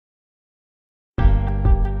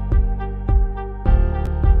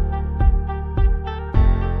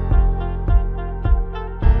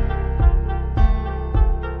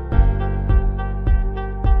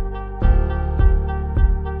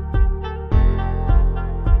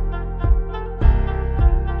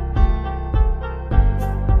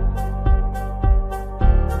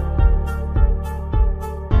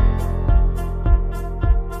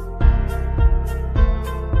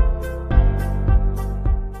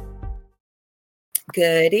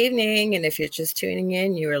Good evening, and if you're just tuning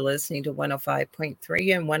in, you are listening to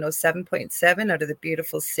 105.3 and 107.7 out of the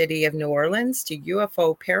beautiful city of New Orleans to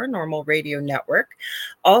UFO Paranormal Radio Network,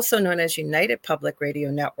 also known as United Public Radio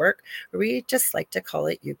Network, or we just like to call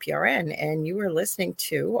it UPRN. And you are listening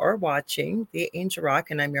to or watching The Angel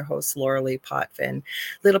Rock, and I'm your host, Lorilei Potvin. A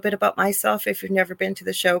little bit about myself, if you've never been to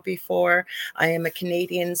the show before. I am a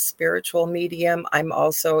Canadian spiritual medium. I'm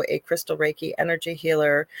also a crystal Reiki energy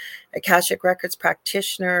healer, Akashic Records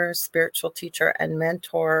practitioner, spiritual teacher and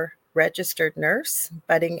mentor, registered nurse,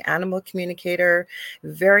 budding animal communicator,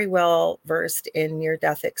 very well versed in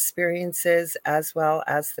near-death experiences as well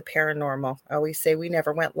as the paranormal. I always say we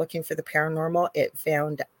never went looking for the paranormal, it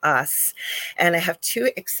found us. And I have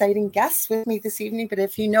two exciting guests with me this evening, but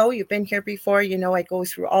if you know, you've been here before, you know I go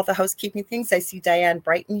through all the housekeeping things. I see Diane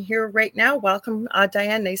Brighton here right now. Welcome,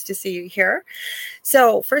 Diane. Nice to see you here.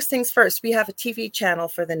 So first things first, we have a TV channel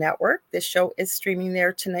for the network. This show is streaming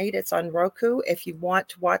there tonight. It's on Roku. If you want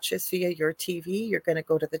to watch this via your TV, you're going to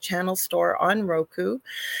go to the channel store on Roku.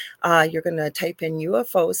 You're going to type in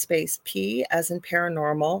UFO space P as in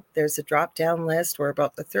paranormal. There's a drop down list. We're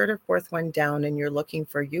about the third or fourth one down, and you're looking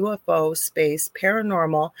for UFO space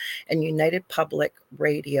paranormal and United Public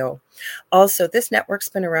Radio. Also, this network's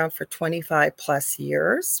been around for 25 plus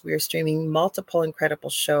years. We are streaming multiple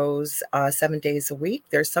incredible shows 7 days a week.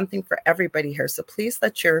 There's something for everybody here. So please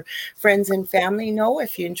let your friends and family know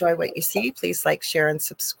if you enjoy what you see. Please like, share, and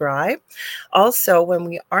subscribe. Also, when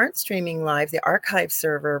we aren't streaming live, the archive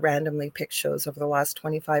server randomly picks shows over the last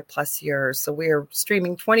 25 plus years. So we are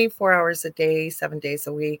streaming 24 hours a day, 7 days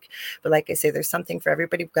a week. But like I say, there's something for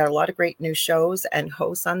everybody. We've got a lot of great new shows and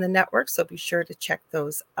hosts on the network, so be sure to check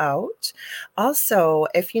those out. Also,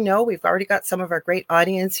 if you know, we've already got some of our great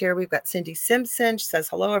audience here. We've got Cindy Simpson. She says,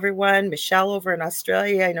 hello, everyone. Michelle over in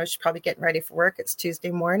Australia. I know she's probably getting ready for work. It's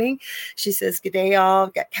Tuesday morning. She says, good day, all.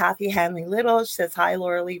 We've got Kathy Hanley Little. She says, hi,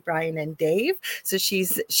 Lorilei, Brian, and Dave. So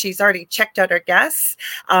she's already checked out our guests,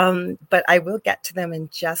 but I will get to them in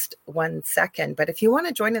just 1 second. But if you want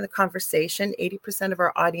to join in the conversation, 80% of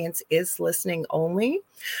our audience is listening only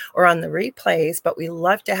or on the replays, but we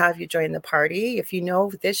love to have you join the party. If you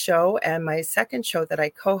know this show and my second show that I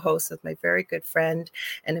co-host with my very good friend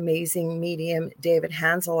and amazing medium, David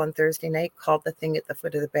Hansel, on Thursday night called The Thing at the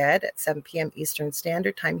Foot of the Bed at 7 p.m. Eastern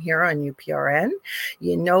Standard Time here on UPRN,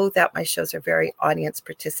 you know that my shows are very audience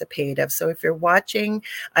participative. So if you're watching,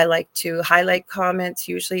 I like to highlight comments,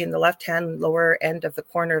 usually in the left-hand lower end of the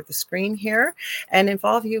corner of the screen here, and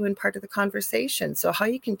involve you in part of the conversation. So how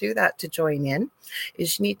you can do that to join in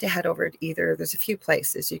is you need to head over to there's a few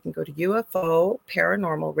places. You can go to UFO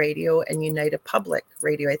Paranormal Radio and United Public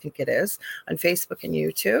Radio, I think it is, on Facebook and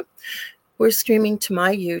YouTube. We're streaming to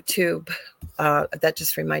my YouTube. That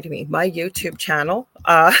just reminded me, my YouTube channel.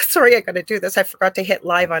 Sorry, I got to do this. I forgot to hit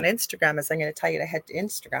live on Instagram, as I'm going to tell you to head to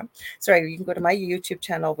Instagram. Sorry, you can go to my YouTube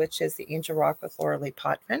channel, which is The Angel Rock with Lorilei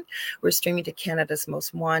Potvin. We're streaming to Canada's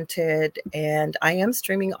Most Wanted, and I am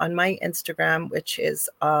streaming on my Instagram, which is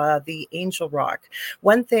The Angel Rock.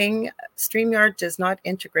 One thing, StreamYard does not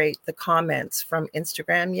integrate the comments from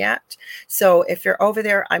Instagram yet. So if you're over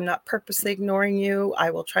there, I'm not purposely ignoring you. I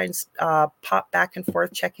will try and pop back and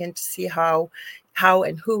forth, check in to see how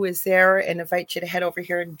and who is there, and invite you to head over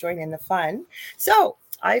here and join in the fun. So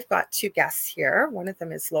I've got two guests here. One of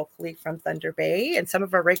them is locally from Thunder Bay, and some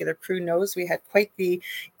of our regular crew knows we had quite the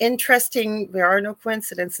interesting, there are no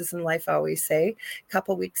coincidences in life, I always say, a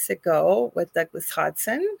couple weeks ago with Douglas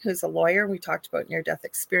Hodson, who's a lawyer. We talked about near-death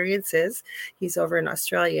experiences. He's over in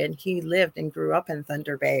Australia, and he lived and grew up in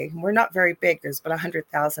Thunder Bay. We're not very big. There's about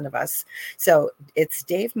 100,000 of us. So it's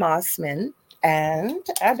Dave Mossman and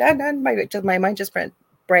my mind just went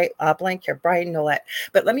blank here, Brian Nolet.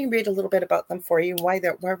 But let me read a little bit about them for you, why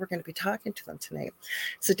we're going to be talking to them tonight.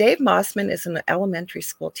 So Dave Mossman is an elementary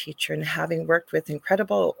school teacher, and having worked with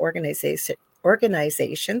incredible organizations,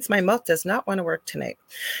 my mouth does not want to work tonight,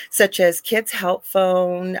 such as Kids Help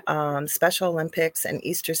Phone, Special Olympics, and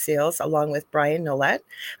Easter Seals, along with Brian Nolet,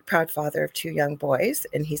 proud father of two young boys,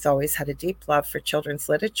 and he's always had a deep love for children's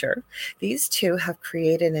literature. These two have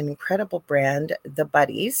created an incredible brand, the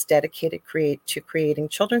Buddyz, dedicated to creating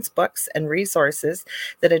children's books and resources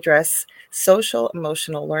that address social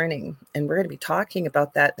emotional learning. And we're going to be talking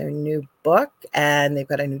about that in their new book, and they've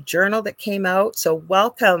got a new journal that came out. So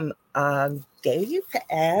welcome, Dave.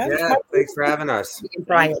 And thanks for having us,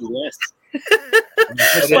 Brian. Yes.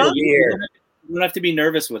 You don't have to be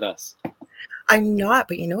nervous with us. I'm not,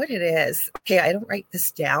 but you know what it is? Okay, I don't write this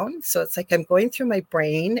down. So it's like I'm going through my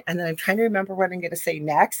brain and then I'm trying to remember what I'm going to say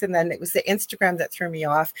next. And then it was the Instagram that threw me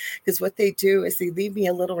off, because what they do is they leave me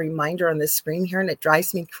a little reminder on the screen here and it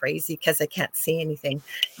drives me crazy because I can't see anything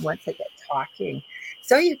once I get talking.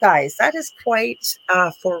 So you guys, that is quite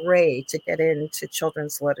a foray to get into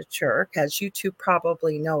children's literature, because you two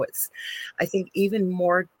probably know it's, I think, even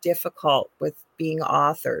more difficult with being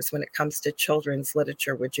authors when it comes to children's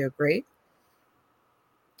literature. Would you agree?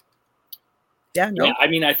 Yeah, Yeah, no. I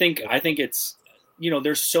mean, I think it's,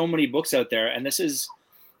 there's so many books out there, and this is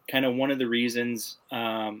kind of one of the reasons, Dave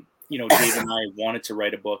and I wanted to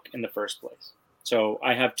write a book in the first place. So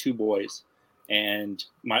I have two boys, and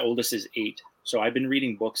my oldest is 8. So I've been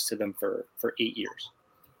reading books to them for 8 years,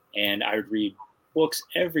 and I would read books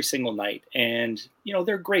every single night, and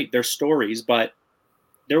they're great, they're stories, but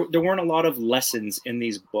there weren't a lot of lessons in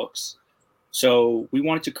these books. So we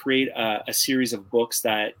wanted to create a series of books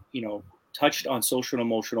that touched on social and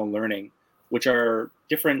emotional learning, which are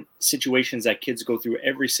different situations that kids go through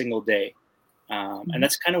every single day. And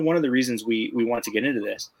that's kind of one of the reasons we want to get into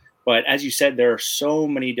this. But as you said, there are so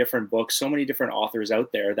many different books, so many different authors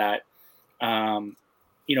out there that,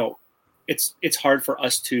 it's hard for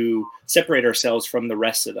us to separate ourselves from the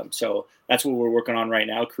rest of them. So that's what we're working on right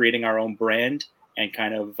now, creating our own brand and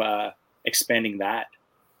kind of expanding that.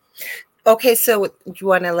 Okay, so you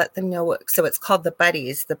want to let them know, so it's called the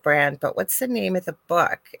Buddyz, the brand, but what's the name of the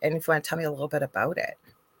book? And if you want to tell me a little bit about it.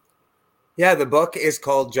 Yeah, the book is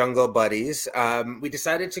called Jungle Buddyz. We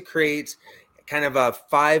decided to create kind of a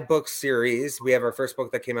 5-book series. We have our first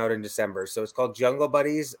book that came out in December. So it's called Jungle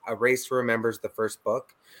Buddyz, A Race to Remember's the first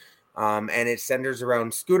book. And it centers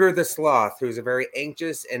around Scooter the Sloth, who's a very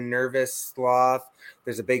anxious and nervous sloth.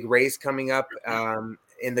 There's a big race coming up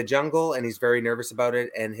in the jungle, and he's very nervous about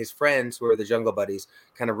it. And his friends, who are the Jungle Buddies,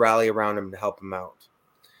 kind of rally around him to help him out.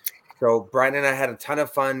 So Brian and I had a ton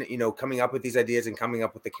of fun, coming up with these ideas and coming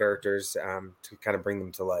up with the characters to kind of bring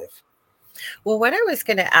them to life. Well, what I was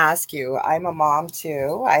going to ask you, I'm a mom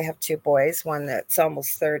too. I have 2 boys, one that's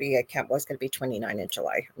almost 30. Was going to be 29 in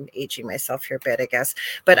July. I'm aging myself here a bit, I guess.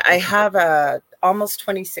 But I have a almost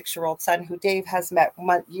 26-year-old son who Dave has met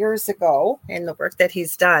years ago in the work that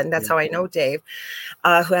he's done. That's how I know Dave,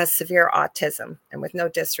 who has severe autism. And with no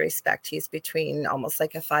disrespect, he's between almost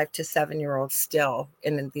like a 5 to 7-year-old still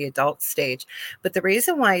in the adult stage. But the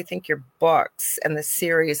reason why I think your books and the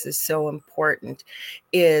series is so important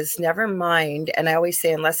is, never mind, and I always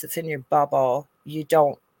say, unless it's in your bubble,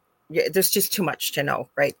 there's just too much to know,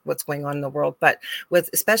 right? What's going on in the world. But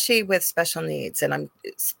especially with special needs, and I'm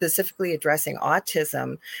specifically addressing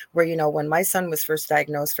autism, where, when my son was first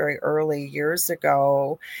diagnosed very early years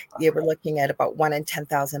ago, you were looking at about 1 in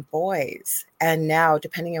 10,000 boys. And now,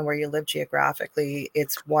 depending on where you live geographically,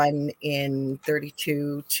 it's 1 in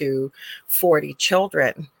 32 to 40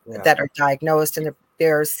 children that are diagnosed, and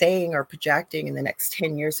they're saying or projecting in the next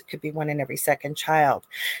 10 years, it could be 1 in every second child.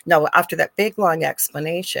 Now, after that big, long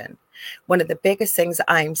explanation, one of the biggest things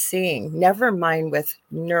I'm seeing, never mind with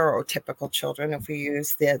neurotypical children, if we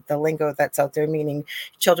use the lingo that's out there, meaning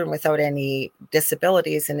children without any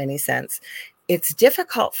disabilities in any sense, it's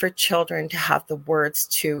difficult for children to have the words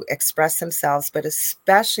to express themselves, but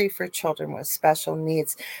especially for children with special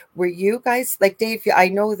needs. Were you guys, like Dave, I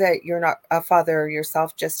know that you're not a father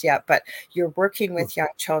yourself just yet, but you're working with young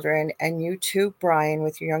children, and you too, Brian,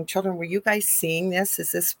 with your young children. Were you guys seeing this?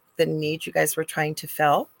 Is this the need you guys were trying to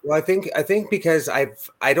fill? Well, I think because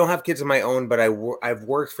I don't have kids of my own, but I've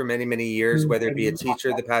worked for many years, whether it be a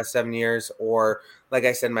teacher the past 7 years, or, like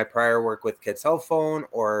I said, my prior work with Kids Cell Phone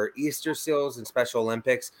or Easter Seals and Special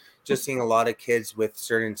Olympics, just seeing a lot of kids with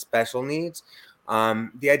certain special needs.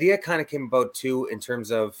 The idea kind of came about too, in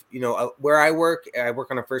terms of, where I work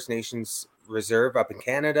on a First Nations reserve up in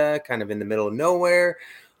Canada, kind of in the middle of nowhere.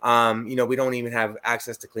 We don't even have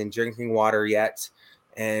access to clean drinking water yet.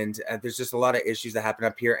 And there's just a lot of issues that happen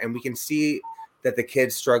up here. And we can see that the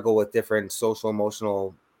kids struggle with different social,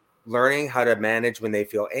 emotional learning, how to manage when they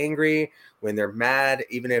feel angry, when they're mad,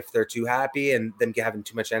 even if they're too happy, and them having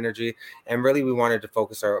too much energy. And really, we wanted to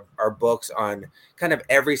focus our books on kind of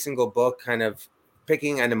every single book, kind of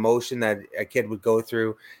picking an emotion that a kid would go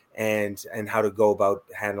through and how to go about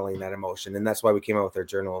handling that emotion. And that's why we came out with our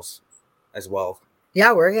journals as well.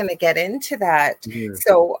 Yeah, we're going to get into that. Mm-hmm.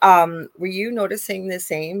 So were you noticing the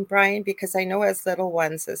same, Brian? Because I know as little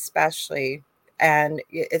ones especially, and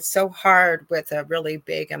it's so hard with a really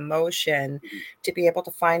big emotion to be able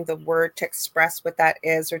to find the word to express what that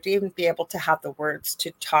is, or to even be able to have the words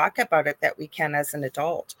to talk about it that we can as an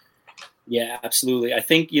adult. Yeah, absolutely. I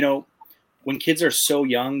think, when kids are so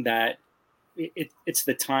young that it's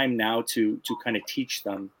the time now to kind of teach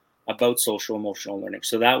them about social emotional learning.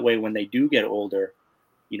 So that way, when they do get older,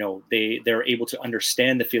 they're able to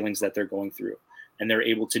understand the feelings that they're going through, and they're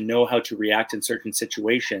able to know how to react in certain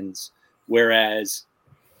situations. Whereas,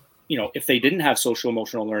 if they didn't have social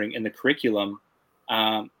emotional learning in the curriculum,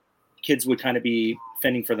 kids would kind of be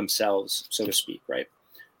fending for themselves, so to speak, right?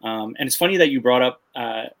 And it's funny that you brought up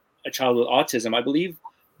a child with autism. I believe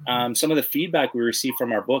some of the feedback we received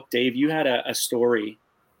from our book, Dave, you had a story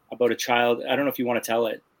about a child. I don't know if you want to tell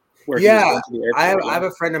it. Yeah, I have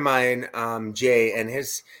a friend of mine, Jay, and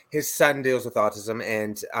his son deals with autism,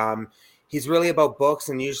 and he's really about books.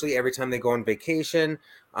 And usually, every time they go on vacation,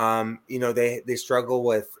 they struggle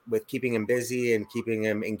with keeping him busy and keeping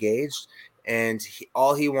him engaged. And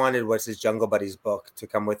all he wanted was his Jungle Buddies book to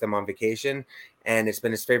come with him on vacation, and it's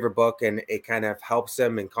been his favorite book, and it kind of helps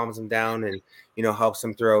him and calms him down, and helps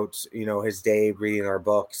him throughout his day reading our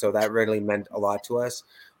book. So that really meant a lot to us.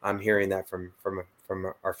 I'm hearing that from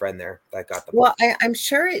our friend there that got the book. Well, I'm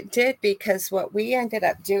sure it did, because what we ended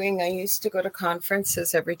up doing, I used to go to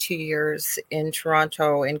conferences every 2 years in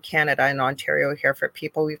Toronto, in Canada, and Ontario here for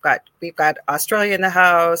people. We've got Australia in the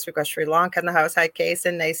house. We've got Sri Lanka in the house. Hi,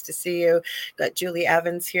 Kason. Nice to see you. Got Julie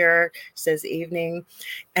Evans here. Says evening.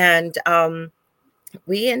 And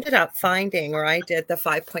we ended up finding, or I did, the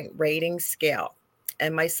 5-point rating scale.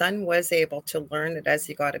 And my son was able to learn it as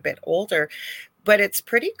he got a bit older. But it's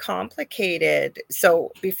pretty complicated.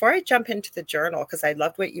 So before I jump into the journal, because I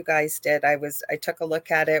loved what you guys did, I took a look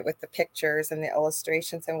at it with the pictures and the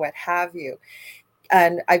illustrations and what have you.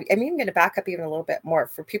 And I'm even going to back up even a little bit more.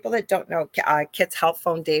 For people that don't know Kids Help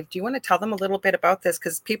Phone, Dave, do you want to tell them a little bit about this?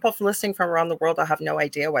 Because people listening from around the world will have no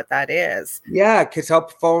idea what that is. Yeah, Kids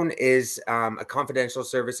Help Phone is a confidential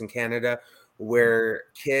service in Canada where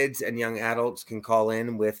kids and young adults can call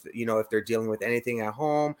in with, if they're dealing with anything at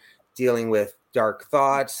home, dealing with dark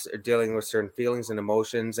thoughts, or dealing with certain feelings and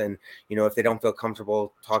emotions. And, if they don't feel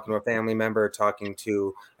comfortable talking to a family member, talking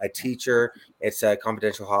to a teacher, it's a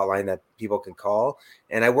confidential hotline that people can call.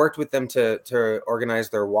 And I worked with them to organize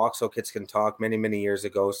their walk so kids can talk many, many years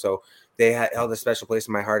ago. So they held a special place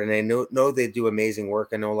in my heart, and I know they do amazing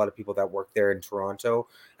work. I know a lot of people that work there in Toronto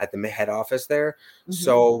at the head office there. Mm-hmm.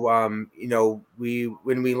 So,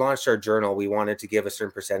 when we launched our journal, we wanted to give a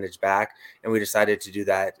certain percentage back, and we decided to do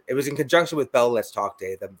that. It was in conjunction with Bell Let's Talk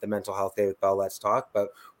Day, the mental health day with Bell Let's Talk, but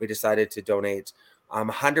we decided to donate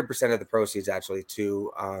 100% of the proceeds actually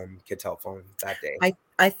to Kids Help Phone that day.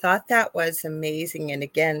 I thought that was amazing. And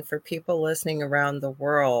again, for people listening around the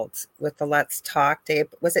world, with the Let's Talk Day,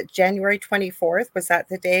 was it January 24th? Was that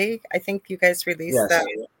the day? I think you guys released that.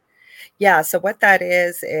 Yeah. So what that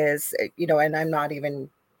is, and I'm not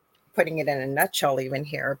even putting it in a nutshell even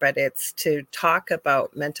here, but it's to talk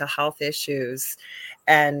about mental health issues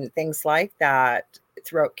and things like that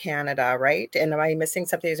throughout Canada, right? And am I missing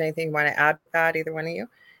something? Is there anything you want to add to that, either one of you?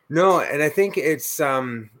 No, and I think it's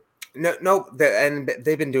and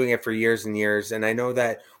they've been doing it for years and years. And I know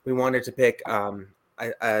that we wanted to pick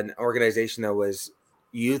an organization that was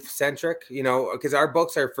youth centric, because our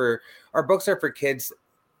books are for kids.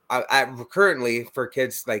 Currently for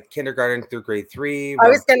kids like kindergarten through grade 3. I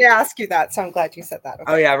was going to ask you that, so I'm glad you said that. Okay.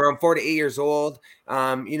 Oh yeah, around 4 to 8 years old.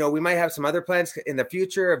 We might have some other plans in the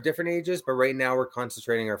future of different ages, but right now we're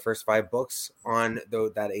concentrating our first 5 books on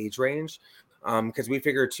that age range, because we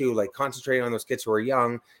figure too, like concentrating on those kids who are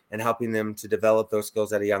young and helping them to develop those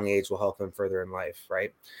skills at a young age will help them further in life,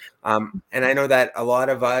 right? And I know that a lot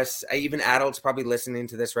of us, even adults probably listening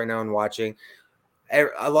to this right now and watching,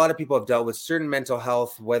 a lot of people have dealt with certain mental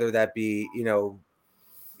health, whether that be,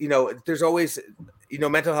 there's always,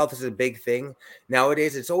 mental health is a big thing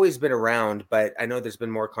nowadays. It's always been around, but I know there's been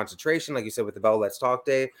more concentration, like you said, with the Bell Let's Talk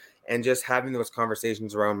Day, and just having those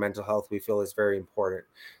conversations around mental health, we feel is very important.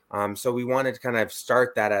 So we wanted to kind of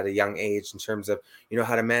start that at a young age in terms of,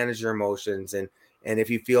 how to manage your emotions and if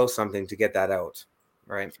you feel something, to get that out.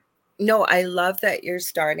 Right. No, I love that you're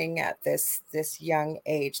starting at this young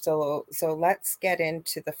age. So let's get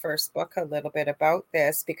into the first book a little bit about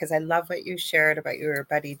this, because I love what you shared about your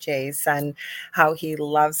buddy Jay's son, how he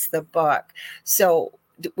loves the book. So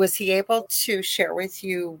was he able to share with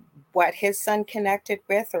you what his son connected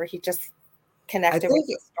with, or he just connected with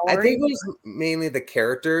the story? I think it was mainly the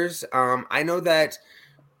characters. I know that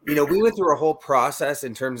we went through a whole process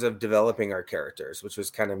in terms of developing our characters, which was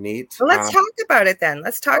kind of neat. Well, let's talk about it then.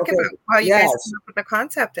 Let's talk about how you guys came up with the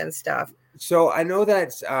concept and stuff. So I know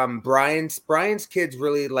that Brian's kids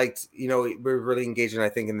really liked, we're really engaging, I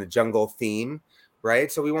think, in the jungle theme,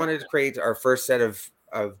 right? So we wanted to create our first set of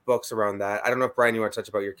books around that. I don't know if, Brian, you want to touch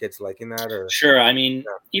about your kids liking that? Or Sure. I mean,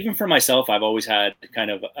 even for myself, I've always had kind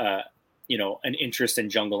of an interest in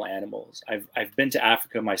jungle animals. I've been to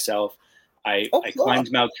Africa myself. I Cool.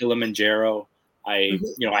 climbed Mount Kilimanjaro. I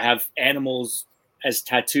have animals as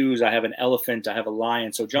tattoos. I have an elephant. I have a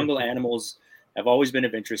lion. So jungle animals have always been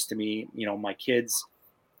of interest to me. My kids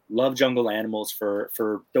love jungle animals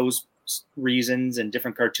for those reasons and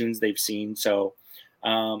different cartoons they've seen. So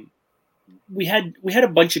we had a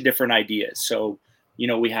bunch of different ideas. So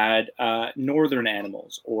we had northern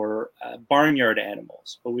animals or barnyard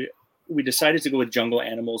animals, but we decided to go with jungle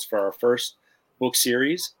animals for our first book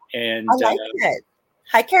series. And I like it.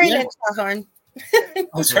 Hi, Carrie Lynn Shellhorn.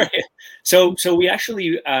 Oh, sorry. So we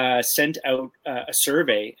actually sent out a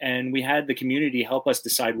survey, and we had the community help us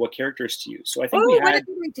decide what characters to use. So I think what a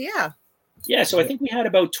good idea. Yeah, so I think we had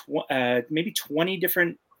about maybe 20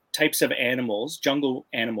 different types of animals, jungle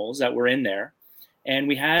animals that were in there. And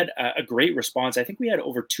we had a great response. I think we had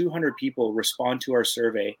over 200 people respond to our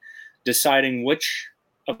survey, deciding which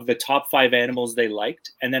of the top 5 animals they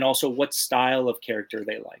liked, and then also what style of character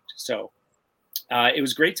they liked. So it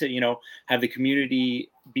was great to, have the community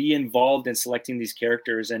be involved in selecting these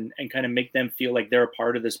characters and kind of make them feel like they're a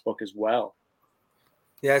part of this book as well.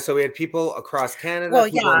 Yeah, so we had people across Canada.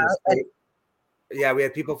 Well, we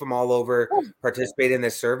had people from all over participate in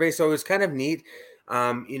this survey. So it was kind of neat,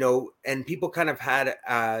 and people kind of had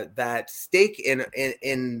that stake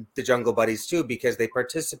in the Jungle Buddies too, because they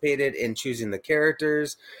participated in choosing the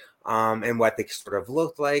characters and what they sort of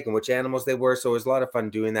looked like and which animals they were. So it was a lot of fun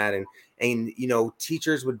doing that. And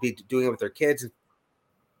teachers would be doing it with their kids and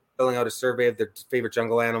filling out a survey of their favorite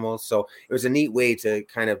jungle animals. So it was a neat way to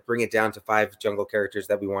kind of bring it down to 5 jungle characters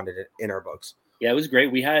that we wanted in our books. Yeah, it was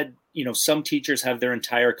great. We had, some teachers have their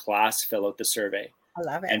entire class fill out the survey. I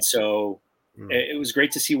love it. And so it was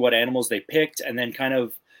great to see what animals they picked. And then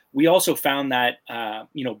we also found that,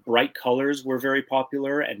 bright colors were very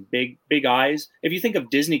popular and big eyes. If you think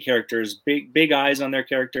of Disney characters, big eyes on their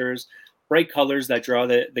characters, bright colors that draw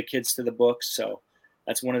the kids to the books. So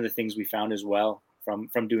that's one of the things we found as well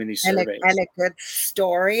from doing these surveys. And a good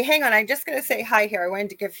story. Hang on, I'm just going to say hi here. I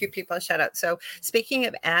wanted to give a few people a shout out. So speaking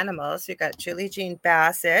of animals, we've got Julie Jean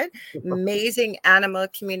Bassett, amazing animal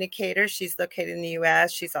communicator. She's located in the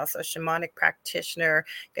US. She's also a shamanic practitioner.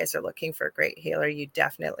 You guys are looking for a great healer. You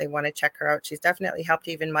definitely want to check her out. She's definitely helped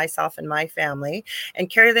even myself and my family. And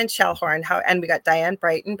Carrie Lynn Shellhorn. And we got Diane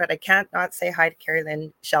Brighton, but I can't not say hi to Carrie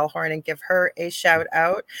Lynn Shellhorn and give her a shout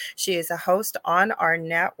out. She is a host on our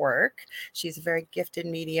network. She's a very gifted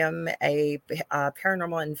medium, a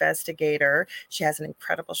paranormal investigator. She has an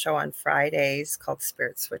incredible show on Fridays called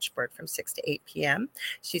Spirit Switchboard from 6 to 8 p.m.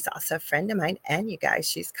 She's also a friend of mine, and you guys,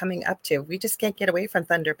 she's coming up to, we just can't get away from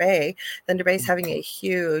Thunder Bay. Thunder Bay is having a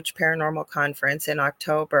huge paranormal conference in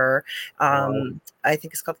October. I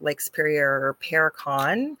think it's called Lake Superior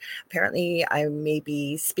Paracon. Apparently, I may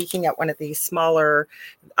be speaking at one of the smaller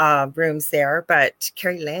rooms there, but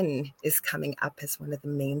Carrie Lynn is coming up as one of the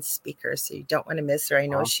main speakers, so you don't want to miss her. I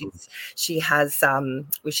know she has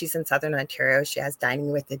she's in Southern Ontario. She has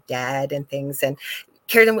Dining with the Dead and things. And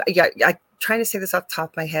Carrie Lynn, I'm trying to say this off the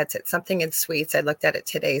top of my head. It's something in Sweets. I looked at it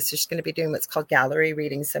today. So she's going to be doing what's called gallery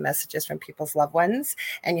readings, so messages from people's loved ones,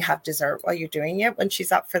 and you have dessert while you're doing it when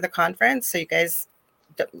she's up for the conference. So you guys,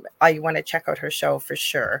 you want to check out her show for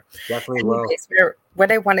sure. Definitely will. What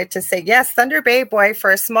I wanted to say, yes, Thunder Bay, boy,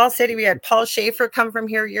 for a small city, we had Paul Schaefer come from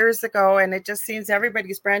here years ago, and it just seems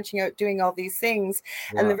everybody's branching out, doing all these things.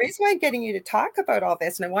 Yeah. And the reason why I'm getting you to talk about all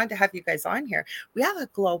this, and I wanted to have you guys on here, we have a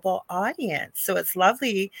global audience. So it's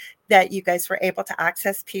lovely that you guys were able to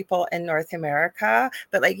access people in North America.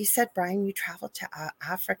 But like you said, Brian, you traveled to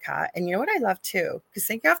Africa. And you know what I love too? Because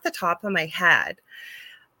thinking off the top of my head,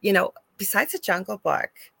 besides the Jungle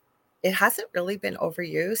Book, it hasn't really been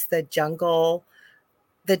overused. The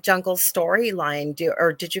jungle storyline.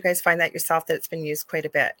 Or did you guys find that yourself, that it's been used quite a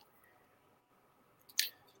bit?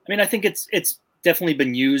 I mean, I think it's definitely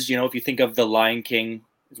been used. If you think of The Lion King,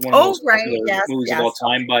 it's one of the most popular movies of all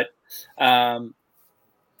time. But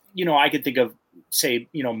I could think of, say,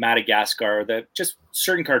 Madagascar, just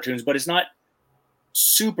certain cartoons, but it's not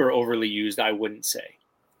super overly used, I wouldn't say.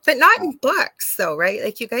 But not in books, though, right?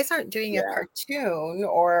 Like, you guys aren't doing a cartoon,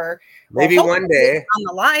 or maybe one day on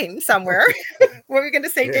the line somewhere. What were you going to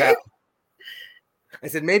say, Dave? I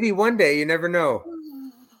said maybe one day. You never know.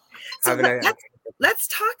 So let's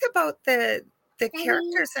talk about the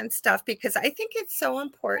characters and stuff, because I think it's so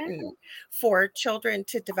important for children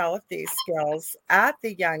to develop these skills at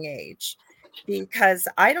the young age. Because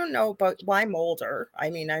I don't know about, I'm older. I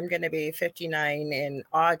mean, I'm going to be 59 in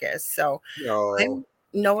August, so I'm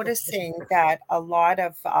noticing that a lot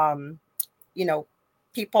of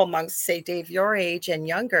people amongst, say, Dave, your age and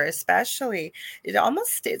younger, especially,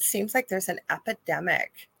 it seems like there's an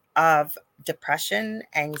epidemic of depression,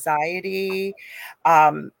 anxiety,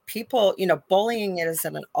 people, bullying is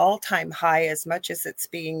at an all-time high, as much as it's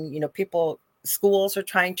being, schools are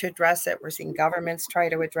trying to address it. We're seeing governments try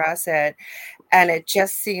to address it. And it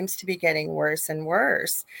just seems to be getting worse and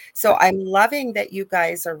worse. So I'm loving that you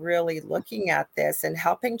guys are really looking at this and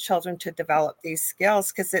helping children to develop these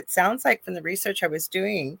skills, because it sounds like from the research I was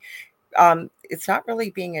doing, it's not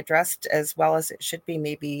really being addressed as well as it should be,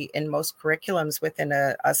 maybe in most curriculums within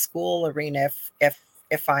a school arena,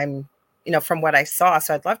 if I'm, from what I saw.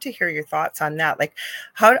 So I'd love to hear your thoughts on that. Like,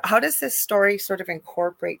 how does this story sort of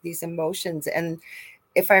incorporate these emotions? And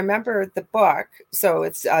if I remember the book, so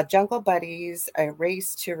it's Jungle Buddyz, A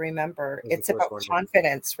Race to Remember. It's about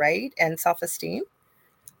confidence, right? And self-esteem.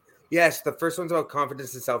 Yes, the first one's about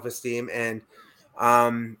confidence and self-esteem. And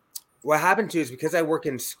what happened too is, because I work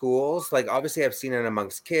in schools, like obviously I've seen it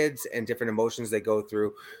amongst kids and different emotions they go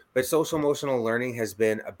through, but social emotional learning has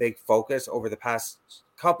been a big focus over the past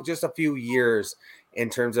just a few years in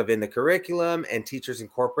terms of in the curriculum and teachers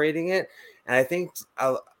incorporating it. And I think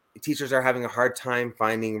teachers are having a hard time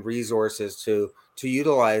finding resources to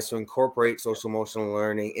utilize to incorporate social emotional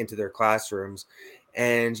learning into their classrooms.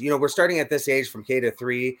 And, we're starting at this age from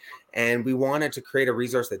K-3, and we wanted to create a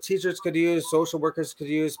resource that teachers could use, social workers could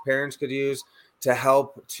use, parents could use to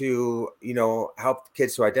help help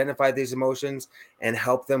kids to identify these emotions and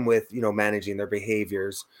help them with, managing their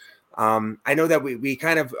behaviors. I know that we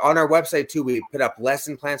kind of, on our website too, we put up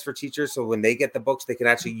lesson plans for teachers. So when they get the books, they can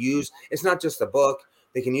actually use, it's not just a book.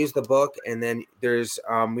 They can use the book, and then there's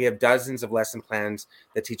we have dozens of lesson plans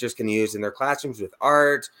that teachers can use in their classrooms with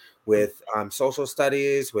art, with social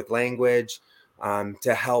studies, with language,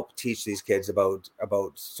 to help teach these kids about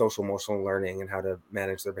social emotional learning and how to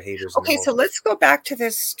manage their behaviors. Okay, so let's go back to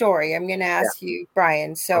this story. I'm going to ask you,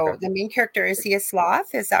 Brian. So the main character, is he a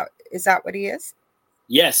sloth? Is that what he is?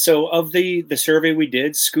 Yes. So of the survey we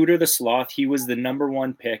did, Scooter the sloth, he was the number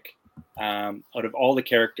one pick out of all the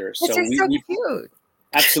characters. So cute.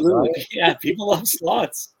 Absolutely. Yeah, people love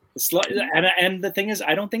sloths. And the thing is,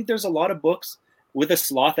 I don't think there's a lot of books with a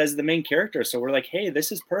sloth as the main character. So we're like, hey,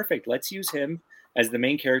 this is perfect. Let's use him as the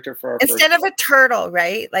main character for our instead of a turtle,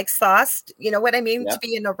 right? Like sloths, you know what I mean? Yeah. To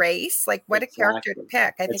be in a race, like what exactly. A character to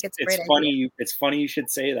pick. I think it's a great funny. idea. It's funny you should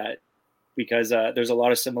say that, because there's a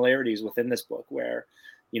lot of similarities within this book where,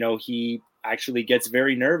 he actually gets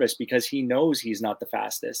very nervous because he knows he's not the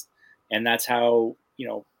fastest. And that's how,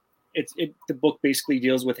 the book basically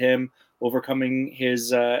deals with him overcoming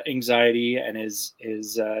his anxiety and his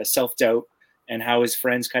self-doubt, and how his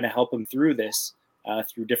friends kind of help him through this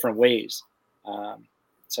through different ways.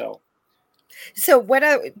 So what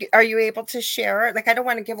are you able to share? Like, I don't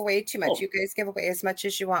want to give away too much. You guys give away as much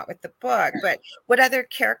as you want with the book, but what other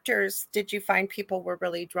characters did you find people were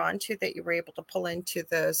really drawn to that you were able to pull into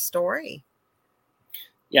the story?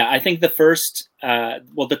 Yeah, I think the first,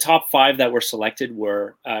 the top 5 that were selected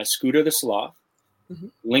were Scooter the sloth, mm-hmm.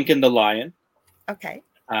 Lincoln the lion. Okay.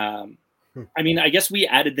 I mean, I guess we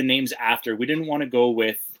added the names after. We didn't want to go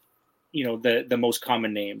with, the most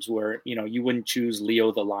common names where, you wouldn't choose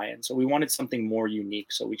Leo the lion. So we wanted something more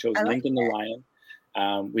unique. So we chose Lincoln the lion.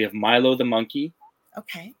 We have Milo the monkey.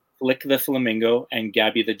 Okay. Flick the flamingo, and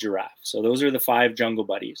Gabby the giraffe. So those are the 5 jungle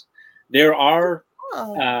buddies. There are,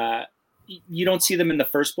 you don't see them in the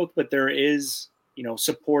first book, but there is,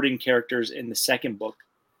 supporting characters in the second book.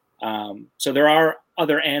 So there are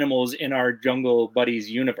other animals in our Jungle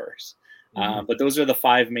Buddies universe. But those are the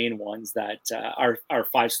 5 main ones that our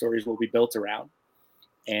 5 stories will be built around.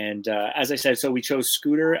 And as I said, so we chose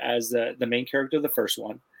Scooter as the main character of the first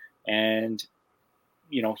one. And,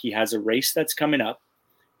 he has a race that's coming up.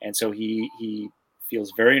 And so he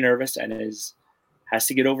feels very nervous and has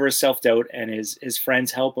to get over his self-doubt, and his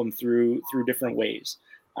friends help him through different ways.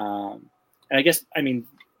 And I guess, I mean,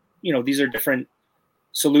 these are different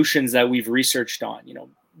solutions that we've researched on,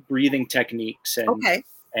 breathing techniques and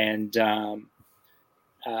kind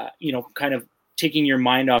of taking your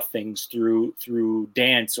mind off things through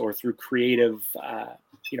dance or through creative,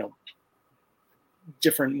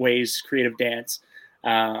 different ways, creative dance,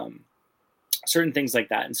 certain things like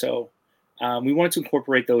that. And so we wanted to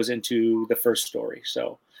incorporate those into the first story.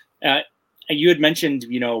 So you had mentioned,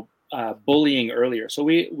 bullying earlier. So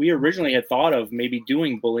we originally had thought of maybe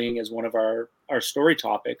doing bullying as one of our story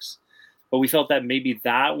topics, but we felt that maybe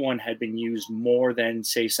that one had been used more than,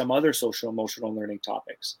 say, some other social emotional learning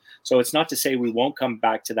topics. So it's not to say we won't come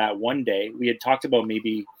back to that one day. We had talked about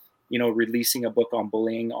maybe, releasing a book on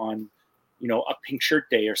bullying on, a pink shirt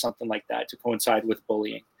day or something like that to coincide with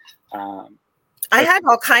bullying. I had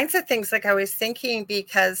all kinds of things. Like I was thinking,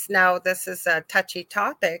 because now this is a touchy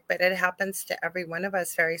topic, but it happens to every one of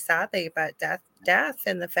us very sadly, but death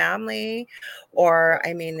in the family, or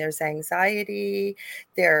I mean, there's anxiety,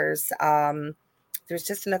 there's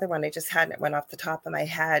just another one. I just hadn't, it went off the top of my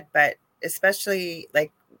head, but especially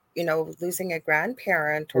like, you know, losing a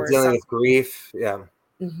grandparent or dealing something. with grief. Yeah.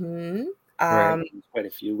 Mm-hmm. Right. Quite a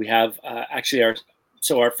few. We have actually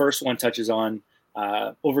our first one touches on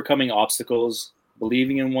overcoming obstacles,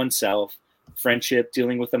 believing in oneself, friendship,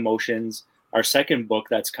 dealing with emotions. Our second book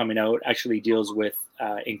that's coming out actually deals with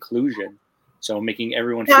inclusion. So making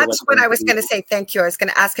everyone feel That's like what I was going to say. Thank you. I was going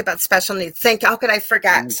to ask about special needs. Thank you. How could I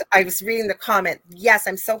forget? I was reading the comment. Yes,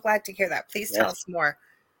 I'm so glad to hear that. Please tell us more.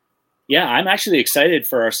 Yeah, I'm actually excited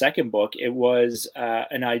for our second book. It was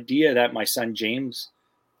an idea that my son James,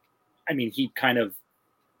 I mean,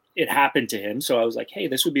 it happened to him. So I was like, hey,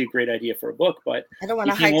 this would be a great idea for a book. But I don't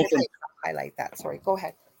want to highlight that. Sorry, go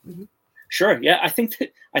ahead. Mm-hmm. Sure. Yeah, I think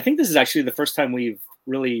this is actually the first time we've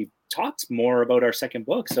really talked more about our second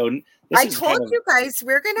book. So I told you guys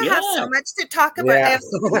we're going to have so much to talk about. Yeah.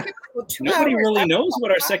 Nobody really knows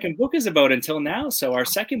what our second book is about until now. So our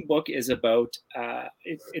second book is about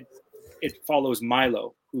it follows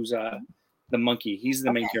Milo, who's the monkey. He's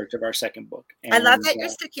the main character of our second book. And, I love that you're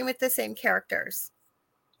sticking with the same characters.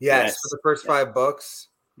 Yes, for the first 5 books.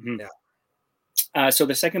 Mm-hmm. Yeah. So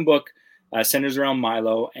the second book centers around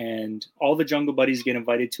Milo, and all the Jungle Buddies get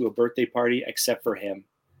invited to a birthday party except for him.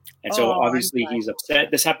 And so obviously he's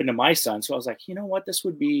upset. This happened to my son. So I was like, you know what? This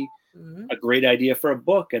would be a great idea for a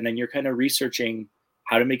book. And then you're kind of researching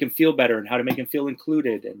how to make him feel better and how to make him feel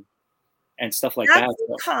included and stuff like that. That's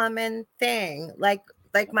a common thing. Like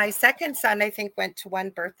my second son, I think, went to one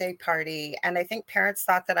birthday party, and I think parents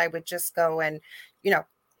thought that I would just go and, you know,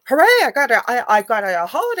 hooray, I got a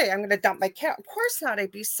holiday, I'm going to dump my cat. Of course not.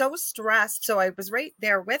 I'd be so stressed. So I was right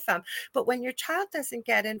there with them. But when your child doesn't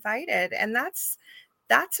get invited, and that's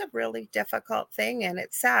a really difficult thing, and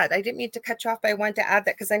it's sad. I didn't mean to cut you off, but I wanted to add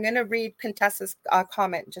that because I'm going to read Contessa's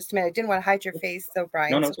comment in just a minute. I didn't want to hide your face, though,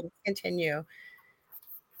 Brian. No. So continue.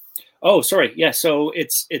 Oh, sorry. Yeah. So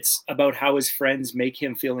it's about how his friends make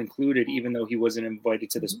him feel included, even though he wasn't invited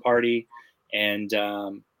to this party. And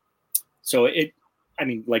so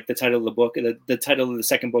like the title of the book, the title of the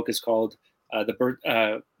second book is called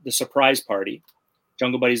The Surprise Party.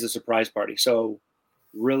 Jungle Buddy's The Surprise Party. So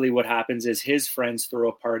really what happens is his friends throw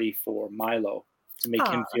a party for Milo to make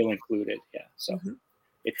him feel included. Yeah. So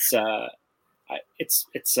it's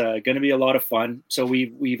going to be a lot of fun. So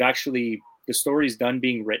we've actually, the story's done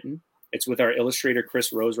being written. It's with our illustrator,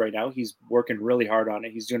 Chris Rose, right now. He's working really hard on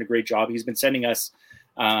it. He's doing a great job. He's been sending us,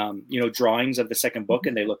 drawings of the second book,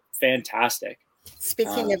 and they look fantastic.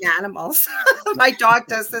 Speaking of animals, my dog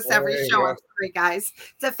does this every show. I'm sorry, guys.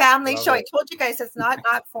 It's a family show. I told you guys it's not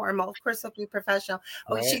formal. Of course, it'll be professional.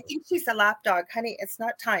 Oh, right. She thinks she's a lap dog. Honey, it's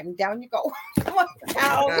not time. Down you go. Come on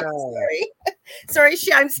down. Sorry,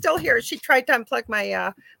 I'm still here. She tried to unplug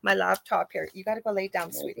my laptop here. You got to go lay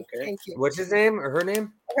down, sweetie. Okay. Thank you. What's his name or her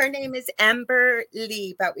name? Her name is Amber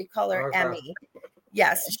Lee, but we call her Emmy.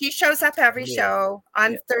 Yes, she shows up every show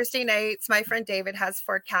on Thursday nights. My friend David has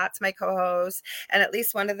 4 cats, my co-host, and at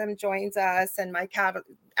least one of them joins us. And my cat,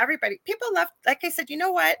 everybody, people love, like I said, you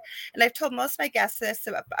know what? And I've told most of my guests this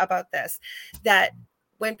about this, that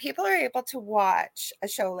when people are able to watch a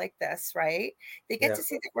show like this, right, they get to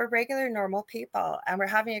see that we're regular, normal people, and we're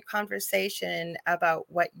having a conversation about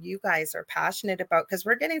what you guys are passionate about, because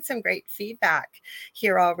we're getting some great feedback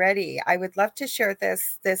here already. I would love to share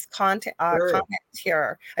this content comment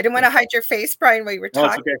here. I didn't want to hide your face, Brian, while you were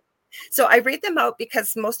talking. Okay. So I read them out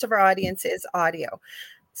because most of our audience is audio.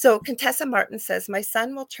 So Contessa Martin says, my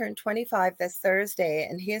son will turn 25 this Thursday,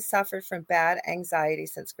 and he has suffered from bad anxiety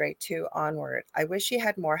since grade 2 onward. I wish he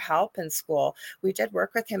had more help in school. We did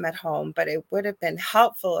work with him at home, but it would have been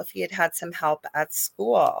helpful if he had had some help at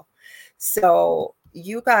school. So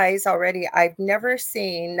you guys already, I've never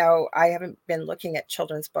seen, no, I haven't been looking at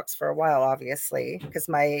children's books for a while, obviously, because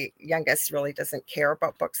my youngest really doesn't care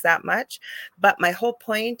about books that much. But my whole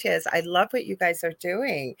point is, I love what you guys are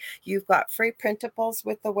doing. You've got free printables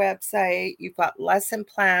with the website. You've got lesson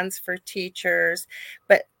plans for teachers.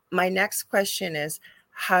 But my next question is,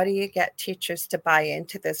 how do you get teachers to buy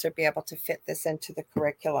into this or be able to fit this into the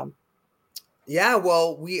curriculum? Yeah,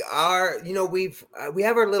 well, we are, we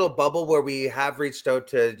have our little bubble where we have reached out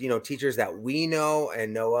to, teachers that we know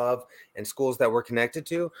and know of and schools that we're connected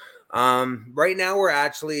to. Right now, we're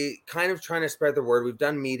actually kind of trying to spread the word. We've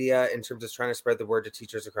done media in terms of trying to spread the word to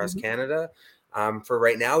teachers across Canada. For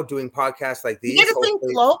right now, doing podcasts like these. You got to think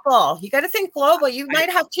global. You got to think global. You might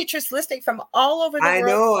have teachers listening from all over the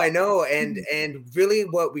world. I know. And really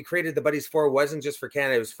what we created the Buddyz for wasn't just for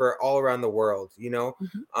Canada, it was for all around the world, you know.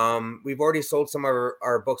 We've already sold some of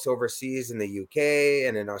our books overseas in the UK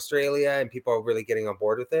and in Australia, and people are really getting on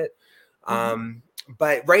board with it.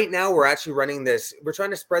 But right now we're actually running this. We're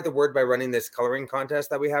trying to spread the word by running this coloring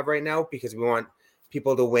contest that we have right now, because we want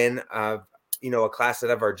people to win a class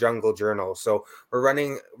out of our jungle journal. So we're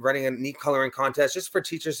running a neat coloring contest just for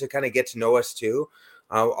teachers to kind of get to know us too.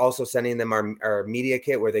 Also sending them our media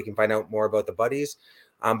kit where they can find out more about the Buddyz.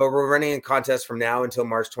 But we're running a contest from now until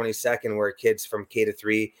March 22nd, where kids from K to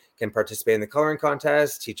 3 can participate in the coloring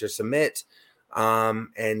contest, teachers submit,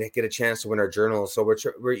 and get a chance to win our journal. So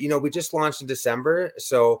we just launched in December.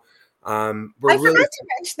 So I forgot to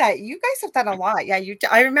mention that you guys have done a lot. Yeah,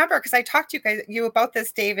 I remember because I talked to you about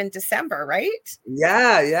this, Dave, in December, right?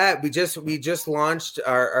 Yeah. We just launched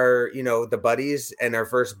our the Buddyz and our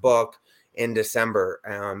first book in December,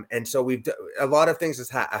 and so a lot of things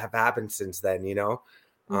have happened since then.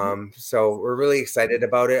 So we're really excited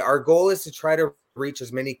about it. Our goal is to try to reach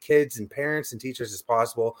as many kids and parents and teachers as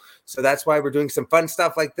possible. So that's why we're doing some fun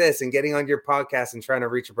stuff like this and getting on your podcast and trying to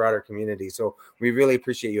reach a broader community. So we really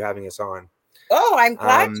appreciate you having us on. Oh, I'm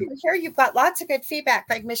glad to hear you've got lots of good feedback.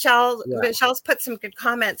 Like Michelle's put some good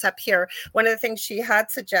comments up here. One of the things she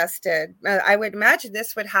had suggested, I would imagine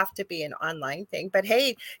this would have to be an online thing, but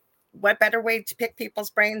hey, what better way to pick people's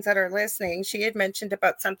brains that are listening? She had mentioned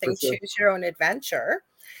about something, choose your own adventure.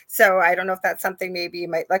 So I don't know if that's something maybe you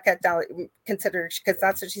might look at down, consider, because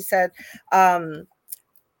that's what she said.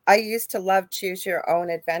 I used to love choose your own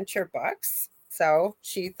adventure books. So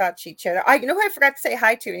she thought she'd share that. You know who I forgot to say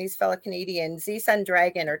hi to, and he's fellow Canadian, Z Sun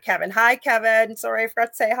Dragon or Kevin. Hi, Kevin. Sorry, I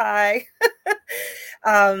forgot to say hi.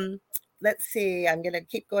 Let's see. I'm going to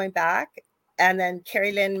keep going back. And then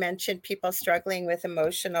Carrie Lynn mentioned people struggling with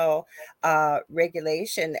emotional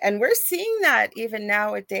regulation. And we're seeing that even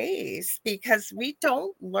nowadays because we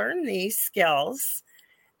don't learn these skills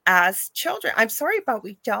as children. I'm sorry, but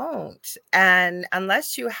we don't. And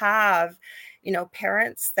unless you have,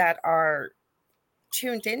 parents that are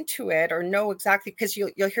tuned into it or know exactly, because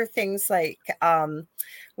you'll hear things like, what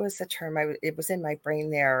was the term? It was in my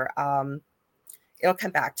brain there. It'll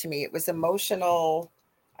come back to me. It was emotional.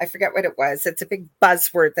 I forget what it was. It's a big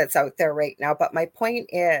buzzword that's out there right now. But my point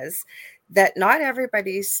is that not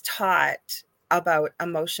everybody's taught about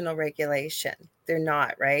emotional regulation. They're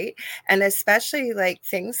not, right? And especially like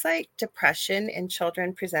things like depression in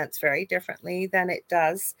children presents very differently than it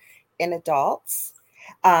does in adults.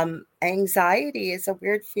 Anxiety is a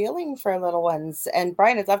weird feeling for little ones. And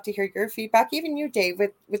Brian, I'd love to hear your feedback. Even you, Dave,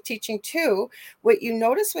 with teaching too, what you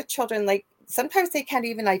notice with children, like sometimes they can't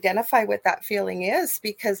even identify what that feeling is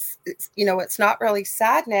because it's not really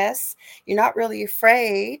sadness. You're not really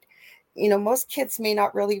afraid. Most kids may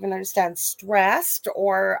not really even understand stressed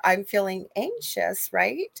or I'm feeling anxious,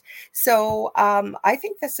 right? So I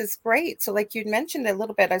think this is great. So like you'd mentioned a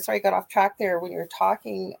little bit, I'm sorry I got off track there when you were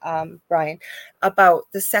talking, Brian, about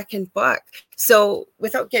the second book. So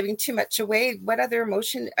without giving too much away, what other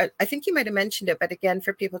emotion, I think you might have mentioned it, but again,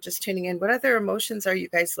 for people just tuning in, what other emotions are you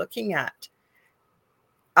guys looking at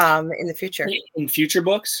in the future? In future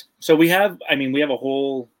books? So we have a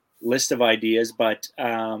whole list of ideas, but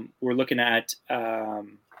we're looking at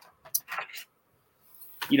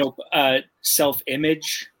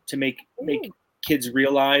self-image to make kids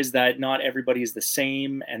realize that not everybody is the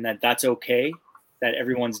same and that's okay, that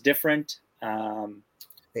everyone's different. The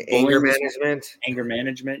anger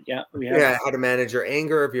management. Yeah, how to manage your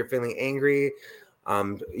anger if you're feeling angry.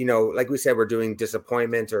 Like we said, we're doing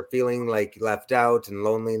disappointment or feeling like left out and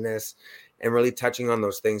loneliness, and really touching on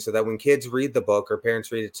those things so that when kids read the book or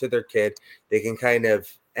parents read it to their kid, they can kind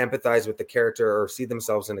of empathize with the character or see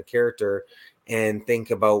themselves in a character and think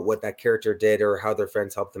about what that character did or how their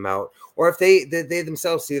friends helped them out. Or if they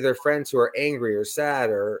themselves see their friends who are angry or sad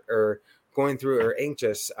or going through or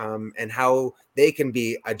anxious, and how they can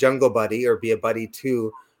be a jungle buddy or be a buddy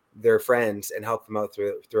to their friends and help them out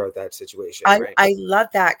throughout that situation. I love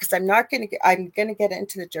that because I'm going to get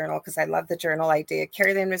into the journal because I love the journal idea.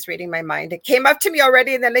 Carrie Lynn was reading my mind. It came up to me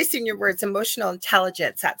already, and then I seen your words, emotional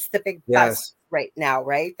intelligence. That's the big buzz right now,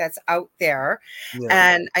 right? That's out there. Yeah.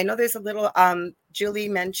 And I know there's a little, Julie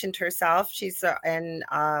mentioned herself. She's in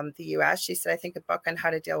the US. She said, I think a book on how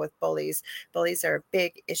to deal with bullies. Bullies are a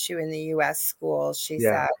big issue in the US schools. She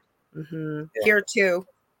said, here too.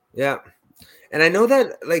 Yeah. And I know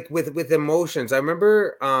that like with emotions, I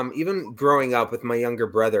remember even growing up with my younger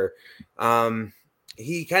brother,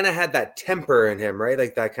 he kind of had that temper in him, right?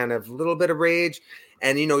 Like that kind of little bit of rage.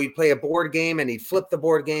 And he'd play a board game and he'd flip the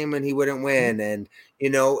board game and he wouldn't win. And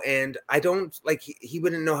and I don't like he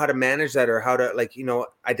wouldn't know how to manage that or how to like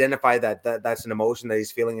identify that that's an emotion that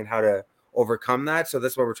he's feeling and how to overcome that. So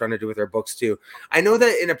that's what we're trying to do with our books too. I know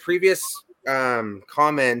that in a previous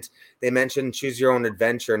comment they mentioned choose your own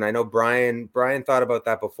adventure, and I know Brian thought about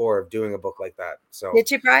that before of doing a book like that. So did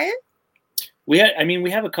you, Brian? We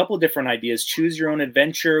have a couple different ideas. Choose your own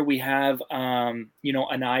adventure. We have an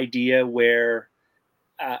idea where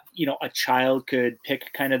a child could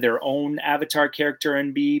pick kind of their own avatar character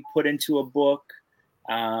and be put into a book.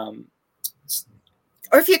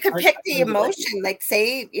 Or if you could pick the emotion, like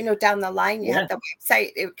say, down the line, you have the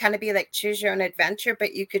website, it would kind of be like choose your own adventure,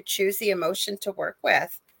 but you could choose the emotion to work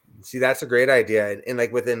with. See, that's a great idea. And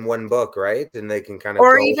like within one book, right? And they can kind of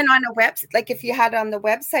even on a website, like if you had on the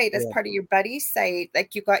website as part of your Buddyz site,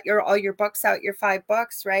 like you got all your books out, your 5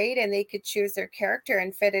 books, right? And they could choose their character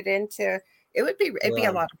and fit it into. It'd be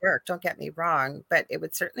a lot of work, don't get me wrong, but it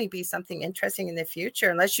would certainly be something interesting in the future,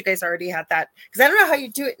 unless you guys already had that. Because I don't know how you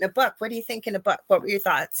do it in a book. What do you think in a book? What were your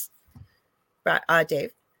thoughts,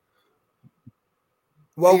 Dave?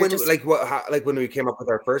 Well, when we came up with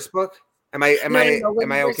our first book, am I okay?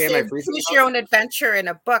 Am I free? Choose your own adventure in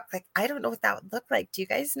a book. Like, I don't know what that would look like. Do you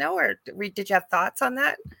guys know, or did you have thoughts on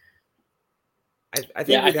that? I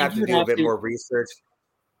think we'd have to do a bit more research.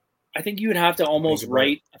 I think you would have to almost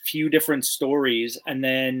write a few different stories, and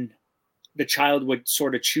then the child would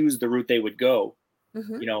sort of choose the route they would go.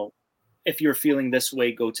 Mm-hmm. If you're feeling this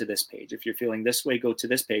way, go to this page. If you're feeling this way, go to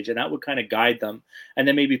this page. And that would kind of guide them, and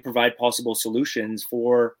then maybe provide possible solutions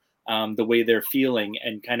for the way they're feeling,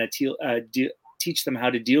 and kind of teach them how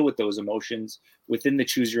to deal with those emotions within the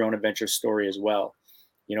choose your own adventure story as well.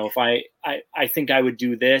 If I think I would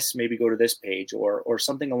do this, maybe go to this page or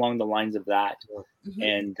something along the lines of that.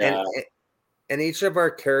 Mm-hmm. And each of our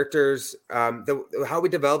characters, how we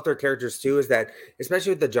developed our characters too, is that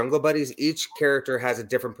especially with the Jungle Buddies, each character has a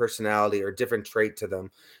different personality or different trait to them.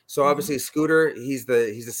 So obviously Scooter, he's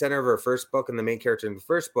the center of our first book and the main character in the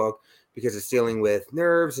first book because it's dealing with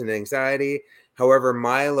nerves and anxiety. However,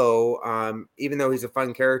 Milo, even though he's a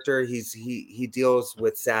fun character, he deals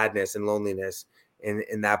with sadness and loneliness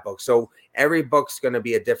in that book. So every book's going to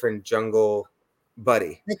be a different jungle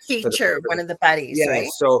buddy. The teacher, one of the buddies, right?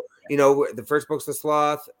 So, the first book's the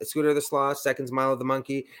sloth, Scooter the sloth, second's Milo the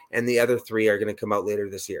monkey, and the other 3 are going to come out later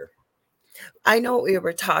this year. I know what we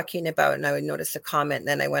were talking about, and I would notice a comment, and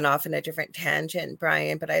then I went off in a different tangent,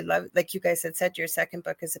 Brian, but I love, like you guys had said, your second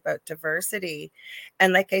book is about diversity.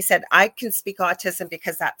 And like I said, I can speak autism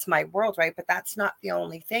because that's my world, right? But that's not the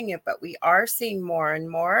only thing. But we are seeing more and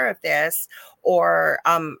more of this, or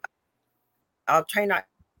I'll try not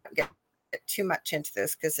to get too much into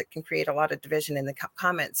this because it can create a lot of division in the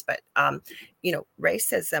comments, but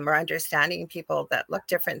racism or understanding people that look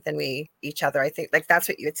different than each other. I think like that's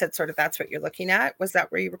what you had said, sort of that's what you're looking at. Was that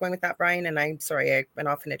where you were going with that, Brian? And I'm sorry, I went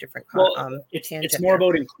off in a different tangent. It's more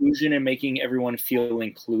about inclusion and making everyone feel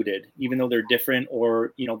included, even though they're different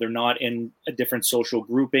or they're not in a different social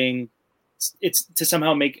grouping. It's to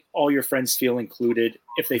somehow make all your friends feel included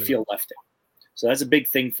if they feel left out. So that's a big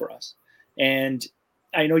thing for us. And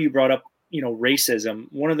I know you brought up racism.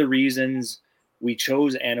 One of the reasons we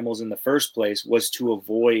chose animals in the first place was to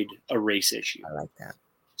avoid a race issue. I like that.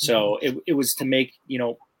 So it was to make,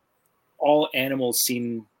 all animals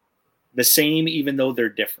seem the same, even though they're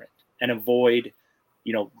different, and avoid,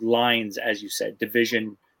 lines, as you said,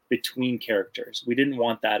 division between characters. We didn't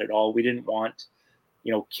want that at all. We didn't want,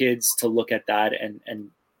 kids to look at that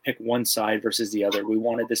and pick one side versus the other. We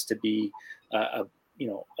wanted this to be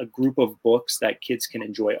a group of books that kids can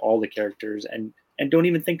enjoy all the characters and don't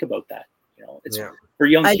even think about that. It's for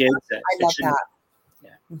young kids. I love that.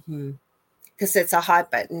 Yeah. Because it's a hot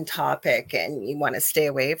button topic and you want to stay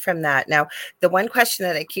away from that. Now, the one question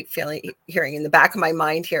that I keep hearing in the back of my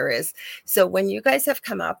mind here is, so when you guys have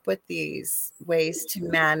come up with these ways to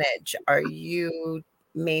manage, are you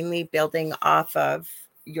mainly building off of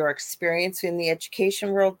your experience in the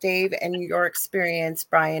education world, Dave, and your experience,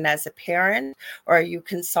 Brian, as a parent, or are you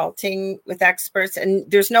consulting with experts? And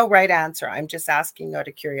there's no right answer. I'm just asking out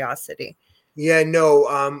of curiosity. Yeah,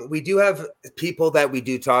 no, we do have people that we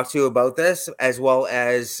do talk to about this, as well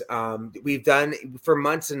as we've done for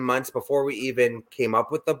months and months before we even came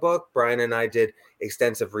up with the book. Brian and I did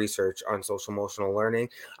extensive research on social emotional learning.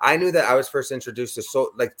 I knew that I was first introduced to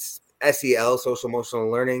SEL, social emotional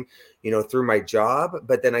learning, through my job.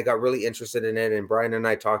 But then I got really interested in it, and Brian and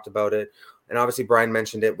I talked about it. And obviously Brian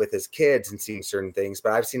mentioned it with his kids and seeing certain things,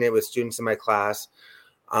 but I've seen it with students in my class.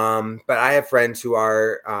 But I have friends who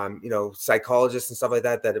are, psychologists and stuff like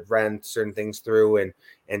that have ran certain things through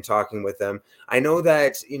and talking with them. I know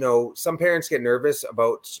that, some parents get nervous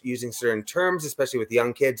about using certain terms, especially with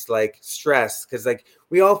young kids, like stress, because like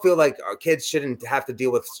we all feel like our kids shouldn't have to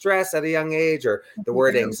deal with stress at a young age, or the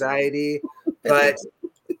word anxiety,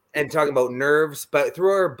 and talking about nerves. But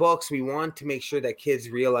through our books, we want to make sure that kids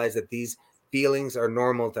realize that these feelings are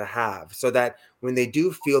normal to have, so that when they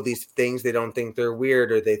do feel these things, they don't think they're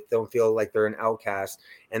weird, or they don't feel like they're an outcast.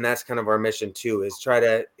 And that's kind of our mission too, is try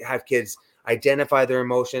to have kids identify their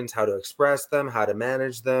emotions, how to express them, how to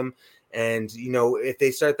manage them. And, if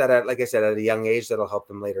they start that at, like I said, at a young age, that'll help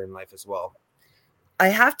them later in life as well. I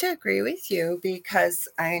have to agree with you, because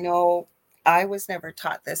I know I was never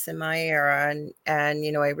taught this in my era.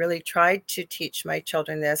 And I really tried to teach my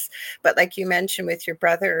children this. But like you mentioned with your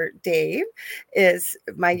brother, Dave, is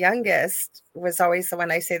my youngest was always the one,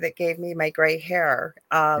 I say, that gave me my gray hair.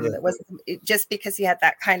 It was just because he had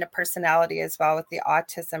that kind of personality as well, with the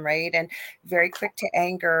autism, right? And very quick to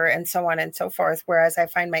anger and so on and so forth. Whereas I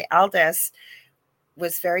find my eldest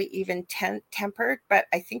was very even tempered, but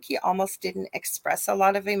I think he almost didn't express a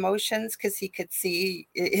lot of emotions, because he could see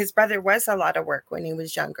his brother was a lot of work when he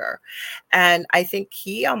was younger. And I think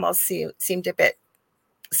he almost seemed a bit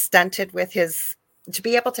stunted with to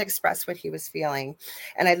be able to express what he was feeling.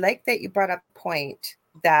 And I like that you brought up a point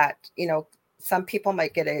that, some people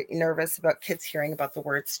might get nervous about kids hearing about the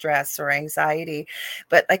word stress or anxiety.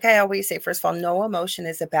 But like I always say, first of all, no emotion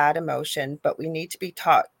is a bad emotion, but we need to be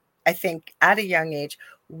taught, I think, at a young age,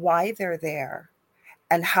 why they're there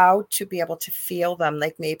and how to be able to feel them.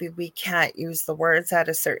 Like maybe we can't use the words at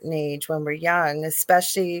a certain age when we're young,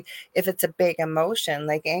 especially if it's a big emotion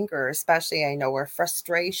like anger, especially, I know, or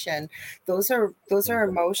frustration. Those are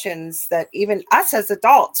emotions that even us as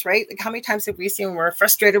adults, right? Like how many times have we seen when we're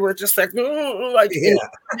frustrated, we're just like, and you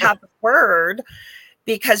don't have the word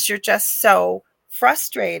because you're just so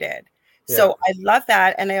frustrated. So I love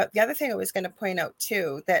that. And the other thing I was going to point out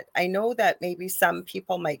too, that I know that maybe some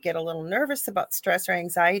people might get a little nervous about stress or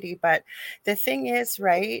anxiety, but the thing is,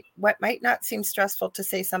 right, what might not seem stressful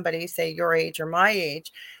to somebody, say your age or my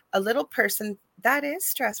age, a little person, that is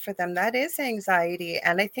stress for them. That is anxiety.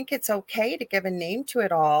 And I think it's okay to give a name to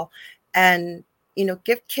it all and,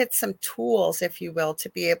 give kids some tools, if you will, to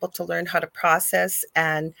be able to learn how to process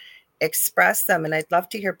and express them. And I'd love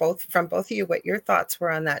to hear from both of you what your thoughts were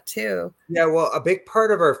on that too. Yeah, well, a big part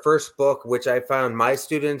of our first book, which I found my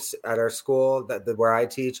students at our school where I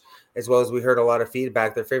teach, as well as we heard a lot of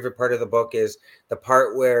feedback, their favorite part of the book is the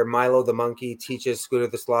part where Milo the monkey teaches Scooter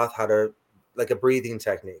the sloth how to, like, a breathing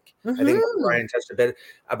technique. I think Brian touched a bit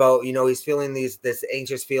about, he's feeling this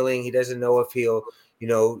anxious feeling. He doesn't know if he'll,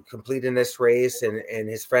 complete in this race, and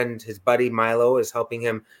his friend, his buddy Milo, is helping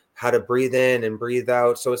him how to breathe in and breathe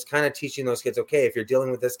out. So it's kind of teaching those kids, okay, if you're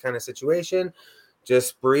dealing with this kind of situation,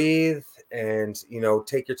 just breathe and,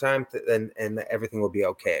 take your time and everything will be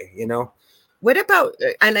okay, What about,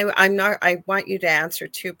 and I want you to answer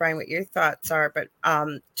too, Brian, what your thoughts are, but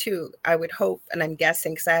too, I would hope, and I'm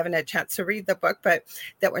guessing, because I haven't had a chance to read the book, but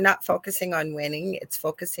that we're not focusing on winning. It's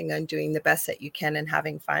focusing on doing the best that you can and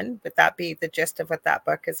having fun. Would that be the gist of what that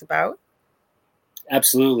book is about?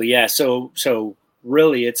 Absolutely. Yeah. So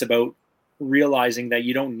really it's about realizing that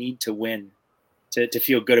you don't need to win to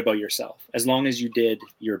feel good about yourself, as long as you did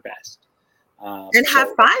your best. And have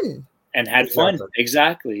fun. And had fun.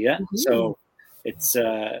 Exactly. Yeah. Mm-hmm. So it's,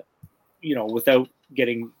 without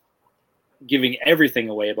giving everything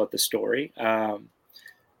away about the story,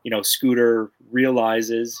 Scooter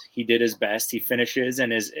realizes he did his best. He finishes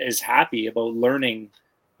and is happy about learning,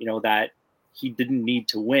 that he didn't need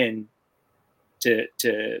to win to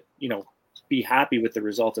be happy with the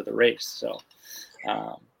result of the race. So,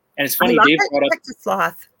 and it's funny, Dave brought up a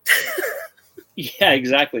sloth. Yeah,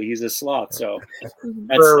 exactly. He's a sloth. So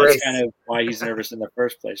that's kind of why he's nervous in the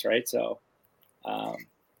first place. Right. So,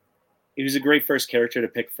 he was a great first character to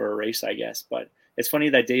pick for a race, I guess. But it's funny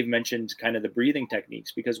that Dave mentioned kind of the breathing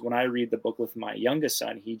techniques, because when I read the book with my youngest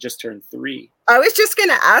son, he just turned 3. I was just going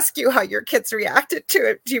to ask you how your kids reacted to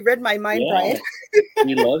it. You read my mind, Brian.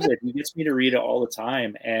 He loves it. He gets me to read it all the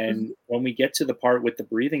time. And when we get to the part with the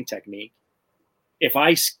breathing technique, if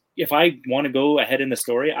I want to go ahead in the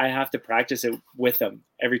story, I have to practice it with him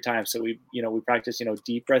every time. So we practice,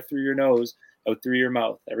 deep breath through your nose, out through your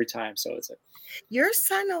mouth every time. So it's your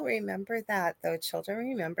son will remember that, though. Children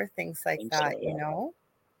remember things like that, so,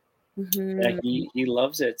 yeah. Mm-hmm. Yeah, he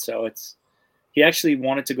loves it. So it's, He actually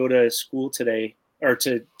wanted to go to school today, or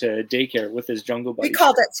to daycare with his jungle buddy. We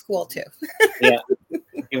called it school too. Yeah,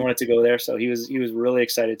 he wanted to go there, so he was really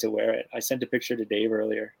excited to wear it. I sent a picture to Dave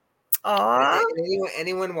earlier. Aww.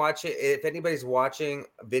 Anyone watch it? If anybody's watching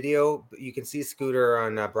video, you can see Scooter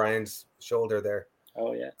on Brian's shoulder there.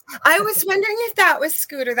 Oh yeah. I was wondering if that was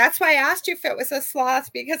Scooter. That's why I asked you if it was a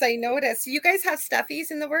sloth, because I noticed. You guys have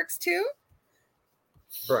stuffies in the works too?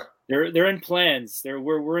 Right. They're in plans.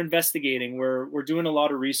 We're investigating. We're doing a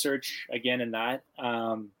lot of research again in that,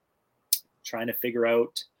 trying to figure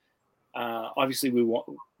out. Obviously, we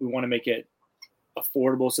want to make it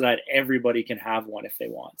affordable so that everybody can have one if they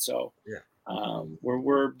want. So yeah,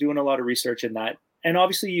 we're doing a lot of research in that, and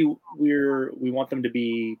obviously we want them to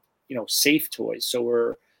be, you know, safe toys. So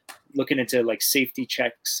we're looking into like safety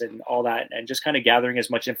checks and all that, and just kind of gathering as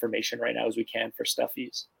much information right now as we can for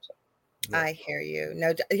stuffies. So. Yeah. I hear you.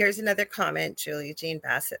 No, here's another comment. Julie Jean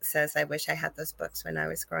Bassett says, I wish I had those books when I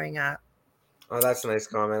was growing up. Oh, that's a nice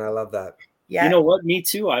comment. I love that. Yeah. You know what? Me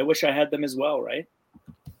too. I wish I had them as well, right?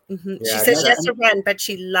 Mm-hmm. Yeah, she says yes to run, but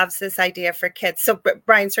she loves this idea for kids. So,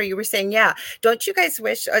 Brian, sorry, you were saying, yeah. Don't you guys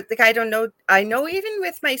wish, like, I don't know. I know even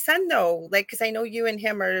with my son, though, like, because I know you and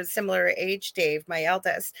him are similar age, Dave, my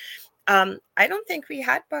eldest. I don't think we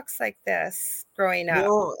had books like this growing up.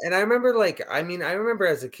 No, and I remember, I remember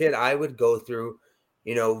as a kid, I would go through,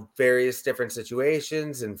 you know, various different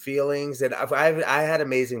situations and feelings. And I had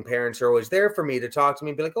amazing parents who are always there for me to talk to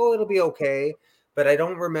me and be like, oh, it'll be okay. But I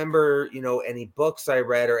don't remember, you know, any books I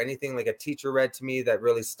read or anything like a teacher read to me that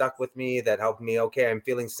really stuck with me, that helped me. Okay, I'm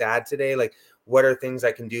feeling sad today. Like, what are things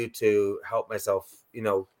I can do to help myself, you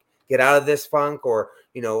know, get out of this funk, or,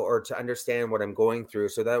 you know, or to understand what I'm going through.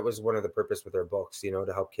 So that was one of the purpose with our books, you know,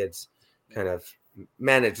 to help kids kind of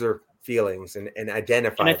manage their feelings and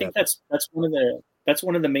identify. And I think that's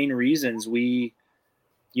one of the main reasons we,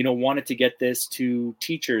 you know, wanted to get this to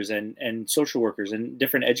teachers and social workers and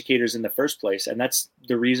different educators in the first place. And that's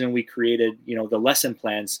the reason we created, you know, the lesson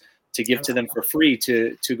plans to give to them for free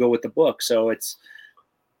to go with the book. So it's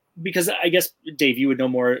because, I guess, Dave, you would know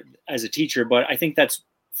more as a teacher, but I think that's,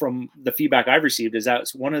 from the feedback I've received, is that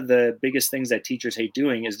one of the biggest things that teachers hate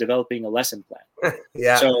doing is developing a lesson plan.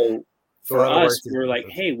 Yeah. So for us, we're like,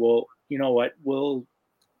 hey, well, you know what?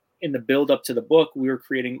 In the build up to the book, we'll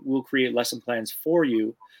create lesson plans for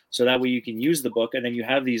you, so that way you can use the book, and then you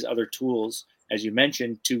have these other tools, as you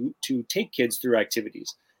mentioned, to take kids through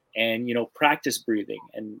activities and, you know, practice breathing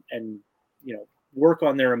and you know, work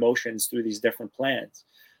on their emotions through these different plans.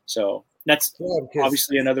 So that's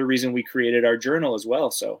obviously another reason we created our journal as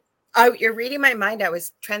well. So, oh, you're reading my mind. I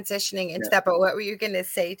was transitioning into that, but what were you going to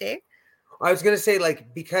say, Dave? I was going to say,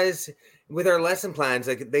 like, because with our lesson plans,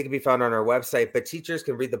 like, they can be found on our website, but teachers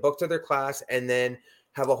can read the book to their class and then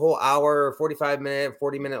have a whole hour, 45-minute,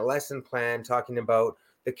 40-minute lesson plan talking about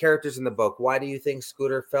the characters in the book. Why do you think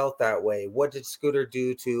Scooter felt that way? What did Scooter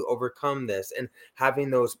do to overcome this? And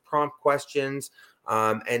having those prompt questions,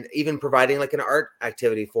 and even providing like an art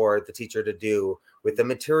activity for the teacher to do with the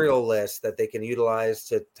material list that they can utilize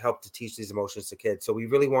to help to teach these emotions to kids. So we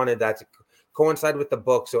really wanted that to coincide with the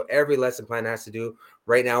book. So every lesson plan has to do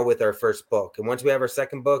right now with our first book. And once we have our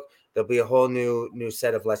second book, there'll be a whole new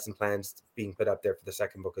set of lesson plans being put up there for the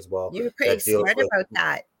second book as well. You're pretty smart about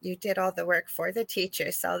that. You did all the work for the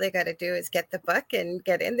teachers. So all they got to do is get the book and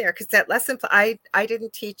get in there. Because that lesson, I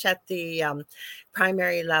didn't teach at the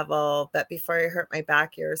primary level, but before I hurt my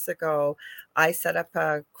back years ago, I set up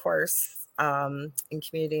a course in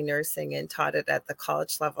community nursing and taught it at the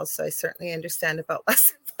college level. So I certainly understand about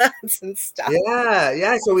lesson plans and stuff.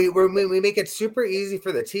 Yeah. So we make it super easy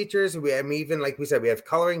for the teachers. Even like we said, we have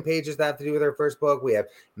coloring pages that have to do with our first book. We have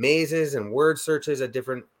mazes and word searches at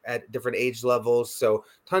different age levels. So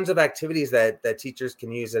tons of activities that teachers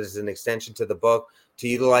can use as an extension to the book to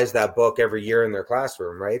utilize that book every year in their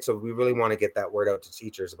classroom, right? So we really want to get that word out to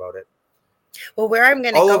teachers about it. Well, where I'm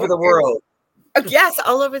going to go all over the world. Oh, yes,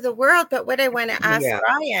 all over the world. But what I want to ask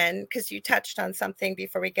Brian, because you touched on something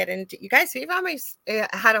before we get into, you guys, we've almost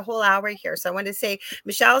had a whole hour here. So I want to say,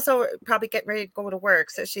 Michelle's probably getting ready to go to work.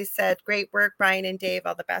 So she said, great work, Brian and Dave.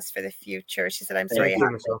 All the best for the future. She said, I'm sorry I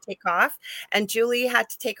have to take off. And Julie had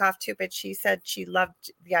to take off too, but she said she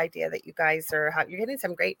loved the idea that you guys you're getting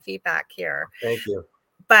some great feedback here. Thank you.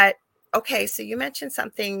 But okay, so you mentioned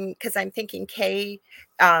something, because I'm thinking kindergarten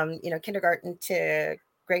to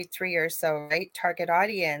grade 3 or so, right? Target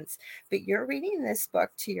audience. But you're reading this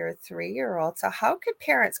book to your 3-year-old. So how could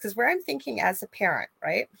parents, because where I'm thinking as a parent,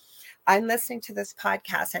 right? I'm listening to this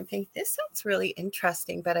podcast. I'm thinking, this sounds really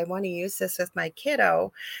interesting, but I want to use this with my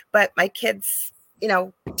kiddo. But my kids,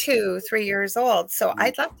 2-3 years old. So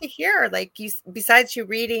I'd love to hear, like, you, besides you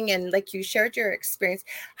reading and like you shared your experience,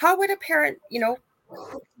 how would a parent,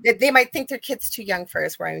 they might think their kid's too young for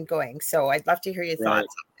us where I'm going. So I'd love to hear your thoughts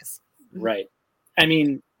on this. Right. I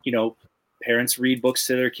mean, parents read books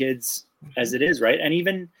to their kids as it is, right? And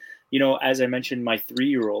even, as I mentioned, my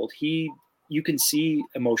 3-year-old, you can see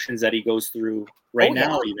emotions that he goes through right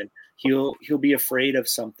now. Even he'll be afraid of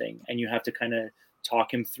something, and you have to kind of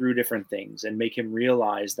talk him through different things and make him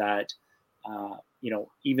realize that,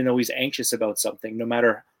 even though he's anxious about something, no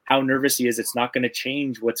matter how nervous he is, it's not going to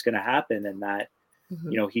change what's going to happen, and that,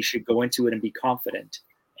 he should go into it and be confident.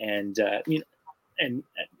 And, and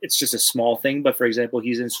it's just a small thing, but for example,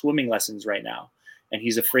 he's in swimming lessons right now, and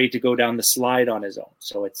he's afraid to go down the slide on his own.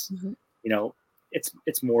 So it's,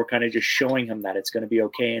 it's more kind of just showing him that it's going to be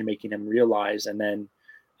okay and making him realize. And then,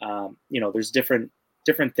 there's different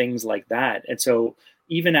things like that. And so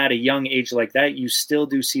even at a young age like that, you still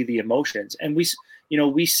do see the emotions. And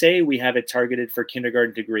we say we have it targeted for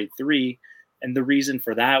kindergarten to grade 3. And the reason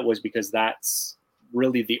for that was because that's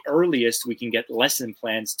really the earliest we can get lesson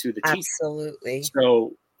plans to the teacher. Absolutely.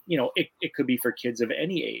 So, it could be for kids of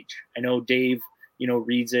any age. I know Dave,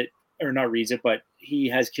 reads it, or not reads it, but he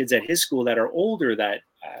has kids at his school that are older that,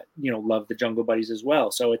 love the Jungle Buddies as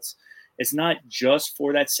well. So it's not just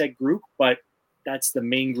for that set group, but that's the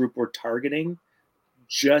main group we're targeting,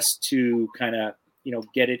 just to kind of,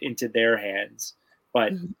 get it into their hands.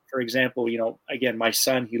 But for example, again, my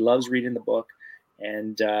son, he loves reading the book,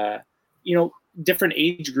 and, different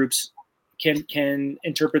age groups can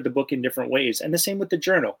interpret the book in different ways. And the same with the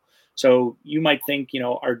journal. So you might think,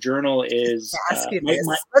 our journal is,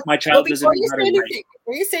 my child doesn't know how to write.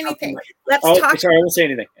 Before you say anything, let's talk. Sorry, I won't say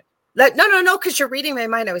anything. No, because you're reading my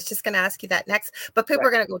mind. I was just going to ask you that next, but people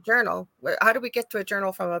are going to go, journal. How do we get to a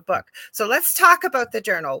journal from a book? So let's talk about the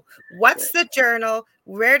journal. What's the journal?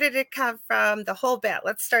 Where did it come from? The whole bit.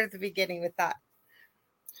 Let's start at the beginning with that.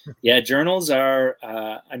 Yeah, journals are,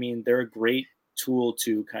 they're a great tool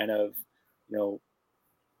to kind of,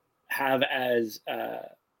 have as,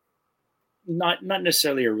 not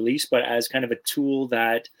necessarily a release, but as kind of a tool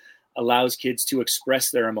that allows kids to express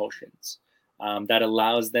their emotions. That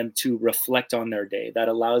allows them to reflect on their day, that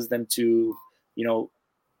allows them to,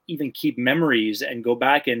 even keep memories and go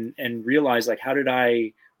back and realize, like, how did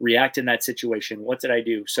I react in that situation? What did I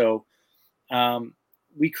do? So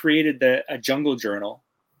we created a jungle journal.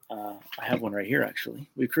 I have one right here, actually.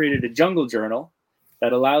 We created a jungle journal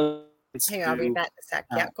that allows I'll read that in a sec.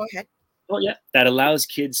 Yeah, go ahead. Well, yeah, that allows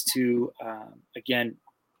kids to, again,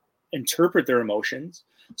 interpret their emotions.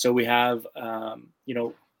 So we have,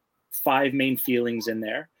 5 main feelings in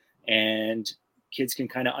there, and kids can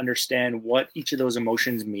kind of understand what each of those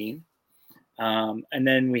emotions mean. And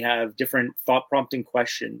then we have different thought prompting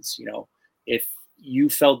questions. If you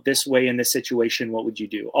felt this way in this situation, what would you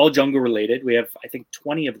do? All jungle related. We have, I think,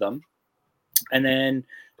 20 of them. And then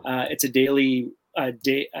it's a daily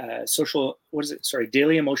daily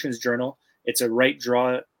emotions journal. It's a write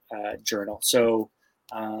draw journal. So,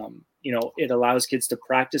 it allows kids to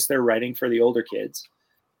practice their writing for the older kids.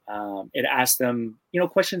 It asks them,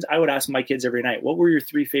 questions I would ask my kids every night. What were your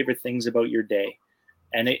 3 favorite things about your day?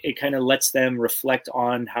 And it kind of lets them reflect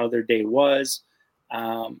on how their day was.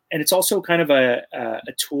 And it's also kind of a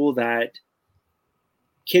tool that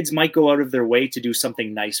kids might go out of their way to do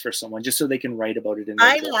something nice for someone just so they can write about it.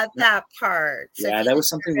 I love that part. So yeah, that was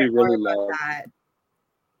something we really loved.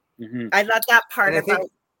 I love that part about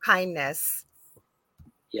kindness.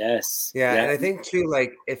 Yes. Yeah. And I think too,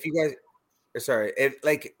 like, if you guys,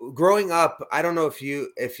 like growing up, I don't know if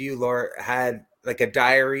you, Laura, had like a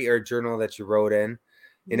diary or journal that you wrote in,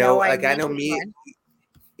 I know me,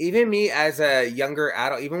 even me as a younger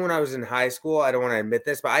adult, even when I was in high school, I don't want to admit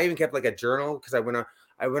this, but I even kept like a journal because I went on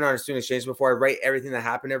a student exchange before. I write everything that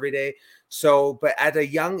happened every day. So, but at a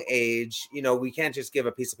young age, we can't just give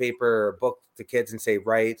a piece of paper or a book to kids and say,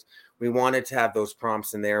 write. We wanted to have those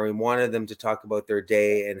prompts in there. We wanted them to talk about their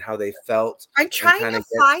day and how they felt. I'm trying to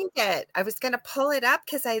find it. I was going to pull it up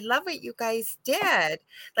because I love what you guys did.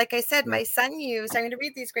 Like I said, my son used, I'm going to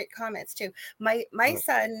read these great comments too. My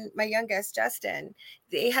son, my youngest, Justin,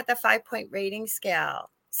 they had the 5-point rating scale.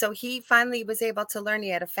 So he finally was able to learn. He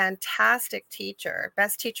had a fantastic teacher,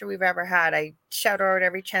 best teacher we've ever had. I shout her out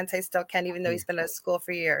every chance I still can, even though he's been at school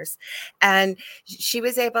for years. And she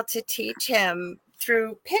was able to teach him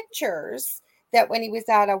through pictures that when he was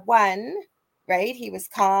at a 1, right? He was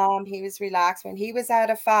calm, he was relaxed. When he was out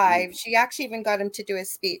of 5, she actually even got him to do a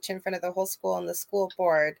speech in front of the whole school and the school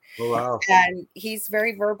board. Oh, wow. And he's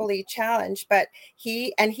very verbally challenged, but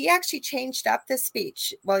he actually changed up the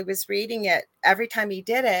speech while he was reading it every time he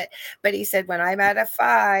did it. But he said, when I'm out of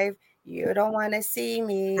 5, you don't want to see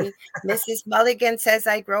me. Mrs. Mulligan says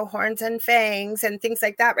I grow horns and fangs and things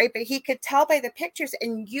like that, right? But he could tell by the pictures,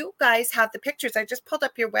 and you guys have the pictures. I just pulled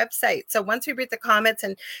up your website. So once we read the comments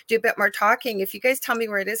and do a bit more talking, if you guys tell me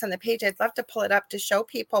where it is on the page, I'd love to pull it up to show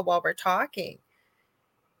people while we're talking.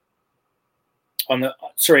 On the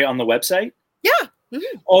website? Yeah.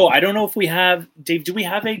 Mm-hmm. Oh, I don't know if we have, Dave, do we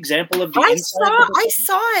have an example of the I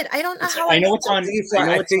saw it. I don't know how. I know it's on. I think it's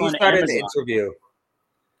on the interview.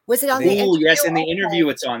 Was it on the interview? Yes, in the interview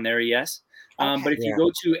it's on there, yes. Okay. But if you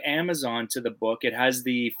go to Amazon to the book, it has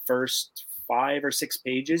the first 5 or 6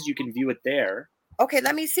 pages. You can view it there. Okay,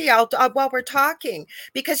 let me see. I'll while we're talking,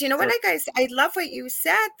 because you know what, guys, I love what you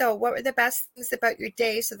said though. What were the best things about your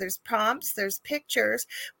day? So there's prompts, there's pictures,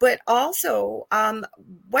 but also,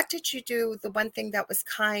 what did you do? The one thing that was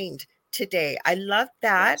kind today. I love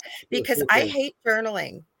that because I hate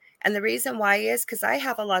journaling. And the reason why is because I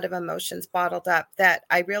have a lot of emotions bottled up that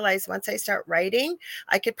I realize once I start writing,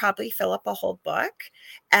 I could probably fill up a whole book.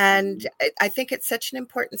 And I think it's such an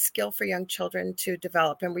important skill for young children to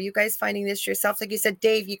develop. And were you guys finding this yourself? Like you said,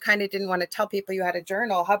 Dave, you kind of didn't want to tell people you had a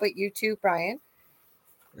journal. How about you too, Brian?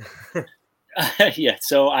 Yeah.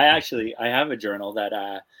 So I have a journal that,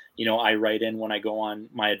 I write in when I go on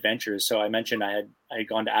my adventures. So I mentioned I had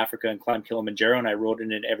gone to Africa and climbed Kilimanjaro, and I wrote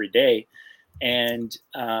in it every day. And,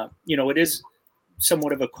 it is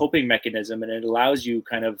somewhat of a coping mechanism, and it allows you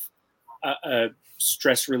kind of a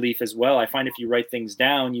stress relief as well. I find if you write things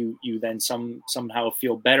down, you then somehow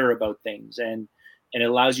feel better about things, and it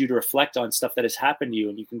allows you to reflect on stuff that has happened to you,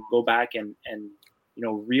 and you can go back and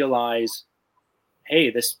realize, hey,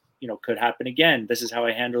 this, could happen again. This is how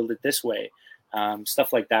I handled it this way,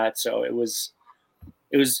 stuff like that. So it was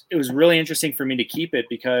really interesting for me to keep it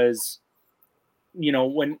because,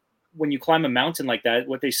 when you climb a mountain like that,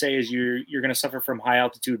 what they say is you're going to suffer from high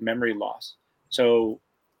altitude memory loss. So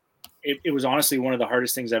it was honestly one of the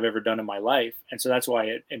hardest things I've ever done in my life. And so that's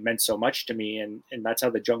why it meant so much to me. And that's how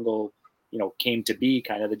the jungle, came to be,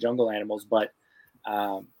 kind of the jungle animals. But,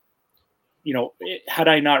 had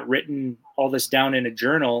I not written all this down in a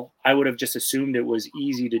journal, I would have just assumed it was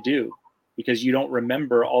easy to do because you don't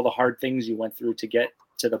remember all the hard things you went through to get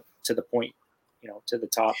to the point, to the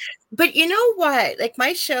top. But you know what? Like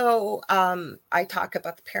my show, I talk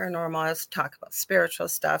about the paranormal, I also talk about spiritual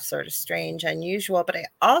stuff, sort of strange, unusual. But I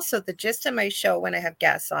also, the gist of my show when I have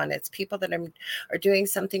guests on, it's people that are doing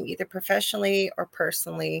something either professionally or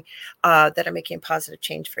personally that are making positive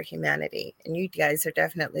change for humanity. And you guys are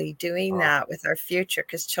definitely doing that with our future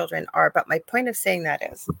because children are. But my point of saying that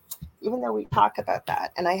is, even though we talk about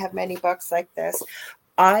that, and I have many books like this,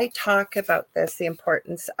 I talk about this, the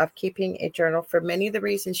importance of keeping a journal for many of the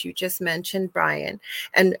reasons you just mentioned, Brian,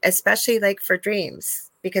 and especially like for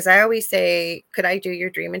dreams, because I always say, could I do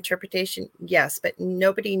your dream interpretation? Yes, but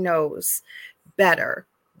nobody knows better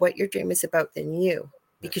what your dream is about than you,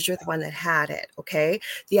 because you're the one that had it. Okay.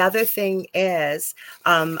 The other thing is,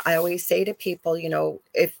 I always say to people,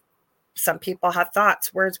 if some people have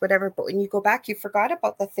thoughts, words, whatever, but when you go back, you forgot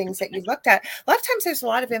about the things that you looked at. A lot of times there's a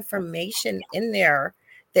lot of information in there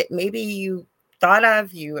that maybe you thought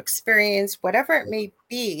of, you experienced, whatever it may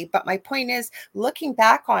be. But my point is, looking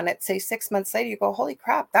back on it, say 6 months later, you go, holy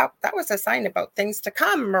crap, that was a sign about things to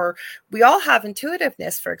come. Or we all have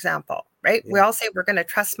intuitiveness, for example, right? Yeah. We all say I'm going to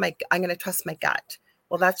trust my gut.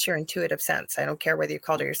 Well, that's your intuitive sense. I don't care whether you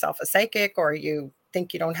call yourself a psychic or you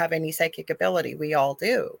think you don't have any psychic ability. We all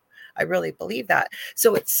do. I really believe that.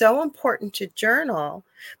 So it's so important to journal.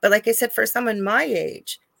 But like I said, for someone my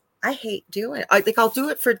age, I hate doing it. I'll do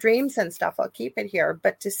it for dreams and stuff. I'll keep it here.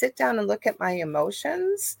 But to sit down and look at my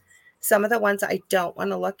emotions, some of the ones I don't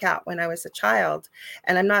want to look at when I was a child,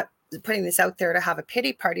 and I'm not putting this out there to have a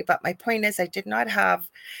pity party, but my point is I did not have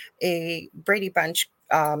a Brady Bunch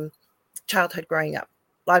childhood growing up.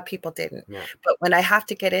 A lot of people didn't. Yeah. But when I have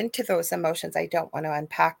to get into those emotions, I don't want to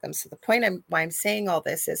unpack them. So the point why I'm saying all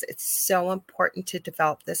this is it's so important to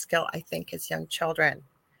develop this skill, I think, as young children.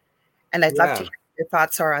 And I'd love to hear your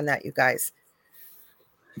thoughts are on that, you guys.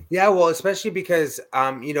 Yeah, well, especially because, like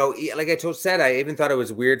I said, I even thought it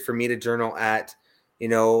was weird for me to journal at, yeah,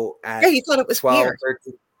 you thought it was 12, weird.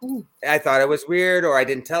 13. I thought it was weird, or I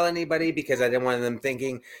didn't tell anybody because I didn't want them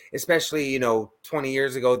thinking, especially, 20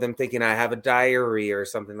 years ago, them thinking I have a diary or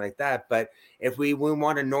something like that. But if we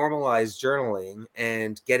want to normalize journaling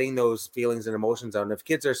and getting those feelings and emotions out, and if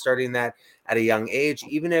kids are starting that at a young age,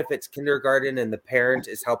 even if it's kindergarten and the parent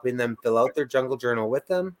is helping them fill out their jungle journal with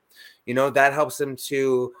them, that helps them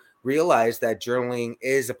to realize that journaling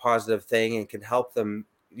is a positive thing and can help them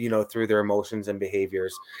through their emotions and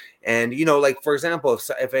behaviors. And like, for example,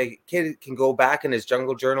 if a kid can go back in his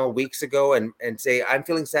jungle journal weeks ago and say, I'm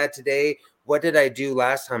feeling sad today, what did I do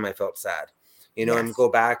last time I felt sad? And go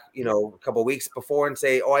back a couple of weeks before and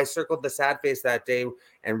say, oh, I circled the sad face that day,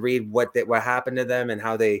 and read what happened to them and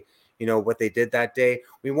how they what they did that day.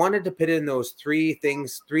 We wanted to put in those three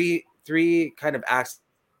things, three kind of acts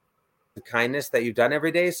of kindness that you've done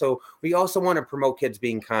every day. So we also want to promote kids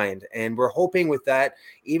being kind, and we're hoping with that,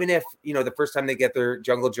 even if the first time they get their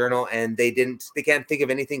jungle journal and they can't think of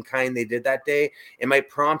anything kind they did that day, it might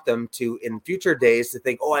prompt them to, in future days, to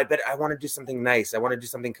think, oh, I bet I want to do something nice, I want to do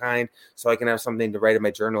something kind, so I can have something to write in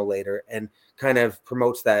my journal later, and kind of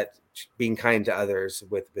promotes that being kind to others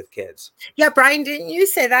with kids. Yeah, Brian, didn't you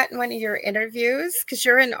say that in one of your interviews? Because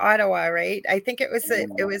you're in Ottawa, right? I think it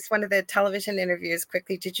was one of the television interviews.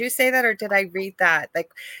 Quickly, did you say that, or did I read that? Like,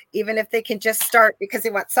 even if they can just start because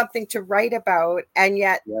they want something to write about, and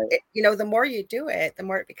yet, the more you do it, the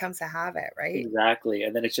more it becomes a habit, right? Exactly,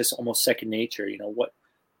 and then it's just almost second nature. What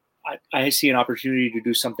I see an opportunity to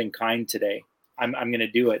do something kind today, I'm going to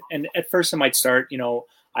do it. And at first, it might start,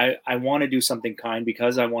 I want to do something kind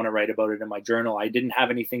because I want to write about it in my journal. I didn't have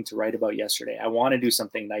anything to write about yesterday. I want to do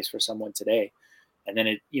something nice for someone today. And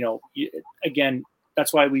then again,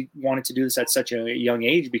 that's why we wanted to do this at such a young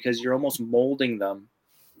age, because you're almost molding them.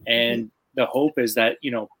 And the hope is that,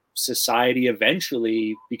 society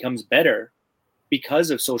eventually becomes better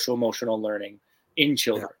because of social emotional learning in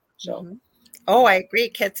children. So. Oh, I agree.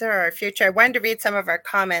 Kids are our future. I wanted to read some of our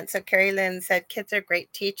comments. So Carrie Lynn said, kids are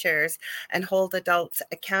great teachers and hold adults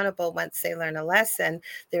accountable once they learn a lesson.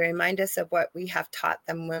 They remind us of what we have taught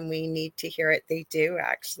them when we need to hear it. They do,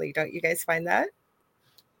 actually. Don't you guys find that?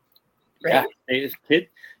 Right? Yeah.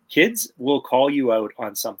 Kids will call you out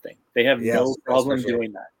on something. They have no problem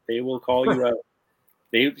doing that. They will call you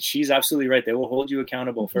out. She's absolutely right. They will hold you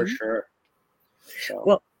accountable for sure. So.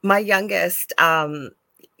 Well, my youngest,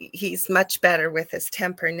 he's much better with his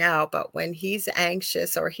temper now, but when he's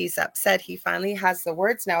anxious or he's upset, he finally has the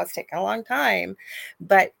words now. It's taken a long time,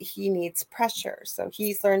 but he needs pressure. So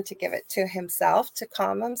he's learned to give it to himself to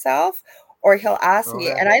calm himself, or he'll ask me.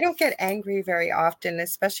 And I don't get angry very often,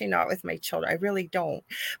 especially not with my children. I really don't.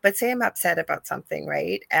 But say I'm upset about something,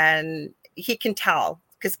 right? And he can tell,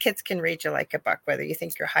 because kids can read you like a book, whether you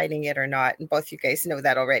think you're hiding it or not. And both you guys know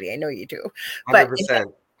that already. I know you do.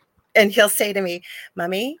 100%. And he'll say to me,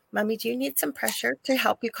 Mommy, do you need some pressure to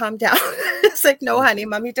help you calm down? It's like, no, honey,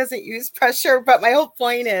 Mommy doesn't use pressure. But my whole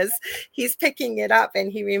point is he's picking it up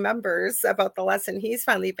and he remembers about the lesson he's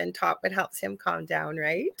finally been taught, what helps him calm down,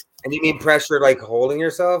 right? And you mean pressure like holding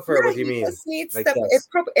yourself, or what do you mean? Just needs like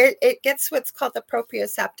it gets what's called the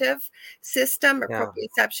proprioceptive system, or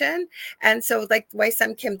proprioception. And so like the way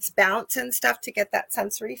some kids bounce and stuff to get that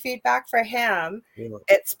sensory feedback, for him,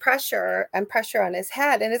 it's pressure on his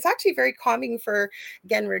head. And it's actually very calming for,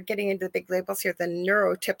 again, we're getting into the big labels here, the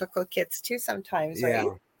neurotypical kids too sometimes, right?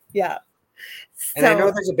 Yeah. And I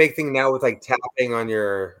know there's a big thing now with like tapping on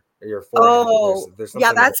your forehead. Oh,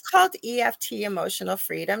 that's called EFT, emotional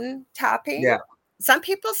freedom tapping. Yeah. Some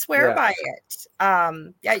people swear by it.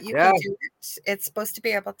 You can do it. It's supposed to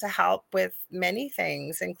be able to help with many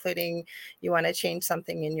things, including you want to change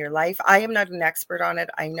something in your life. I am not an expert on it.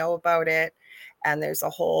 I know about it, and there's a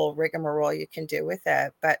whole rigmarole you can do with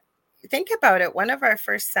it. But think about it. One of our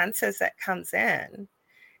first senses that comes in,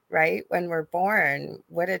 right, when we're born,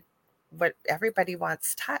 what everybody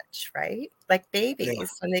wants touch, right? Like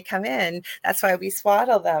babies, when they come in, that's why we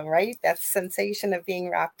swaddle them, right? That sensation of being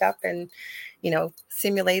wrapped up and,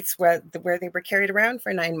 simulates where they were carried around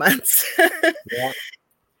for 9 months.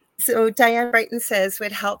 So Diane Brighton says,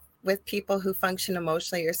 would help with people who function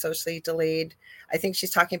emotionally or socially delayed. I think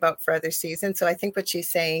she's talking about for other seasons. So I think what she's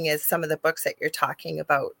saying is some of the books that you're talking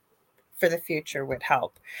about for the future would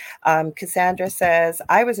help. Cassandra says,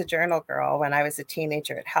 I was a journal girl when I was a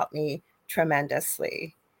teenager. It helped me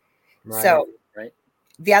tremendously. So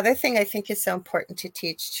the other thing I think is so important to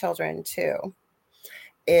teach children too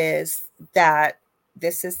is that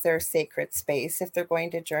this is their sacred space if they're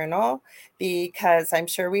going to journal, because I'm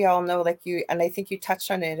sure we all know, like you, and I think you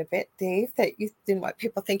touched on it a bit, Dave, that you didn't want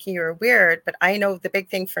people thinking you were weird. But I know the big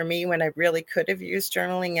thing for me when I really could have used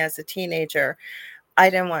journaling as a teenager I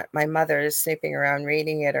didn't want my mother snooping around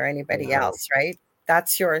reading it or anybody else, right?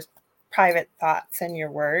 That's your private thoughts and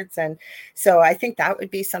your words. And so I think that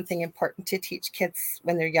would be something important to teach kids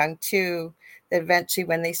when they're young too, that eventually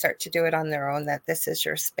when they start to do it on their own, that this is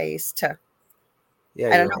your space to,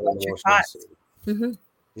 I don't know, what's your thoughts? Mm-hmm.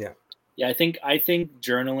 Yeah, I think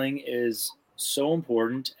journaling is so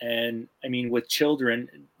important. And I mean, with children,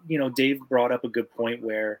 you know, Dave brought up a good point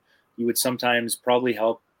where you would sometimes probably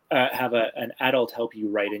help have an adult help you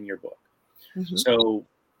write in your book. Mm-hmm. So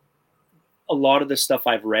a lot of the stuff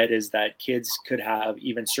I've read is that kids could have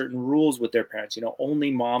even certain rules with their parents. You know,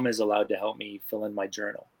 only mom is allowed to help me fill in my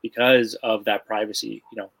journal because of that privacy.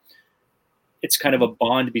 You know, it's kind of a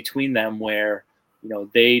bond between them where, you know,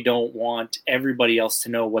 they don't want everybody else to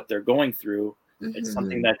know what they're going through. Mm-hmm. It's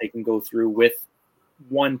something that they can go through with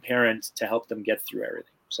one parent to help them get through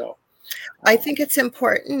everything. So I think it's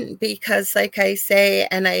important because, like I say,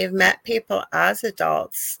 and I have met people as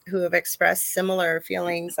adults who have expressed similar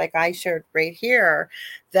feelings like I shared right here,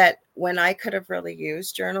 that when I could have really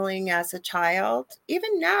used journaling as a child,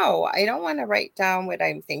 even now, I don't want to write down what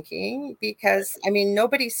I'm thinking because, I mean,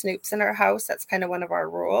 nobody snoops in our house. That's kind of one of our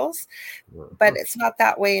rules, but it's not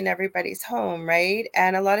that way in everybody's home, right?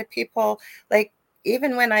 And a lot of people, like,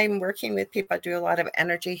 even when I'm working with people, I do a lot of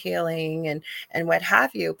energy healing and what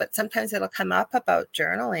have you, but sometimes it'll come up about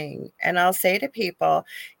journaling. And I'll say to people,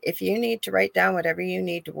 if you need to write down whatever you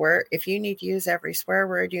need to work, if you need to use every swear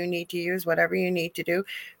word you need to use, whatever you need to do,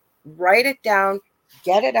 write it down,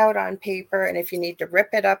 get it out on paper. And if you need to rip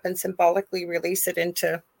it up and symbolically release it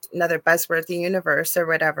into another buzzword, the universe or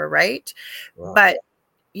whatever, right? Wow. But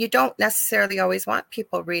you don't necessarily always want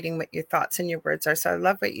people reading what your thoughts and your words are. So I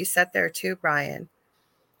love what you said there too, Brian.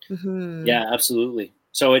 Mm-hmm. Yeah, absolutely.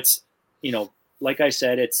 So it's, you know, like I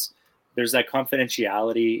said, there's that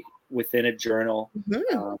confidentiality within a journal.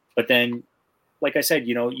 Mm-hmm. But then, like I said,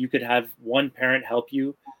 you know, you could have one parent help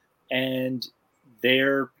you and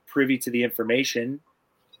they're privy to the information,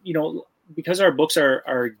 you know, because our books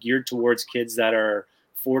are geared towards kids that are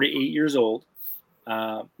 4 to 8 years old.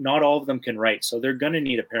 Not all of them can write. So they're going to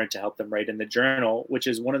need a parent to help them write in the journal, which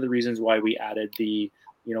is one of the reasons why we added the,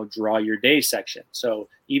 you know, draw your day section. So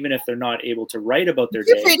even if they're not able to write about their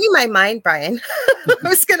day. You're reading my mind, Brian. I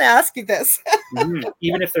was going to ask you this.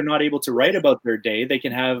 Even if they're not able to write about their day, they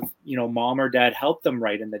can have, you know, mom or dad help them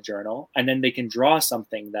write in the journal. And then they can draw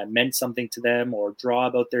something that meant something to them or draw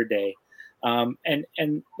about their day.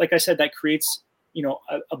 And like I said, that creates, you know,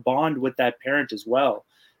 a bond with that parent as well.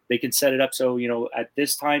 They can set it up so, you know, at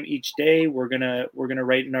this time each day we're gonna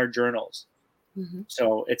write in our journals. Mm-hmm.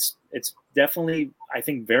 So it's definitely, I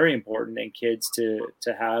think, very important in kids to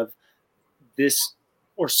have this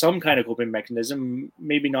or some kind of coping mechanism.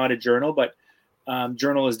 Maybe not a journal, but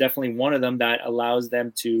journal is definitely one of them that allows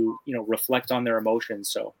them to, you know, reflect on their emotions.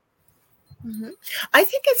 So mm-hmm. I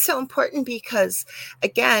think it's so important because,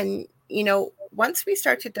 again, you know, once we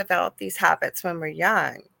start to develop these habits when we're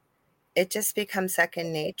young, it just becomes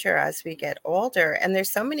second nature as we get older. And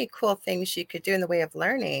there's so many cool things you could do in the way of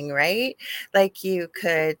learning, right? Like you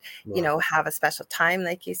could, you know, have a special time,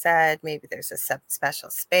 like you said, maybe there's a special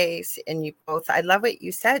space and you both, I love what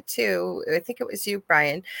you said too. I think it was you,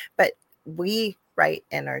 Brian, but we write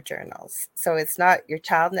in our journals. So it's not your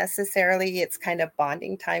child necessarily. It's kind of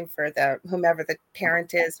bonding time for whomever the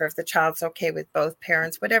parent is, or if the child's okay with both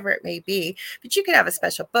parents, whatever it may be. But you could have a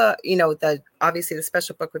special book, you know, obviously the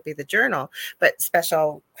special book would be the journal, but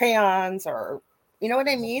special crayons or, you know what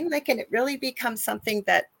I mean? Like, and it really becomes something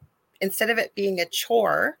that instead of it being a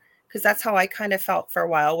chore, because that's how I kind of felt for a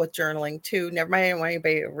while with journaling too. Never mind, I didn't want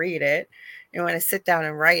anybody to read it. You want to sit down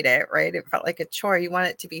and write it, right? It felt like a chore. You want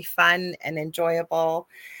it to be fun and enjoyable.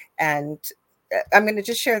 And I'm going to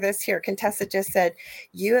just share this here. Contessa just said,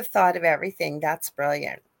 you have thought of everything. That's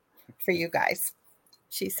brilliant for you guys.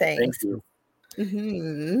 She's saying. Thank you.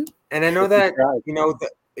 Mm-hmm. And I know that, you know,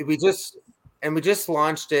 we just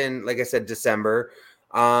launched in, like I said, December.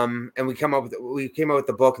 And we came up with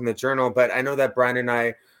the book and the journal, but I know that Brian and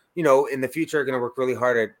I, you know, in the future are going to work really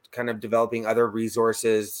hard at kind of developing other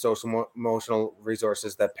resources, social emotional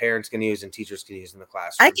resources that parents can use and teachers can use in the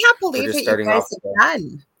classroom. I can't believe what you guys have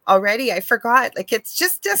done already. I forgot. Like, it's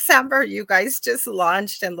just December. You guys just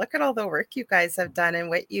launched, and look at all the work you guys have done and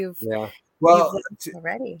what you've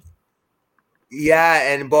already.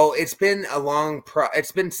 Yeah, and well, it's been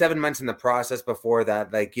it's been 7 months in the process before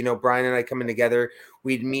that. Like, you know, Brian and I coming together,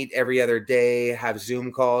 we'd meet every other day, have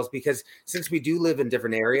Zoom calls, because since we do live in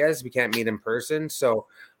different areas, we can't meet in person. So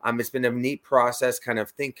it's been a neat process, kind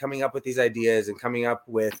of coming up with these ideas and coming up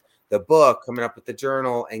with the book, coming up with the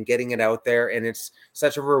journal and getting it out there. And it's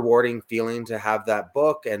such a rewarding feeling to have that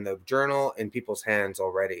book and the journal in people's hands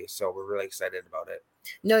already. So we're really excited about it.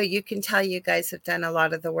 No, you can tell you guys have done a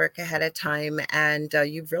lot of the work ahead of time, and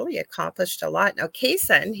you've really accomplished a lot. Now,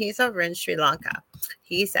 Kason, he's over in Sri Lanka.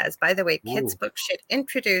 He says, by the way, kids' books should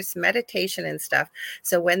introduce meditation and stuff.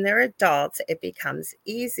 So when they're adults, it becomes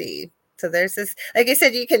easy. So there's this, like I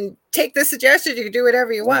said, you can take the suggestions, you can do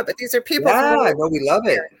whatever you want, but these are people. Yeah, no, we love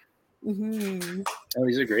it. Mm-hmm. Oh,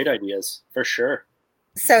 these are great ideas for sure.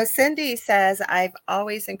 So Cindy says, I've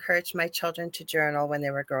always encouraged my children to journal when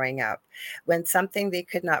they were growing up. When something they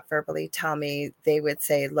could not verbally tell me, they would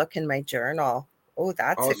say, look in my journal. Oh,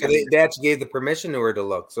 that's so they actually gave the permission to her to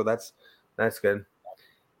look. So that's good.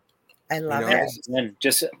 I love it. And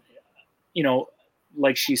just,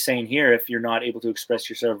 like she's saying here, if you're not able to express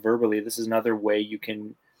yourself verbally, this is another way you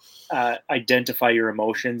can identify your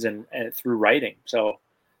emotions and through writing. So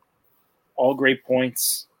all great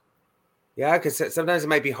points. Yeah, because sometimes it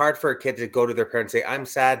might be hard for a kid to go to their parents and say, I'm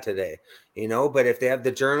sad today, but if they have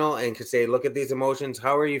the journal and could say, look at these emotions,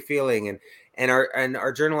 how are you feeling? And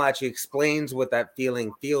our journal actually explains what that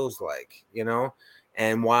feeling feels like,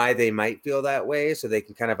 and why they might feel that way. So they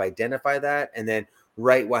can kind of identify that and then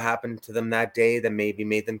write what happened to them that day that maybe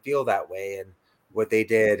made them feel that way and what they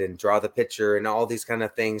did and draw the picture and all these kind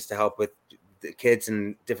of things to help with the kids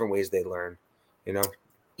in different ways they learn,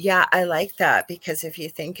 Yeah, I like that because if you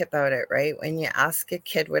think about it, right, when you ask a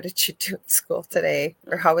kid, what did you do at school today?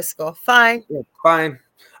 Or how was school? Fine. Yeah, fine.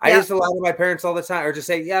 I used to lie to my parents all the time or just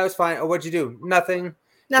say, yeah, it was fine. Oh, what'd you do? Nothing.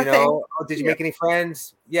 Oh, did you make any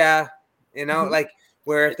friends? Yeah. Like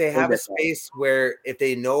where if they have a space where if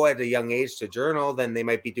they know at a young age to journal, then they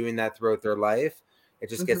might be doing that throughout their life. It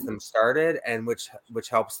just gets them started and which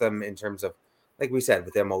helps them in terms of, like we said,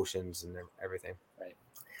 with emotions and everything. Right.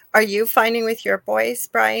 Are you finding with your boys,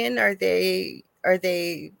 Brian, are they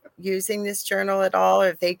using this journal at all? Or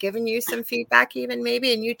have they given you some feedback even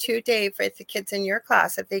maybe? And you too, Dave, with the kids in your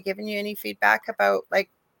class, have they given you any feedback about like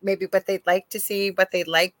maybe what they'd like to see, what they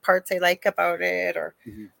like, parts they like about it? Or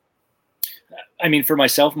I mean, for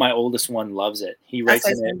myself, my oldest one loves it. He writes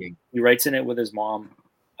in it. He writes in it with his mom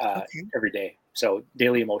every day. So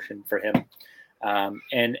daily emotion for him.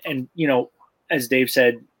 And as Dave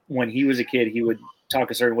said, when he was a kid, he would talk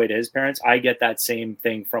a certain way to his parents. I get that same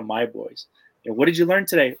thing from my boys. What did you learn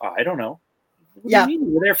today? Oh, I don't know. What do you mean?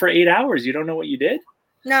 You were there for 8 hours. You don't know what you did?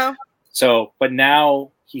 No. So, but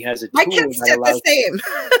now he has a tool. My kids did the same.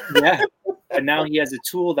 Yeah. But now he has a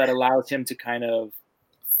tool that allows him to kind of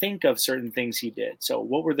think of certain things he did. So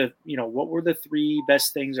what were the 3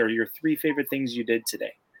 best things or your 3 favorite things you did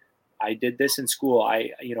today? I did this in school.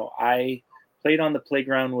 I played on the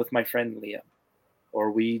playground with my friend Liam. Or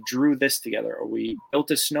we drew this together, or we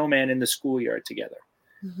built a snowman in the schoolyard together.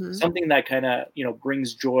 Mm-hmm. Something that kind of,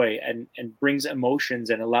 brings joy and brings emotions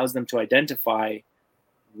and allows them to identify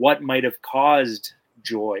what might have caused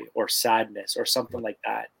joy or sadness or something like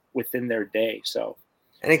that within their day. So,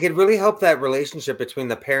 and it could really help that relationship between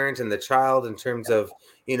the parent and the child in terms of,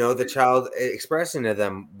 the child expressing to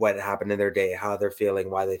them what happened in their day, how they're feeling,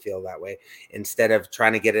 why they feel that way, instead of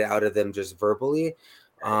trying to get it out of them just verbally.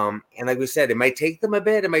 And like we said, it might take them a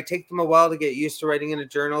bit. It might take them a while to get used to writing in a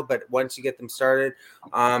journal. But once you get them started,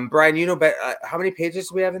 Brian, how many pages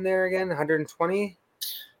do we have in there again? 120?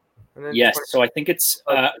 Yes. So I think it's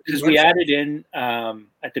because we added in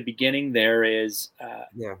at the beginning, there is,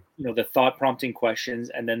 the thought prompting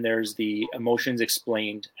questions. And then there's the emotions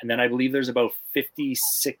explained. And then I believe there's about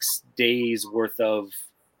 56 days worth of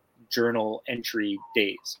journal entry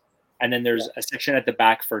days. And then there's a section at the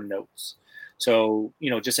back for notes. So,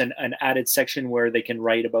 just an added section where they can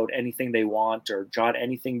write about anything they want or jot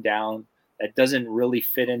anything down that doesn't really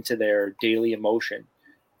fit into their daily emotion.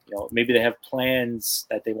 Maybe they have plans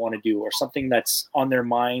that they want to do or something that's on their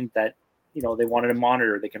mind that, they wanted to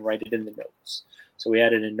monitor. They can write it in the notes. So we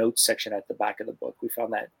added a notes section at the back of the book. We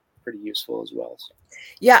found that pretty useful as well. So.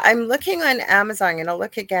 Yeah, I'm looking on Amazon, and I'll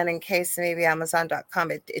look again in case maybe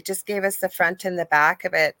Amazon.com. It just gave us the front and the back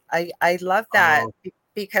of it. I love that.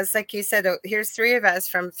 Because like you said, here's 3 of us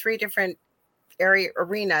from 3 different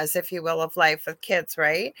arenas, if you will, of life with kids,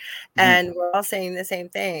 right? Mm-hmm. And we're all saying the same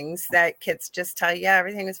things that kids just tell you, yeah,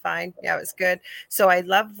 everything was fine. Yeah, it was good. So I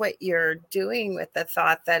love what you're doing with the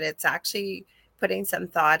thought that it's actually putting some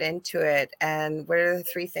thought into it. And what are the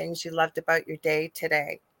 3 things you loved about your day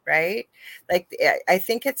today? Right? Like, I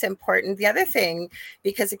think it's important. The other thing,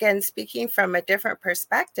 because again, speaking from a different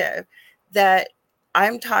perspective, that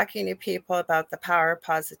I'm talking to people about the power of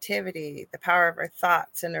positivity, the power of our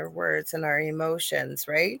thoughts and our words and our emotions,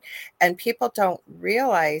 right? And people don't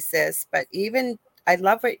realize this, but even I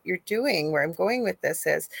love what you're doing. Where I'm going with this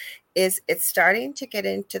is it's starting to get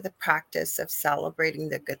into the practice of celebrating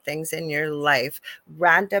the good things in your life,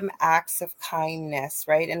 random acts of kindness,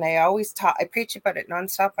 right? And I preach about it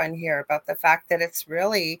nonstop on here about the fact that it's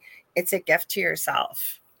a gift to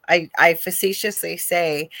yourself. I facetiously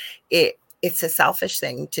say it's a selfish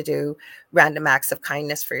thing to do random acts of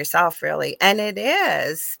kindness for yourself, really. And it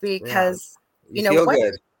is because, you feel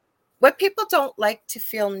good. What people don't like to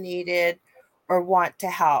feel needed or want to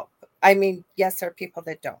help. I mean, yes, there are people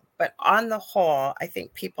that don't, but on the whole, I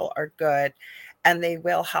think people are good and they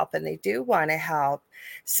will help and they do want to help.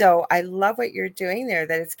 So I love what you're doing there,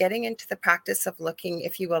 that it's getting into the practice of looking,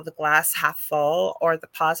 if you will, the glass half full or the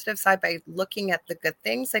positive side by looking at the good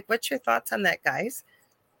things. Like, what's your thoughts on that, guys?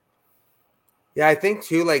 Yeah, I think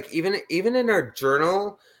too, like even in our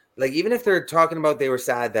journal, like even if they're talking about they were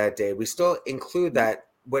sad that day, we still include that.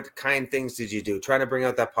 What kind things did you do? Trying to bring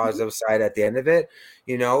out that positive side at the end of it,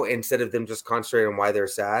 instead of them just concentrating on why they're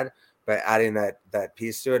sad, by adding that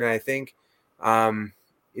piece to it. And I think, I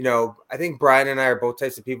think Brian and I are both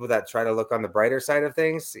types of people that try to look on the brighter side of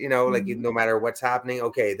things. Like no matter what's happening,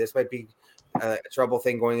 okay, this might be a trouble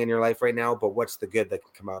thing going in your life right now, but what's the good that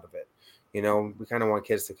can come out of it? We kind of want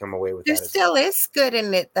kids to come away with There that. still is good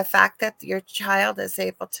in it. The fact that your child is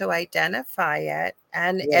able to identify it,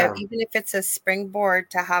 and even if it's a springboard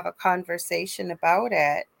to have a conversation about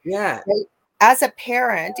it. Yeah. Right? As a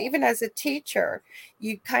parent, even as a teacher,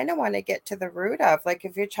 you kind of want to get to the root of, like,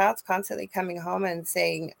 if your child's constantly coming home and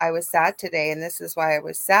saying, I was sad today, and this is why I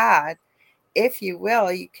was sad, if you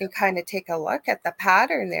will, you can kind of take a look at the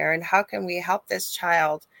pattern there and how can we help this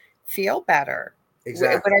child feel better?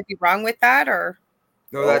 Exactly. Would I be wrong with that, or?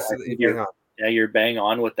 No, that's bang on. Yeah, you're bang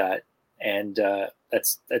on with that, and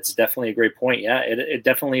that's definitely a great point. Yeah, it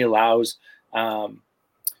definitely allows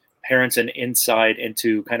parents an insight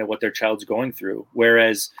into kind of what their child's going through.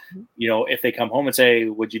 Whereas, if they come home and say,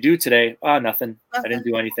 "What'd you do today?" "Oh, nothing. I didn't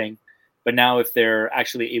do anything." But now, if they're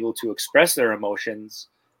actually able to express their emotions,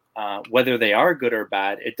 whether they are good or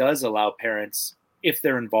bad, it does allow parents, if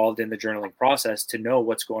they're involved in the journaling process, to know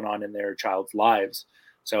what's going on in their child's lives.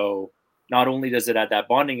 So not only does it add that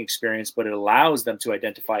bonding experience, but it allows them to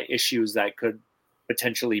identify issues that could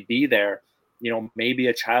potentially be there. Maybe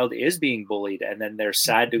a child is being bullied and then they're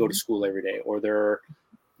sad to go to school every day, or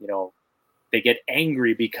they get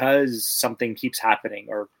angry because something keeps happening,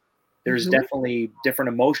 or there's definitely different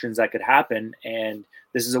emotions that could happen. And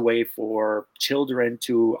this is a way for children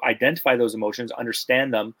to identify those emotions,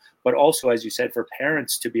 understand them, but also, as you said, for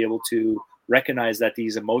parents to be able to recognize that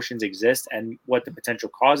these emotions exist and what the potential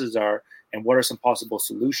causes are, and what are some possible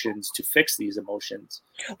solutions to fix these emotions.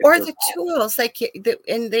 Or the tools, like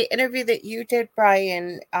in the interview that you did,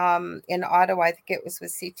 Brian, in Ottawa, I think it was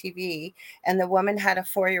with CTV, and the woman had a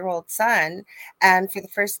 4-year-old son, and for the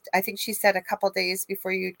first, I think she said a couple of days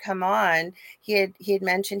before you'd come on, he had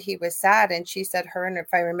mentioned he was sad, and she said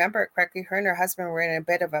if I remember it correctly, her and her husband were in a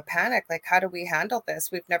bit of a panic, like, how do we handle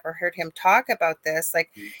this? We've never heard him talk about this. Like,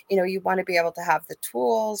 you want to be able to have the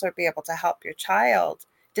tools or be able to help your child.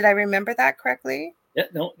 Did I remember that correctly? Yeah,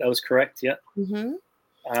 no, that was correct. Yeah.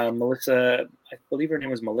 Melissa, I believe her name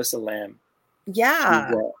was Melissa Lamb.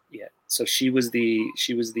 Yeah. Yeah. So she was the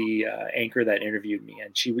anchor that interviewed me,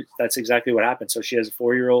 and that's exactly what happened. So she has a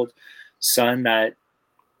 4-year-old son that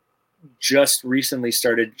just recently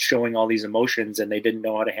started showing all these emotions, and they didn't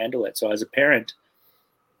know how to handle it. So as a parent,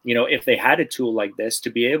 if they had a tool like this to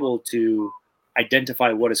be able to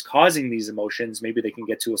identify what is causing these emotions, maybe they can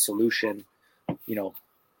get to a solution,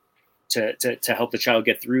 to help the child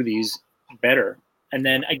get through these better. And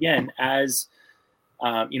then again, as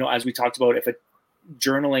we talked about,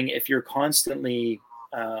 if you're constantly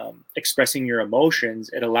expressing your emotions,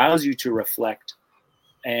 it allows you to reflect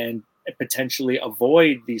and potentially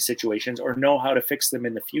avoid these situations or know how to fix them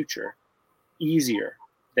in the future easier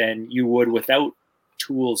than you would without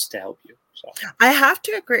tools to help you. So I have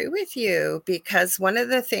to agree with you, because one of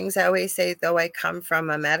the things I always say, though I come from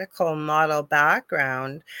a medical model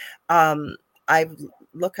background, I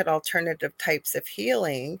look at alternative types of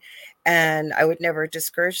healing, and I would never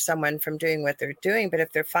discourage someone from doing what they're doing. But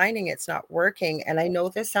if they're finding it's not working, and I know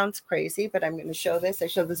this sounds crazy, but I'm going to show this. I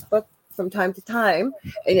show this book from time to time,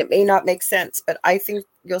 and it may not make sense, but I think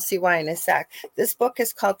you'll see why in a sec. This book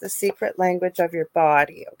is called The Secret Language of Your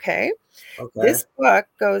Body. Okay. This book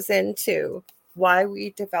goes into why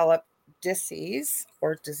we develop disease.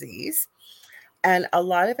 And a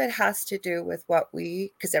lot of it has to do with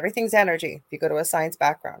because everything's energy. If you go to a science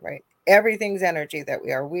background, right? Everything's energy that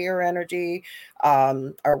we are energy,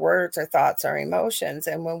 our words, our thoughts, our emotions.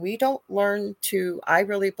 And when we don't learn to, I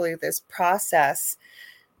really believe this, process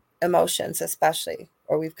emotions, especially,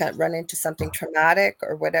 or we've kind of run into something traumatic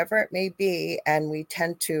or whatever it may be, and we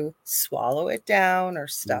tend to swallow it down or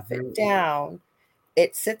stuff it down,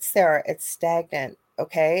 it sits there, it's stagnant.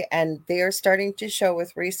 Okay. And they are starting to show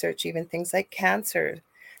with research, even things like cancer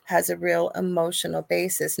has a real emotional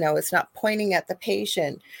basis. Now, it's not pointing at the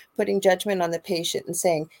patient, putting judgment on the patient and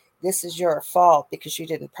saying, this is your fault because you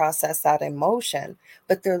didn't process that emotion,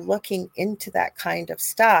 but they're looking into that kind of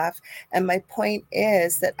stuff. And my point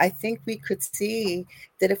is that I think we could see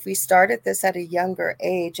that if we started this at a younger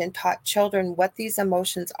age and taught children what these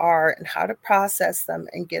emotions are and how to process them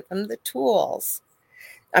and give them the tools.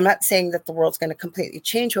 I'm not saying that the world's going to completely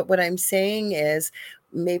change, but what I'm saying is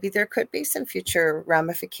maybe there could be some future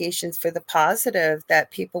ramifications for the positive,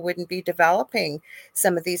 that people wouldn't be developing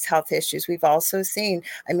some of these health issues. We've also seen,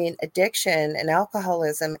 addiction and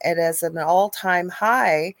alcoholism, it is an all-time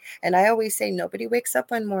high. And I always say nobody wakes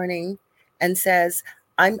up one morning and says,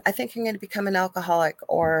 I think I'm going to become an alcoholic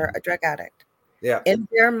or a drug addict. Yeah. In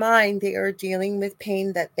their mind, they are dealing with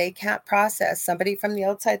pain that they can't process. Somebody from the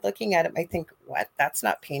outside looking at it might think, what? That's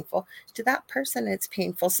not painful. To that person, it's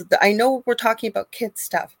painful. So I know we're talking about kid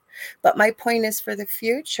stuff, but my point is for the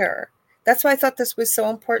future. That's why I thought this was so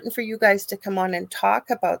important for you guys to come on and talk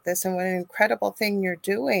about this, and what an incredible thing you're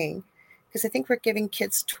doing. Because I think we're giving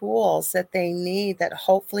kids tools that they need that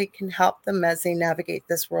hopefully can help them as they navigate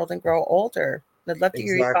this world and grow older. I'd love to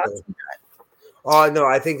hear your thoughts on that. Oh, no,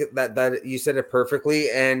 I think that you said it perfectly.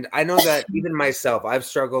 And I know that even myself, I've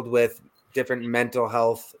struggled with different mental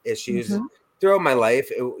health issues throughout my life,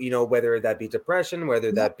 whether that be depression,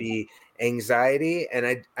 whether that be anxiety.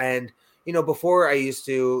 And before I used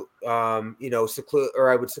to, I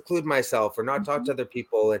would seclude myself or not talk to other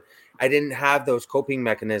people. And I didn't have those coping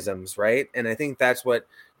mechanisms. Right. And I think that's what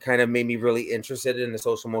kind of made me really interested in the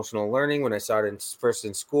social emotional learning when I started first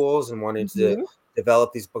in schools and wanted to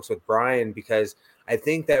develop these books with Brian, because I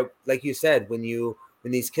think that, like you said, when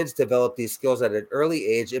these kids develop these skills at an early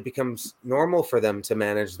age, it becomes normal for them to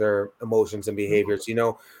manage their emotions and behaviors.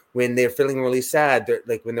 When they're feeling really sad,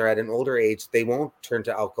 when they're at an older age, they won't turn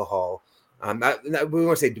to alcohol. We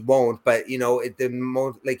won't say won't, but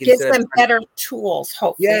gives them better tools.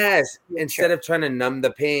 Hopefully, yes. Instead of trying to numb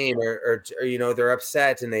the pain, or they're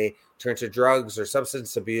upset and they turn to drugs or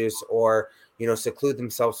substance abuse, or seclude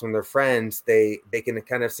themselves from their friends, they can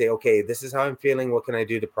kind of say, okay, this is how I'm feeling. What can I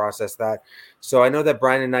do to process that? So I know that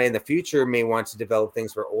Brian and I in the future may want to develop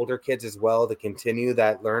things for older kids as well to continue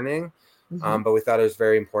that learning. But we thought it was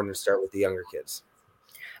very important to start with the younger kids.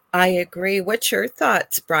 I agree. What's your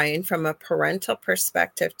thoughts, Brian, from a parental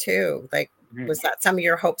perspective too? Was that some of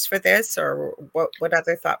your hopes for this, or what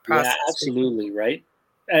other thought process? Yeah, absolutely. Right.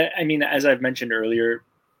 As I've mentioned earlier,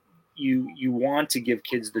 you want to give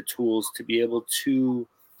kids the tools to be able to,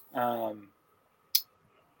 I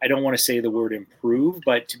don't want to say the word improve,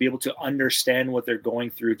 but to be able to understand what they're going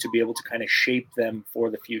through, to be able to kind of shape them for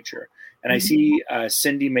the future. And I see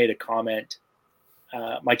Cindy made a comment.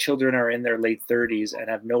 My children are in their late 30s and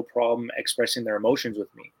have no problem expressing their emotions with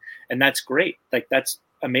me. And that's great. That's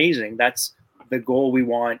amazing. That's the goal we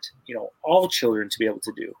want, all children to be able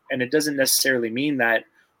to do. And it doesn't necessarily mean that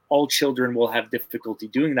all children will have difficulty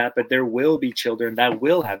doing that, but there will be children that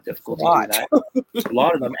will have difficulty doing that. A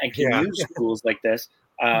lot of them, and can use tools like this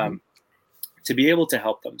to be able to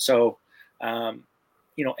help them. So,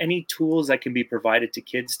 any tools that can be provided to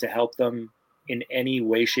kids to help them in any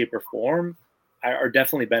way, shape, or form are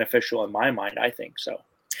definitely beneficial in my mind, I think so.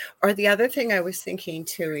 Or the other thing I was thinking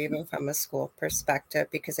too, even from a school perspective,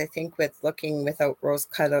 because I think with looking without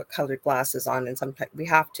rose-colored glasses on, and sometimes we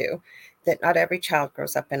have to, that not every child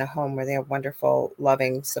grows up in a home where they have wonderful,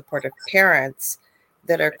 loving, supportive parents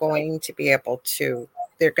that are going to be able to,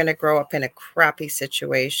 they're going to grow up in a crappy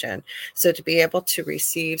situation. So to be able to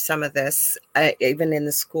receive some of this, even in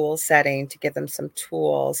the school setting, to give them some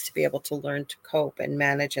tools to be able to learn to cope and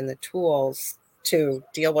manage, and the tools to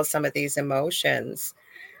deal with some of these emotions,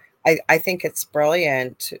 I think it's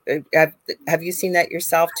brilliant. Have you seen that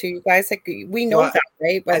yourself too, you guys? We know that,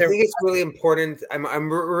 right? I think it's really important.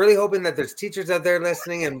 I'm really hoping that there's teachers out there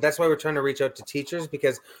listening, and that's why we're trying to reach out to teachers,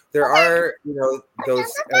 because there are,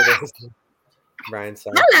 those. Brian's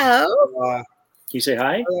son. Hello. Can you say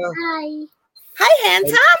hi? Hi. Hi,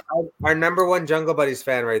 handsome. Our number one Jungle Buddies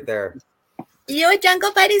fan right there. You a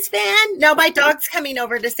Jungle Buddies fan? No, my dog's coming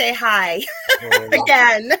over to say hi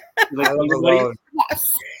again. Yes.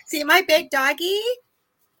 See my big doggy?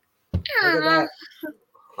 You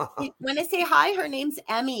want to say hi? Her name's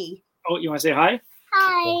Emmy. Oh, you want to say hi?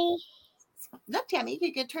 Hi. Look, Tammy,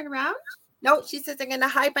 you could turn around. No, she says I'm going to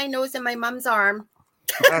hide my nose in my mom's arm.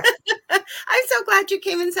 I'm so glad you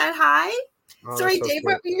came and said hi. Oh, Sorry, so Dave, cute.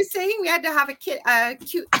 what were you saying? We had to have a cute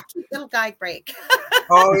little gag break.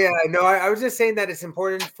 Oh yeah, no, I was just saying that it's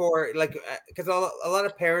important for like because a lot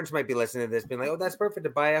of parents might be listening to this, being like, "Oh, that's perfect to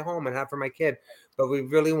buy a home and have for my kid," but we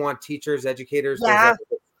really want teachers, educators, those Yeah. at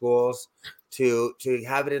the schools to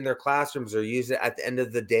have it in their classrooms or use it at the end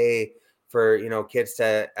of the day for kids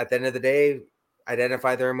to at the end of the day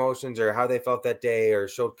identify their emotions or how they felt that day or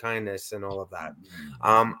showed kindness and all of that.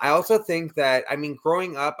 I also think that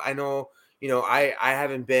growing up, I know I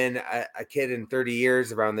haven't been a kid in 30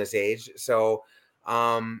 years around this age, so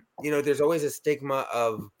there's always a stigma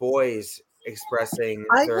of boys expressing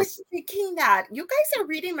I their was thinking that you guys are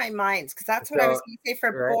reading my minds because that's what I so was going to say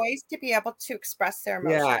for right. boys to be able to express their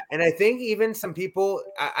emotions. Yeah, and I think even some people,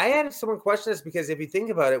 I had someone question this because if you think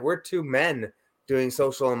about it, we're two men doing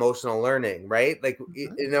social emotional learning, right? Like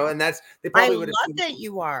and that's they I probably would love assume, that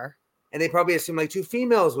you are. and they probably assume like two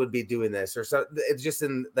females would be doing this or so. It's just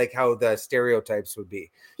in like how the stereotypes would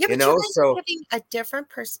be, Yeah, but you guys So are giving a different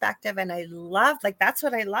perspective, and I love, like, that's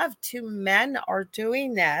what I love. Two men are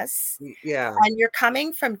doing this, yeah, and you're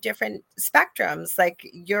coming from different spectrums. Like,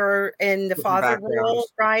 you're in the different father role,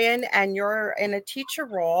 backgrounds. Brian, and you're in a teacher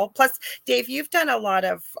role. Plus, Dave, you've done a lot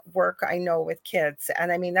of work, I know, with kids.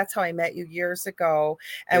 And I mean, that's how I met you years ago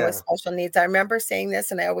and with Yeah. special needs. I remember saying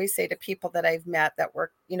this, and I always say to people that I've met that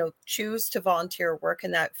work, choose to volunteer, work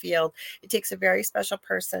in that field. It takes a very special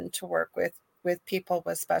person to work with people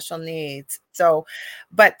with special needs. So,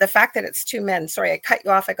 but the fact that it's two men, sorry, I cut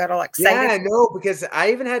you off. I got all excited. Yeah, no, because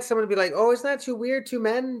I even had someone be like, "Oh, it's not too weird, two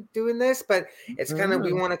men doing this," but it's kind of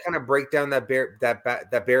we want to kind of break down that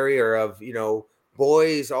that barrier of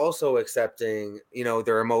boys also accepting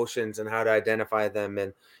their emotions and how to identify them,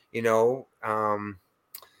 and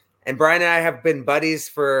and Brian and I have been buddies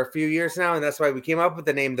for a few years now, and that's why we came up with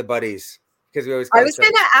the name the Buddies because we always I call was each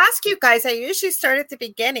other. going to ask you guys, I usually start at the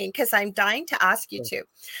beginning because I'm dying to ask you to.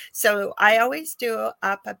 So I always do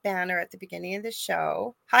up a banner at the beginning of the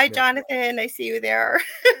show. Hi, Jonathan. I see you there.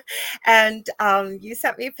 And you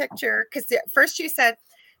sent me a picture because first you said,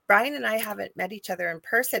 Brian and I haven't met each other in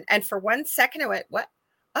person. And for 1 second I went, what?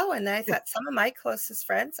 Oh, and then I thought some of my closest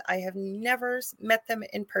friends, I have never met them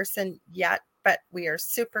in person yet, but we are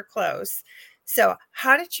super close. So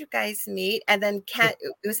how did you guys meet? And then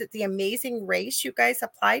was it the Amazing Race you guys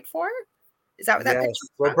applied for? Is that what that picture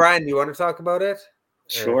was Well, from? Brian, do you want to talk about it?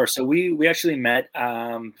 Sure. So we actually met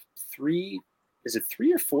 3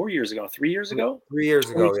 or 4 years ago? 3 years ago? 3 years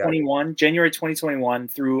ago, 2021, January 2021,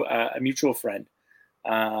 through a mutual friend.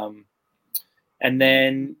 And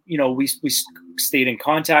then, we stayed in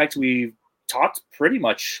contact. We talked pretty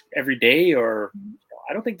much every day, or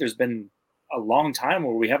I don't think there's been a long time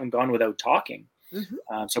where we haven't gone without talking.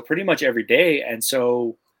 So pretty much every day. And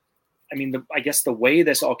so, I mean, I guess the way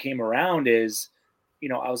this all came around is,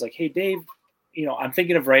 I was like, hey, Dave, I'm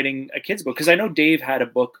thinking of writing a kid's book because I know Dave had a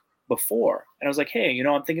book before. And I was like, hey,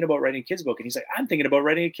 I'm thinking about writing a kid's book. And he's like, I'm thinking about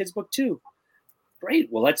writing a kid's book too.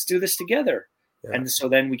 Great. Well, let's do this together. Yeah. And so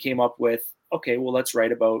then we came up with, okay, well, let's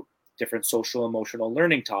write about different social emotional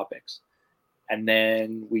learning topics. And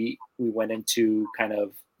then we went into kind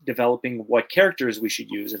of developing what characters we should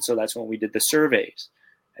use. And so that's when we did the surveys.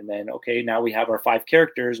 And then, okay, now we have our 5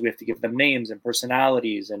 characters. We have to give them names and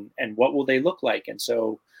personalities and what will they look like? And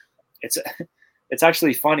so it's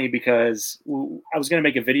actually funny because I was going to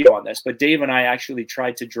make a video on this, but Dave and I actually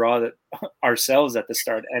tried to draw ourselves at the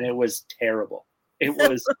start, and it was terrible. It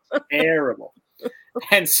was terrible.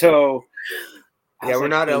 And so yeah, we're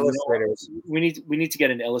not illustrators. We need to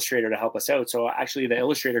get an illustrator to help us out. So actually the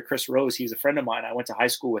illustrator, Chris Rose, he's a friend of mine. I went to high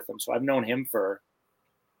school with him. So I've known him for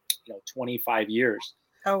 25 years.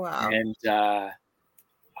 Oh, wow. And I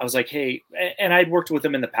was like, hey, and I'd worked with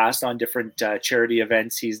him in the past on different charity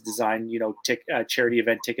events. He's designed, charity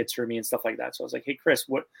event tickets for me and stuff like that. So I was like, hey, Chris,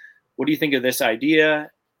 what do you think of this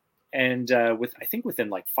idea? And I think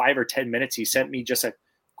within like 5 or 10 minutes, he sent me just a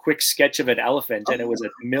quick sketch of an elephant, and it was a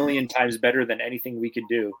million times better than anything we could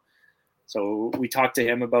do. So we talked to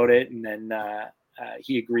him about it, and then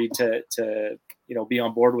he agreed to be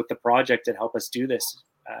on board with the project and help us do this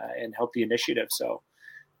and help the initiative. So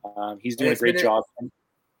he's doing a great job.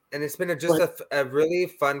 And it's been a really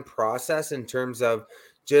fun process in terms of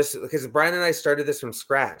just because Brian and I started this from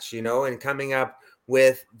scratch, and coming up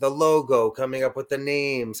with the logo, coming up with the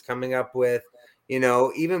names, coming up with,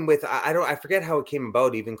 even with, I forget how it came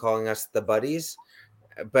about, even calling us the Buddyz,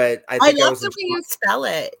 but I think love the way you spell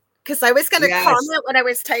it. Because I was going to comment when I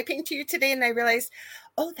was typing to you today, and I realized,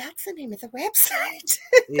 oh, that's the name of the website.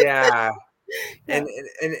 Yeah. And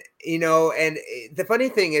you know, and the funny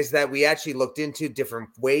thing is that we actually looked into different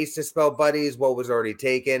ways to spell Buddyz, what was already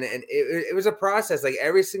taken, and it was a process. Like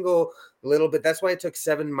every single little bit. That's why it took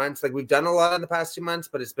 7 months. Like we've done a lot in the past 2 months,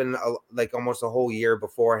 but it's been like almost a whole year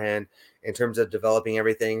beforehand in terms of developing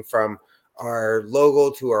everything from our logo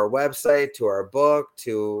to our website to our book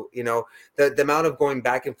to, you know, the amount of going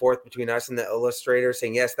back and forth between us and the illustrator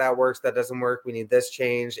saying, yes, that works, that doesn't work, we need this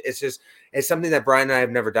change. It's something that Brian and I have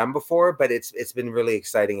never done before, but it's been really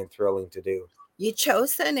exciting and thrilling to do. You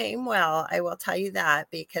chose the name well, I will tell you that,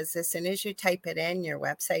 because as soon as you type it in, your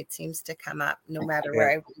website seems to come up no matter where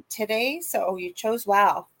I went today. So you chose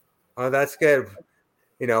well. Oh, that's good.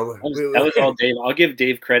 You know, that was all Dave. I'll give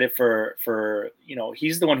Dave credit for you know,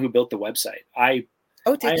 he's the one who built the website. I'm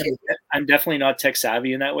definitely not tech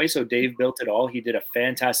savvy in that way. So Dave built it all. He did a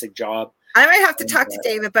fantastic job. I might have to talk to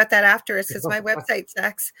Dave about that afterwards because my website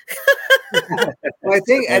sucks. Well, I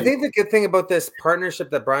think the good thing about this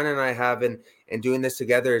partnership that Brian and I have in doing this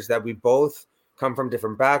together is that we both come from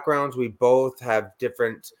different backgrounds. We both have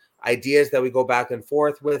different ideas that we go back and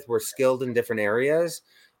forth with. We're skilled in different areas.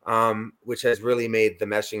 Which has really made the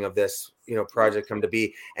meshing of this, you know, project come to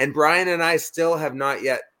be. And Brian and I still have not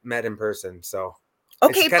yet met in person. So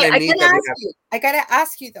okay, but I gotta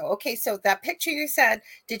ask you though. Okay, so that picture you said,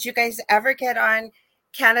 did you guys ever get on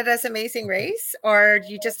Canada's Amazing Race, or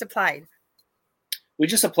you just applied? We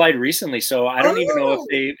just applied recently, so I don't even know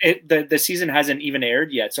if the season hasn't even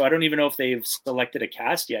aired yet. So I don't even know if they've selected a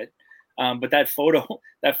cast yet. But that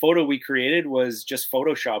photo we created was just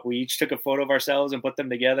Photoshop. We each took a photo of ourselves and put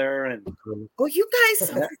them together. And you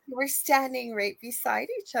guys were standing right beside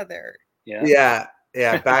each other. Yeah,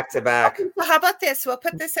 back to back. Okay, so how about this? We'll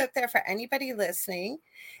put this out there for anybody listening.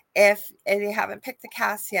 If they haven't picked the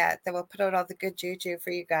cast yet, then we'll put out all the good juju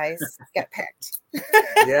for you guys to get picked.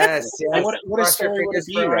 Yes. What a story would it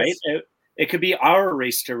be, right? It could be our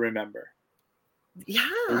race to remember. Yeah,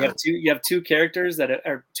 you have two characters that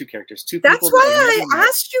are two people. That's why I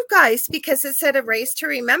asked you guys, because it said a race to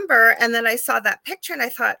remember, and then I saw that picture and I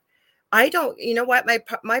thought, I don't, you know what,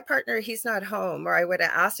 my partner, he's not home, or I would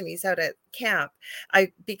have asked him. He's out at camp.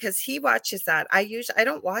 Because he watches that. I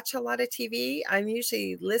don't watch a lot of TV. I'm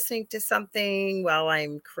usually listening to something while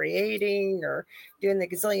I'm creating or doing the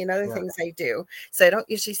gazillion other things I do. So I don't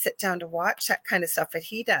usually sit down to watch that kind of stuff, but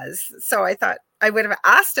he does. So I thought I would have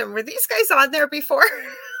asked him, were these guys on there before?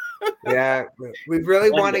 Yeah, we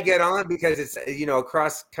really want to get on because it's, you know, a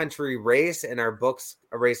cross country race and our book's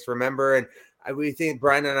a race to remember. And we think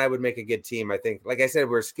Brian and I would make a good team. I think, like I said,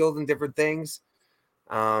 we're skilled in different things.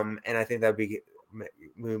 And I think that'd be,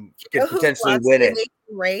 we could potentially win it.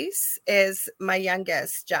 Race is my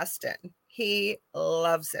youngest, Justin. He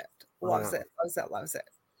loves it. Loves it.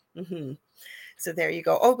 Mm-hmm. So there you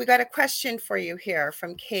go. Oh, we got a question for you here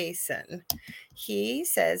from Kaysen. He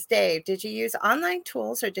says, Dave, did you use online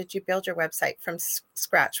tools or did you build your website from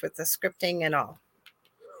scratch with the scripting and all?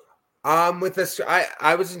 With this,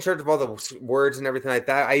 I was in charge of all the words and everything like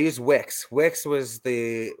that. I used Wix. Wix was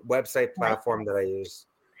the website platform that I used.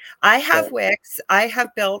 I have Wix. I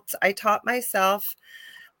taught myself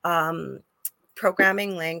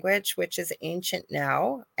programming language, which is ancient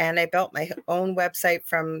now. And I built my own website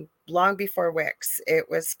from long before Wix. It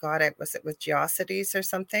was with Geocities or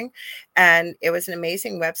something. And it was an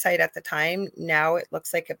amazing website at the time. Now it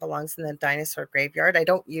looks like it belongs in the dinosaur graveyard. I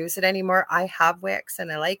don't use it anymore. I have Wix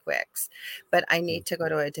and I like Wix, but I need to go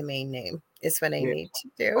to a domain name is what I need to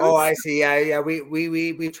do. Oh, I see. Yeah.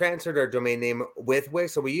 We transferred our domain name with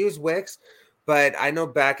Wix. So we use Wix. But I know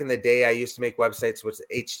back in the day, I used to make websites with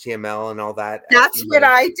HTML and all that. That's what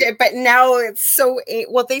I did. But now it's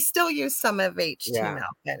they still use some of HTML.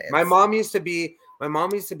 Yeah. My mom used to be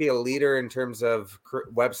a leader in terms of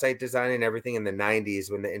website design and everything in the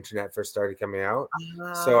 90s when the internet first started coming out.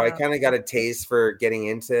 So I kind of got a taste for getting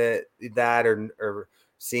into that or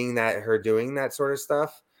seeing her doing that sort of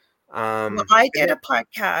stuff. Well, I did a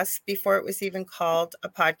podcast before it was even called a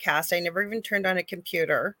podcast. I never even turned on a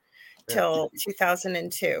computer till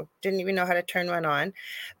 2002. Didn't even know how to turn one on.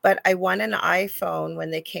 But I won an iPhone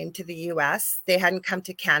when they came to the US. They hadn't come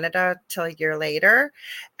to Canada till a year later.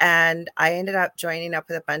 And I ended up joining up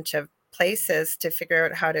with a bunch of places to figure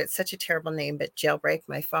out how to, it's such a terrible name, but jailbreak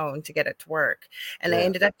my phone to get it to work. And I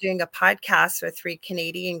ended up doing a podcast with 3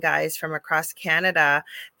 Canadian guys from across Canada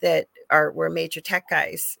that were major tech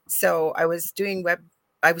guys. So I was doing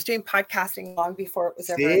podcasting long before it was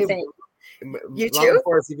ever a thing. You too?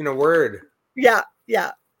 Before it's even a word. Yeah.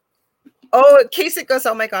 Oh, Casey goes,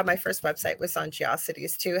 oh my God, my first website was on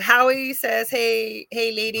Geocities too. Howie says, hey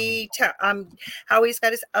lady, Howie's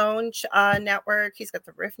got his own network. He's got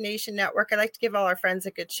the Riff Nation network. I like to give all our friends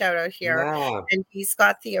a good shout out here. Yeah. And he's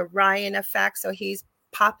got the Orion effect. So he's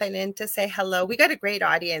popping in to say hello. We got a great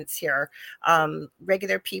audience here.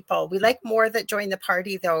 Regular people. We like more that join the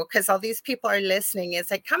party though, because all these people are listening.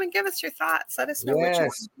 It's like, come and give us your thoughts. Let us know what you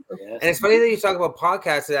want to do. Yes. And it's funny that you talk about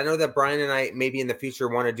podcasts. I know that Brian and I maybe in the future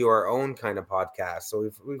want to do our own kind of podcast.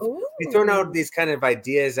 So we've thrown out these kind of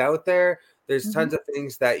ideas out there. There's tons of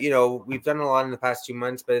things that, we've done a lot in the past 2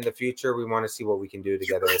 months, but in the future we want to see what we can do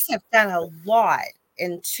together. You guys have done a lot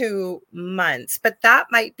in 2 months, but that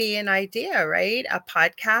might be an idea, right? A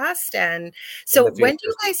podcast. And so when do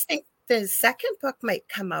you guys think the second book might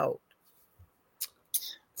come out?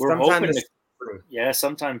 We're hoping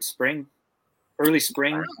sometime spring, early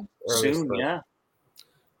spring, soon. Yeah.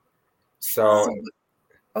 So,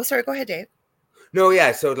 sorry, go ahead, Dave. No,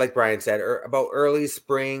 yeah. So like Brian said, about early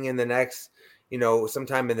spring in the next,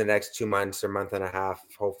 sometime in the next 2 months or month and a half,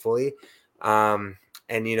 hopefully.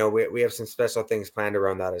 And, we have some special things planned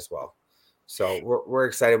around that as well. So we're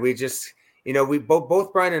excited. We just, we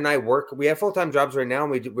both Brian and I work. We have full-time jobs right now,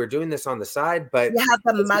 and we're doing this on the side. But you have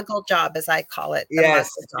the muggle job, as I call it.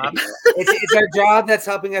 Yes, job. it's our job that's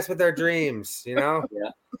helping us with our dreams. Yeah.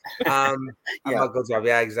 A muggle job.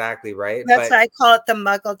 Yeah, exactly. Right. That's why I call it the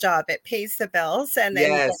muggle job. It pays the bills, and then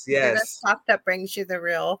yes, the stuff that brings you the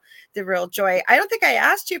real joy. I don't think I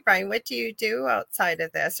asked you, Brian. What do you do outside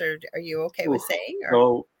of this, or are you okay with saying?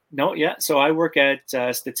 Or? So I work at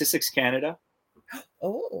Statistics Canada.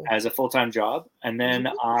 Oh. As a full-time job, and then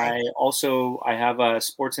I have a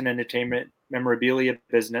sports and entertainment memorabilia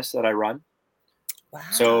business that I run. Wow.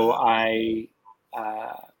 So I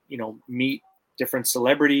meet different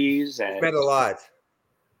celebrities and met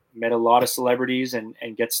a lot of celebrities and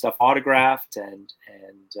get stuff autographed and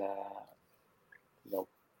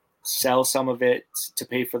sell some of it to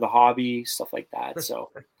pay for the hobby, stuff like that.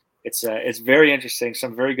 So it's very interesting.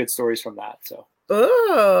 Some very good stories from that. So.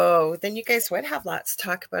 Oh, then you guys would have lots to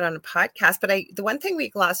talk about on a podcast. But the one thing we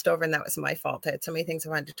glossed over, and that was my fault, I had so many things I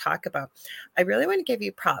wanted to talk about. I really want to give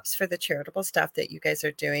you props for the charitable stuff that you guys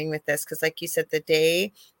are doing with this. Because like you said, the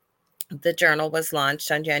day the journal was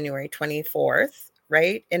launched on January 24th,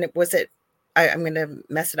 right? And I'm going to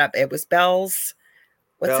mess it up. It was Bell's.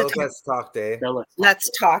 Let's Talk Day.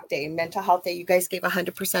 Let's Talk Day, Mental Health Day. You guys gave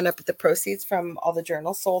 100% of the proceeds from all the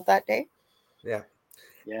journals sold that day. Yeah.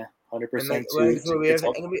 Yeah. 100%.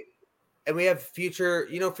 And we have future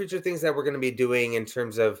things that we're going to be doing in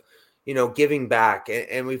terms of, giving back,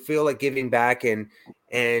 and we feel like giving back and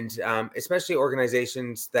especially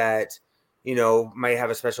organizations that, might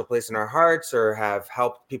have a special place in our hearts or have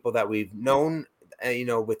helped people that we've known,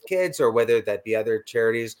 with kids, or whether that be other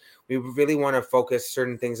charities. We really want to focus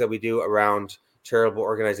certain things that we do around charitable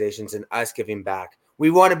organizations and us giving back.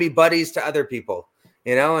 We want to be buddies to other people,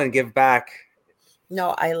 and give back.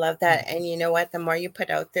 No, I love that. And you know what? The more you put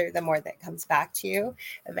out there, the more that comes back to you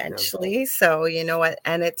eventually. Yeah. So you know what?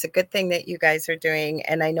 And it's a good thing that you guys are doing.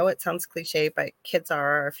 And I know it sounds cliche, but kids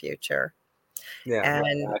are our future. Yeah.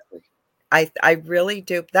 And exactly. I really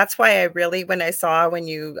do. That's why when I saw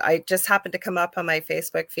I just happened to come up on my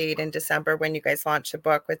Facebook feed in December when you guys launched a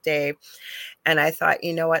book with Dave. And I thought,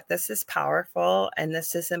 you know what? This is powerful and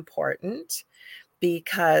this is important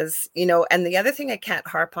because, and the other thing I can't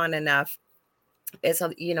harp on enough is,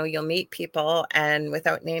 you'll meet people, and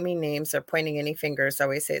without naming names or pointing any fingers, I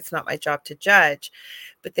always say it's not my job to judge,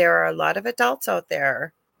 but there are a lot of adults out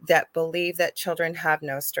there that believe that children have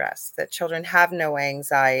no stress, that children have no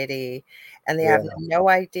anxiety, and they have no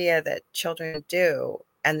idea that children do.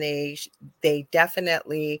 And they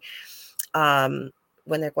definitely, when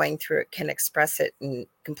they're going through it, can express it in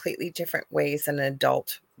completely different ways than an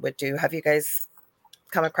adult would do. Have you guys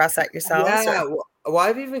come across that yourselves? Yeah. Well,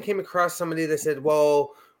 I've even came across somebody that said,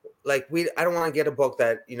 well, like I don't want to get a book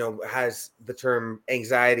that, has the term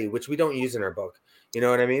anxiety, which we don't use in our book. You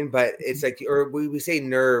know what I mean? But it's like, or we say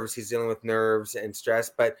nerves, he's dealing with nerves and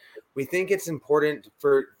stress, but we think it's important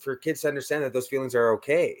for kids to understand that those feelings are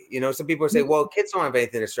okay. Some people say, well, kids don't have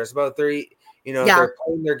anything to stress about. They're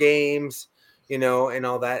playing their games, and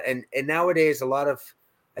all that. And nowadays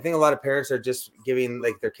I think a lot of parents are just giving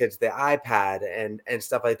like their kids the iPad and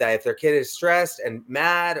stuff like that. If their kid is stressed and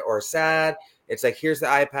mad or sad, it's like, here's the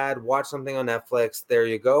iPad, watch something on Netflix. There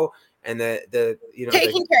you go. And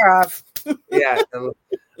taken care of. Yeah.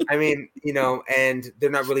 I mean, and they're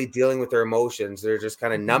not really dealing with their emotions. They're just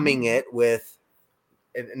kind of numbing it with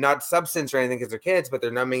not substance or anything because they're kids, but they're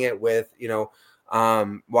numbing it with,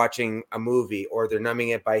 watching a movie, or they're numbing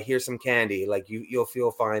it by here's some candy. Like you'll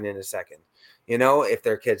feel fine in a second. You know, if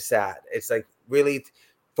their kid's sad, it's like really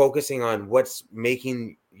focusing on what's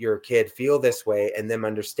making your kid feel this way, and them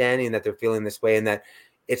understanding that they're feeling this way and that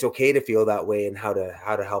it's okay to feel that way, and how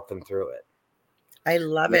to help them through it. I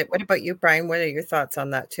love it. What about you, Brian? What are your thoughts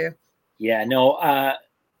on that too? Yeah, no,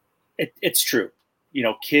 it's true. You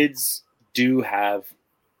know, kids do have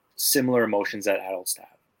similar emotions that adults have.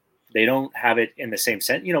 They don't have it in the same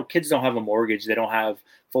sense. You know, kids don't have a mortgage. They don't have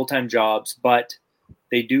full-time jobs, but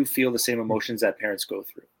they do feel the same emotions that parents go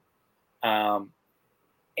through.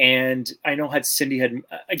 And I know Cindy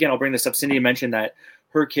again, I'll bring this up. Cindy mentioned that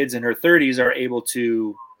her kids in her 30s are able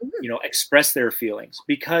to, you know, express their feelings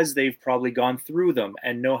because they've probably gone through them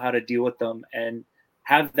and know how to deal with them and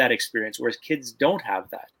have that experience, whereas kids don't have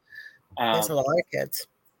that. There's a lot of kids.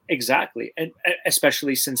 Exactly. And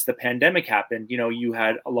especially since the pandemic happened, you know, you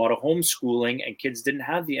had a lot of homeschooling and kids didn't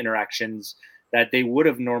have the interactions that they would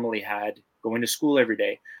have normally had going to school every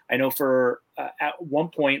day. I know for at one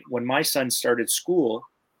point when my son started school,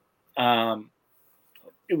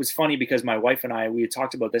 it was funny because my wife and we had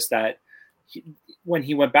talked about this, that when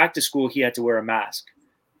he went back to school, he had to wear a mask,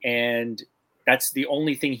 and that's the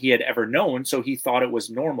only thing he had ever known. So he thought it was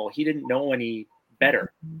normal. He didn't know any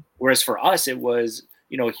better. Whereas for us, it was,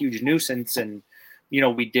 you know, a huge nuisance, and, you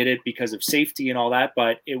know, we did it because of safety and all that,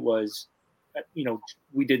 but it was, you know,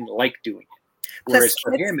 we didn't like doing it. Whereas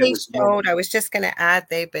for him, it was normal. I was just going to add,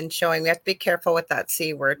 they've been showing, we have to be careful with that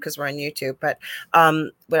C word because we're on YouTube, but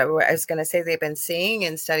what I was going to say, they've been seeing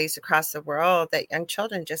in studies across the world that young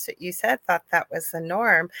children, just what you said, thought that was the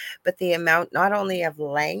norm, but the amount not only of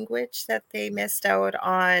language that they missed out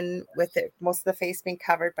on with it, most of the face being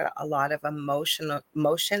covered, but a lot of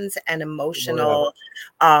emotions and emotional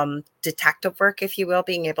detective work, if you will,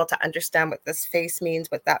 being able to understand what this face means,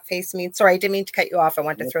 what that face means. Sorry, I didn't mean to cut you off. I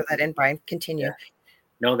wanted to throw that in, Brian. Continue. Yeah.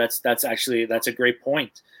 No, that's a great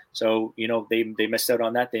point. So, you know, they missed out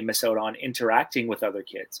on that. They missed out on interacting with other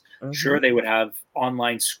kids. Sure, they would have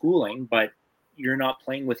online schooling, but you're not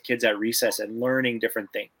playing with kids at recess and learning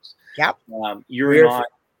different things. Yep.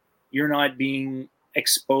 You're not being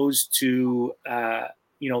exposed to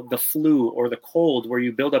you know, the flu or the cold, where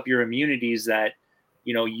you build up your immunities that,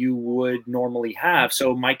 you know, you would normally have.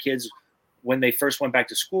 So my kids, when they first went back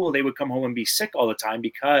to school, they would come home and be sick all the time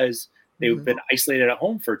because they've been isolated at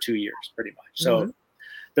home for 2 years, pretty much. So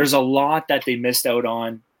there's a lot that they missed out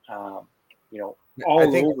on, you know,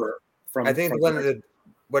 over. I think one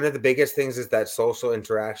of the biggest things is that social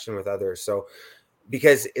interaction with others. So,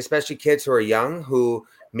 because especially kids who are young, who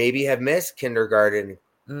maybe have missed kindergarten,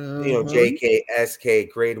 you know, JK,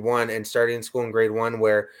 SK, grade 1, and starting school in grade 1,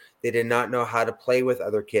 where they did not know how to play with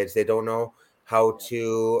other kids. They don't know how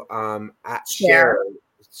to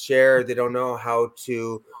share. They don't know how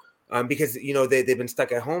to, because, you know, they've been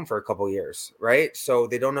stuck at home for a couple of years, right? So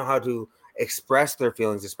they don't know how to express their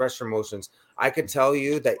feelings, express their emotions. I could tell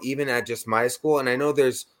you that even at just my school, and I know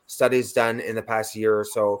there's studies done in the past year or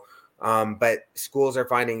so, but schools are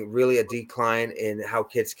finding really a decline in how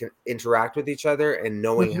kids can interact with each other and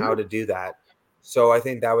knowing how to do that. So I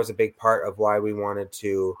think that was a big part of why we wanted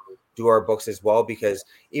to do our books as well, because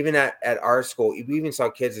even at our school, we even saw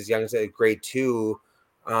kids as young as grade 2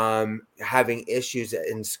 having issues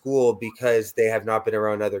in school because they have not been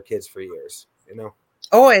around other kids for years, you know?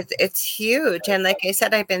 Oh, it's huge. And like I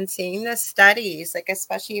said, I've been seeing the studies, like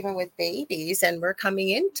especially even with babies, and we're coming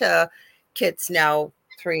into kids now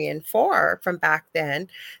 3 and 4 from back then,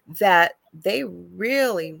 that they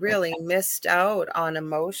really, really missed out on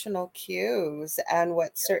emotional cues and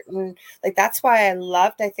what certain, like, that's why I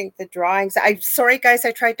loved, I think, the drawings. I'm sorry, guys,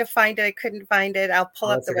 I tried to find it. I couldn't find it. I'll pull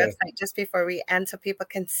up the website just before we end so people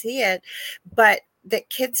can see it. But that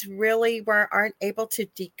kids really aren't able to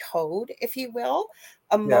decode, if you will,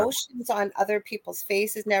 emotions on other people's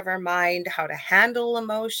faces, never mind how to handle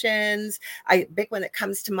emotions. A big one that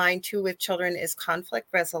comes to mind too with children is conflict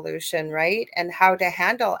resolution, right? And how to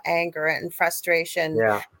handle anger and frustration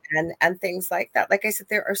and things like that. Like I said,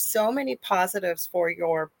 there are so many positives for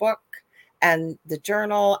your book and the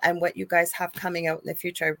journal and what you guys have coming out in the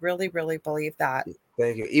future. I really, really believe that.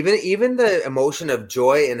 Thank you. Even the emotion of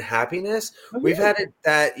joy and happiness, we've had it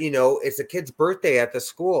that, you know, it's a kid's birthday at the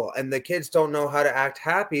school and the kids don't know how to act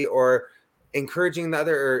happy or encouraging the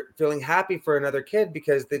other or feeling happy for another kid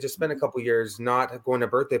because they just spent a couple years not going to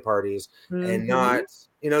birthday parties and not,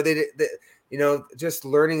 you know, you know, just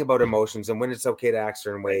learning about emotions and when it's okay to act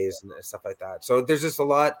certain ways and stuff like that. So there's just a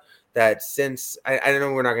lot that since I don't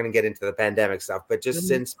know, we're not going to get into the pandemic stuff, but just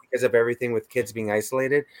since because of everything with kids being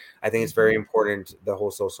isolated, I think it's very important, the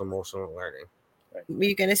whole social emotional learning. Were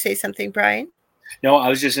you going to say something, Brian? No, I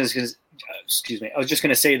was just going to, excuse me. I was just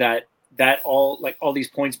going to say that all these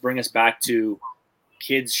points bring us back to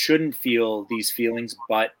kids shouldn't feel these feelings,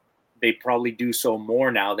 but they probably do so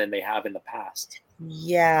more now than they have in the past.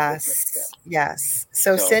 Yes. Yes.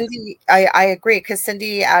 So Cindy, I agree, because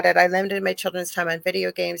Cindy added, I limited my children's time on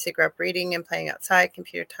video games. They grew up reading and playing outside.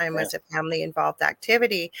 Computer time was a family involved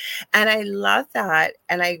activity. And I love that.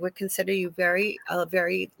 And I would consider you a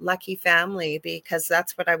very lucky family, because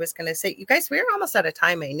that's what I was going to say. You guys, we're almost out of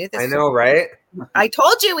time. I knew this. I know, right? I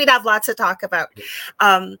told you we'd have lots to talk about.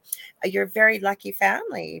 You're a very lucky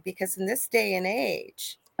family, because in this day and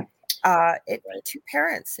age, two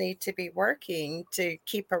parents need to be working to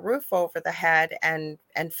keep a roof over the head and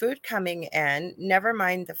food coming in, never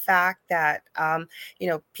mind the fact that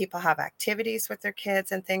people have activities with their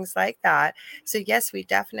kids and things like that. So yes, we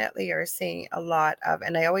definitely are seeing a lot of,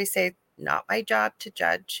 and I always say, not my job to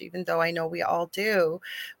judge, even though I know we all do,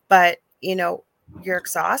 but you're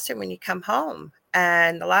exhausted when you come home,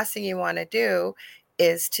 and the last thing you want to do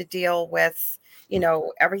is to deal with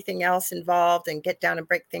everything else involved and get down and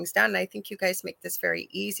break things down. And I think you guys make this very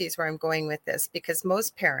easy, is where I'm going with this, because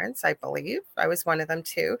most parents, I believe, I was one of them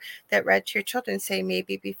too, that read to your children, say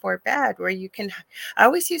maybe before bed, where you can, I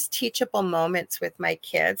always use teachable moments with my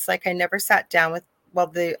kids. Like I never sat down with,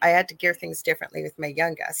 I had to gear things differently with my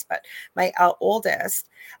youngest, but my oldest,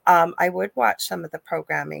 I would watch some of the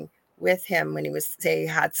programming with him when he was, say,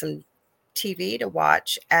 had some TV to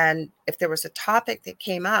watch. And if there was a topic that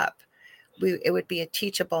came up, it would be a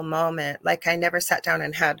teachable moment. Like I never sat down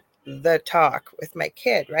and had the talk with my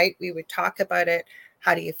kid, right? We would talk about it.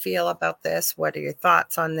 How do you feel about this? What are your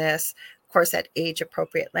thoughts on this? Of course, at age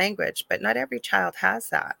appropriate language, but not every child has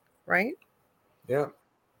that, right? Yeah.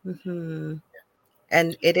 Mm-hmm.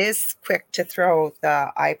 And it is quick to throw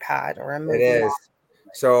the iPad or a movie. It is.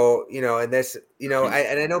 So, and this,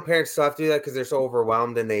 I know parents still have to do that because they're so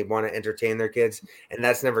overwhelmed and they want to entertain their kids, and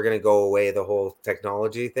that's never going to go away, the whole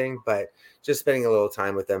technology thing, but just spending a little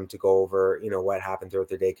time with them to go over, what happened throughout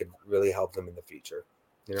their day could really help them in the future.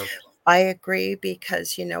 I agree,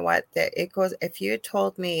 because you know what, if you had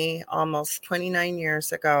told me almost 29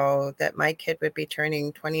 years ago that my kid would be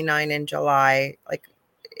turning 29 in July, like,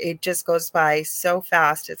 it just goes by so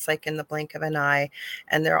fast. It's like in the blink of an eye,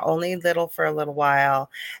 and they're only little for a little while.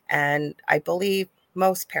 And I believe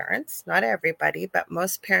most parents, not everybody, but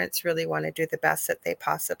most parents really want to do the best that they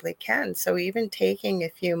possibly can. So even taking a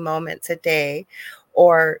few moments a day,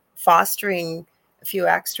 or fostering a few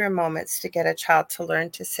extra moments to get a child to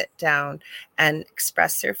learn to sit down and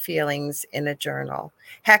express their feelings in a journal.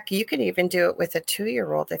 Heck, you can even do it with a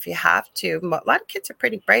 2-year-old if you have to. A lot of kids are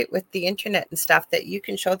pretty bright with the internet and stuff, that you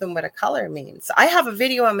can show them what a color means. I have a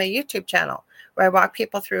video on my YouTube channel where I walk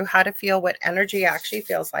people through how to feel what energy actually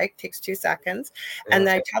feels like. It takes 2 seconds. Yeah. And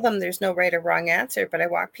then I tell them there's no right or wrong answer, but I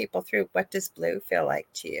walk people through, what does blue feel like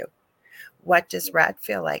to you? What does red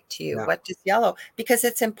feel like to you? Yeah. What does yellow? Because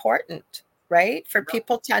it's important, right? For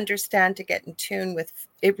people to understand, to get in tune with,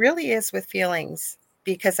 it really is with feelings,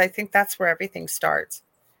 because I think that's where everything starts.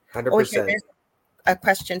 100%. Here's a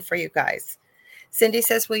question for you guys. Cindy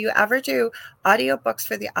says, will you ever do audiobooks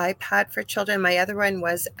for the iPad for children? My other one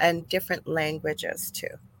was in different languages too.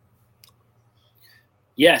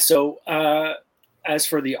 Yeah. So as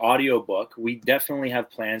for the audiobook, we definitely have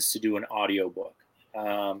plans to do an audiobook.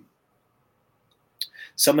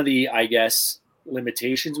 Some of the, I guess,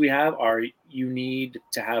 limitations we have are you need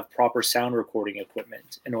to have proper sound recording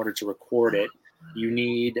equipment in order to record it. You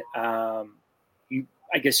need, I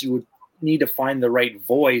guess you would need to find the right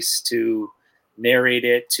voice to narrate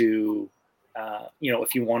it, to,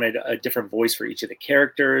 if you wanted a different voice for each of the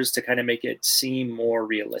characters to kind of make it seem more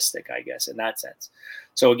realistic, I guess, in that sense.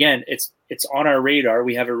 So again, it's on our radar.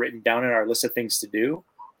 We have it written down in our list of things to do.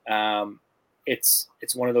 It's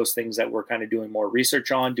one of those things that we're kind of doing more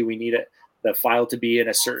research on. Do we need the file to be in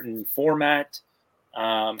a certain format?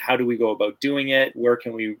 How do we go about doing it? Where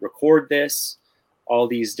can we record this? All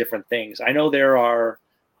these different things. I know there are,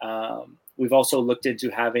 we've also looked into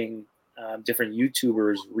having different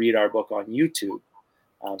YouTubers read our book on YouTube.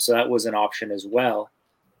 So that was an option as well.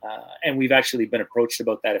 And we've actually been approached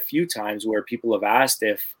about that a few times, where people have asked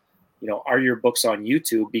if, are your books on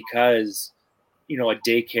YouTube? Because, a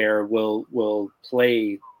daycare will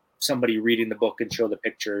play somebody reading the book and show the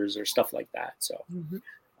pictures or stuff like that. So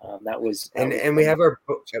that was, and we have our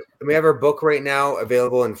book right now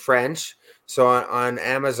available in French. So on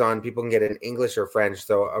Amazon, people can get it in English or French.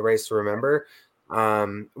 So a race to remember.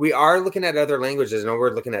 We are looking at other languages. I know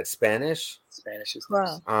we're looking at Spanish. Spanish is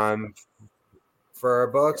nice. For our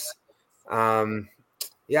books.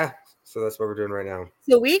 Yeah. So that's what we're doing right now.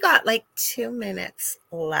 So we got like 2 minutes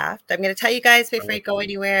left. I'm going to tell you guys before you go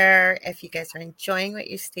anywhere, if you guys are enjoying what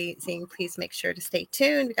you're seeing, please make sure to stay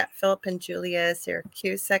tuned. We got Philip and Julia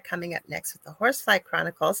Syracusa coming up next with the Horsefly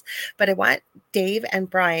Chronicles. But I want Dave and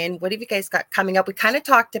Brian, what have you guys got coming up? We kind of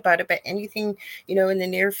talked about it, but anything, in the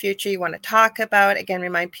near future you want to talk about? Again,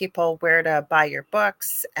 remind people where to buy your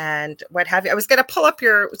books and what have you. I was going to pull up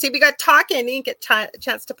we got talking and you didn't get a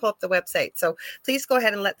chance to pull up the website. So please go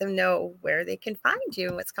ahead and let them know where they can find you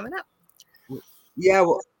and what's coming up. Yeah,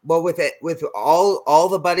 well, with all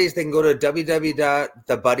the buddies, they can go to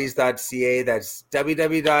www.thebuddyz.ca. That's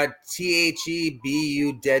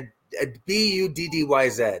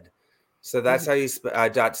www.thebuddyz. So that's how you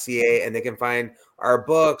 .ca, and they can find our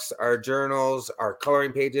books, our journals, our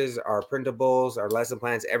coloring pages, our printables, our lesson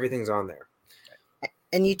plans. Everything's on there.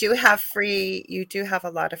 And you do have a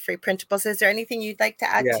lot of free printables. Is there anything you'd like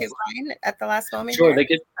to add to, Brian, at the last moment? Sure.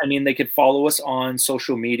 They could follow us on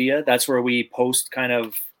social media. That's where we post kind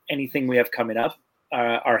of anything we have coming up.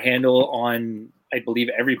 Our handle on, I believe,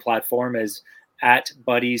 every platform is at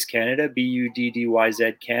Buddyz Canada,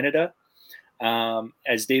 BUDDYZ Canada.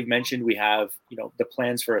 As Dave mentioned, we have, the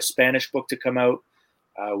plans for a Spanish book to come out.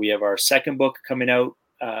 We have our second book coming out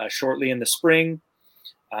shortly in the spring.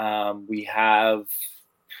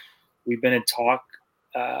 We've been in talk.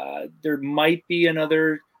 There might be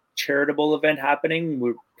another charitable event happening.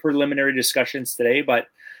 We're preliminary discussions today, but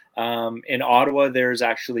in Ottawa, there's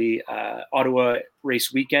actually Ottawa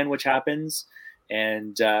Race Weekend, which happens.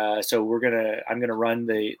 And so I'm gonna run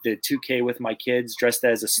the 2K with my kids dressed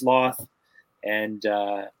as a sloth. And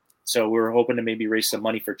so we're hoping to maybe raise some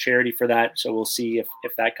money for charity for that. So we'll see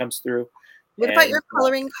if that comes through. What about your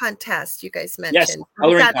coloring contest you guys mentioned? Yes,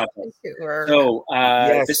 coloring contest. So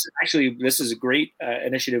yes. This is a great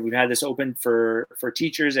initiative. We've had this open for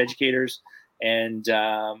teachers, educators, and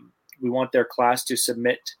we want their class to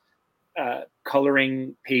submit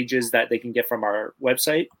coloring pages that they can get from our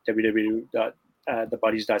website,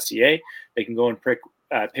 www.thebuddyz.ca. They can go and pick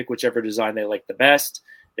whichever design they like the best.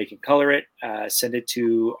 They can color it, send it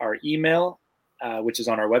to our email, which is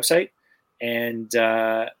on our website, and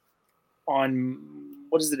on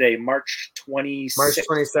what is the day? March 22nd. March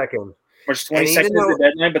 22nd. March 22nd is the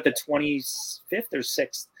deadline, but the 25th or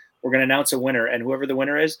 6th, we're going to announce a winner, and whoever the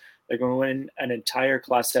winner is, they're going to win an entire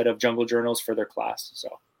class set of Jungle Journals for their class.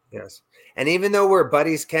 So yes, and even though we're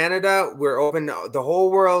Buddyz Canada, we're open. The whole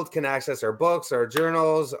world can access our books, our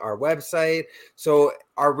journals, our website. So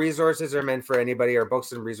our resources are meant for anybody. Our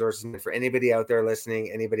books and resources are meant for anybody out there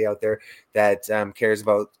listening, anybody out there that cares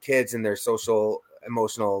about kids and their social,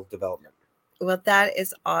 emotional development. Well, that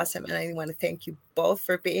is awesome. And I want to thank you both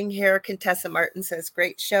for being here. Contessa Martin says,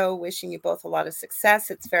 great show. Wishing you both a lot of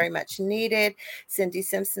success. It's very much needed. Cindy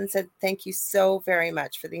Simpson said, thank you so very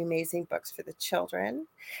much for the amazing books for the children.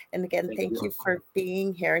 And again, thank you for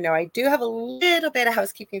being here. Now, I do have a little bit of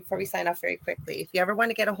housekeeping before we sign off very quickly. If you ever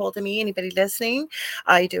want to get a hold of me, anybody listening,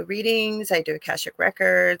 I do readings, I do Akashic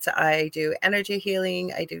Records, I do energy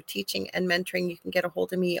healing, I do teaching and mentoring. You can get a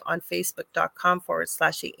hold of me on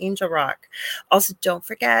Facebook.com/The Angel Rock. Also, don't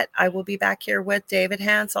forget, I will be back here with David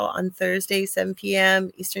Hansel on Thursday, 7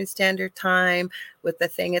 p.m. Eastern Standard Time with the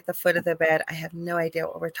thing at the foot of the bed. I have no idea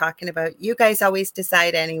what we're talking about. You guys always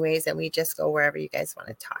decide anyways, and we just go wherever you guys want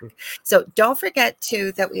to talk. So don't forget,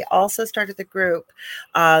 too, that we also started the group,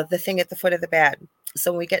 the thing at the foot of the bed.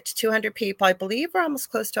 So when we get to 200 people, I believe we're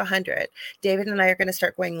almost close to 100. David and I are going to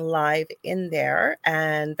start going live in there.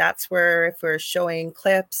 And that's where if we're showing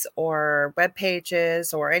clips or web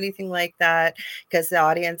pages or anything like that, because the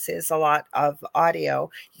audience is a lot of audio,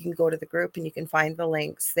 you can go to the group and you can find the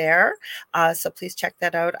links there. So please check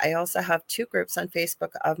that out. I also have 2 groups on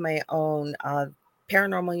Facebook of my own.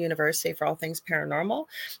 Paranormal University for all things paranormal,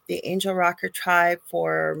 the Angel Rocker Tribe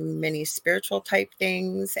for many spiritual type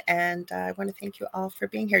things. And I want to thank you all for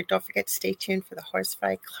being here. Don't forget to stay tuned for the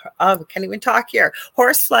Horsefly. Can't even talk here.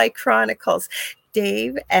 Horsefly Chronicles.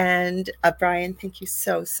 Dave and Brian, thank you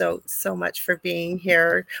so much for being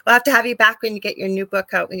here. We'll have to have you back when you get your new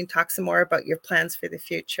book out. We can talk some more about your plans for the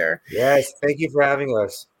future. Yes, thank you for having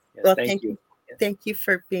us. Yes, well, thank you. Thank you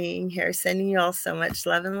for being here. Sending you all so much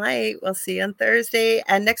love and light. We'll see you on Thursday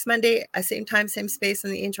and next Monday, same time, same space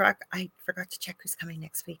on the Angel Rock. I forgot to check who's coming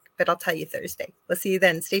next week, but I'll tell you Thursday. We'll see you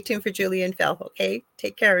then. Stay tuned for Julie and Phil. Okay.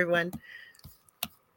 Take care, everyone.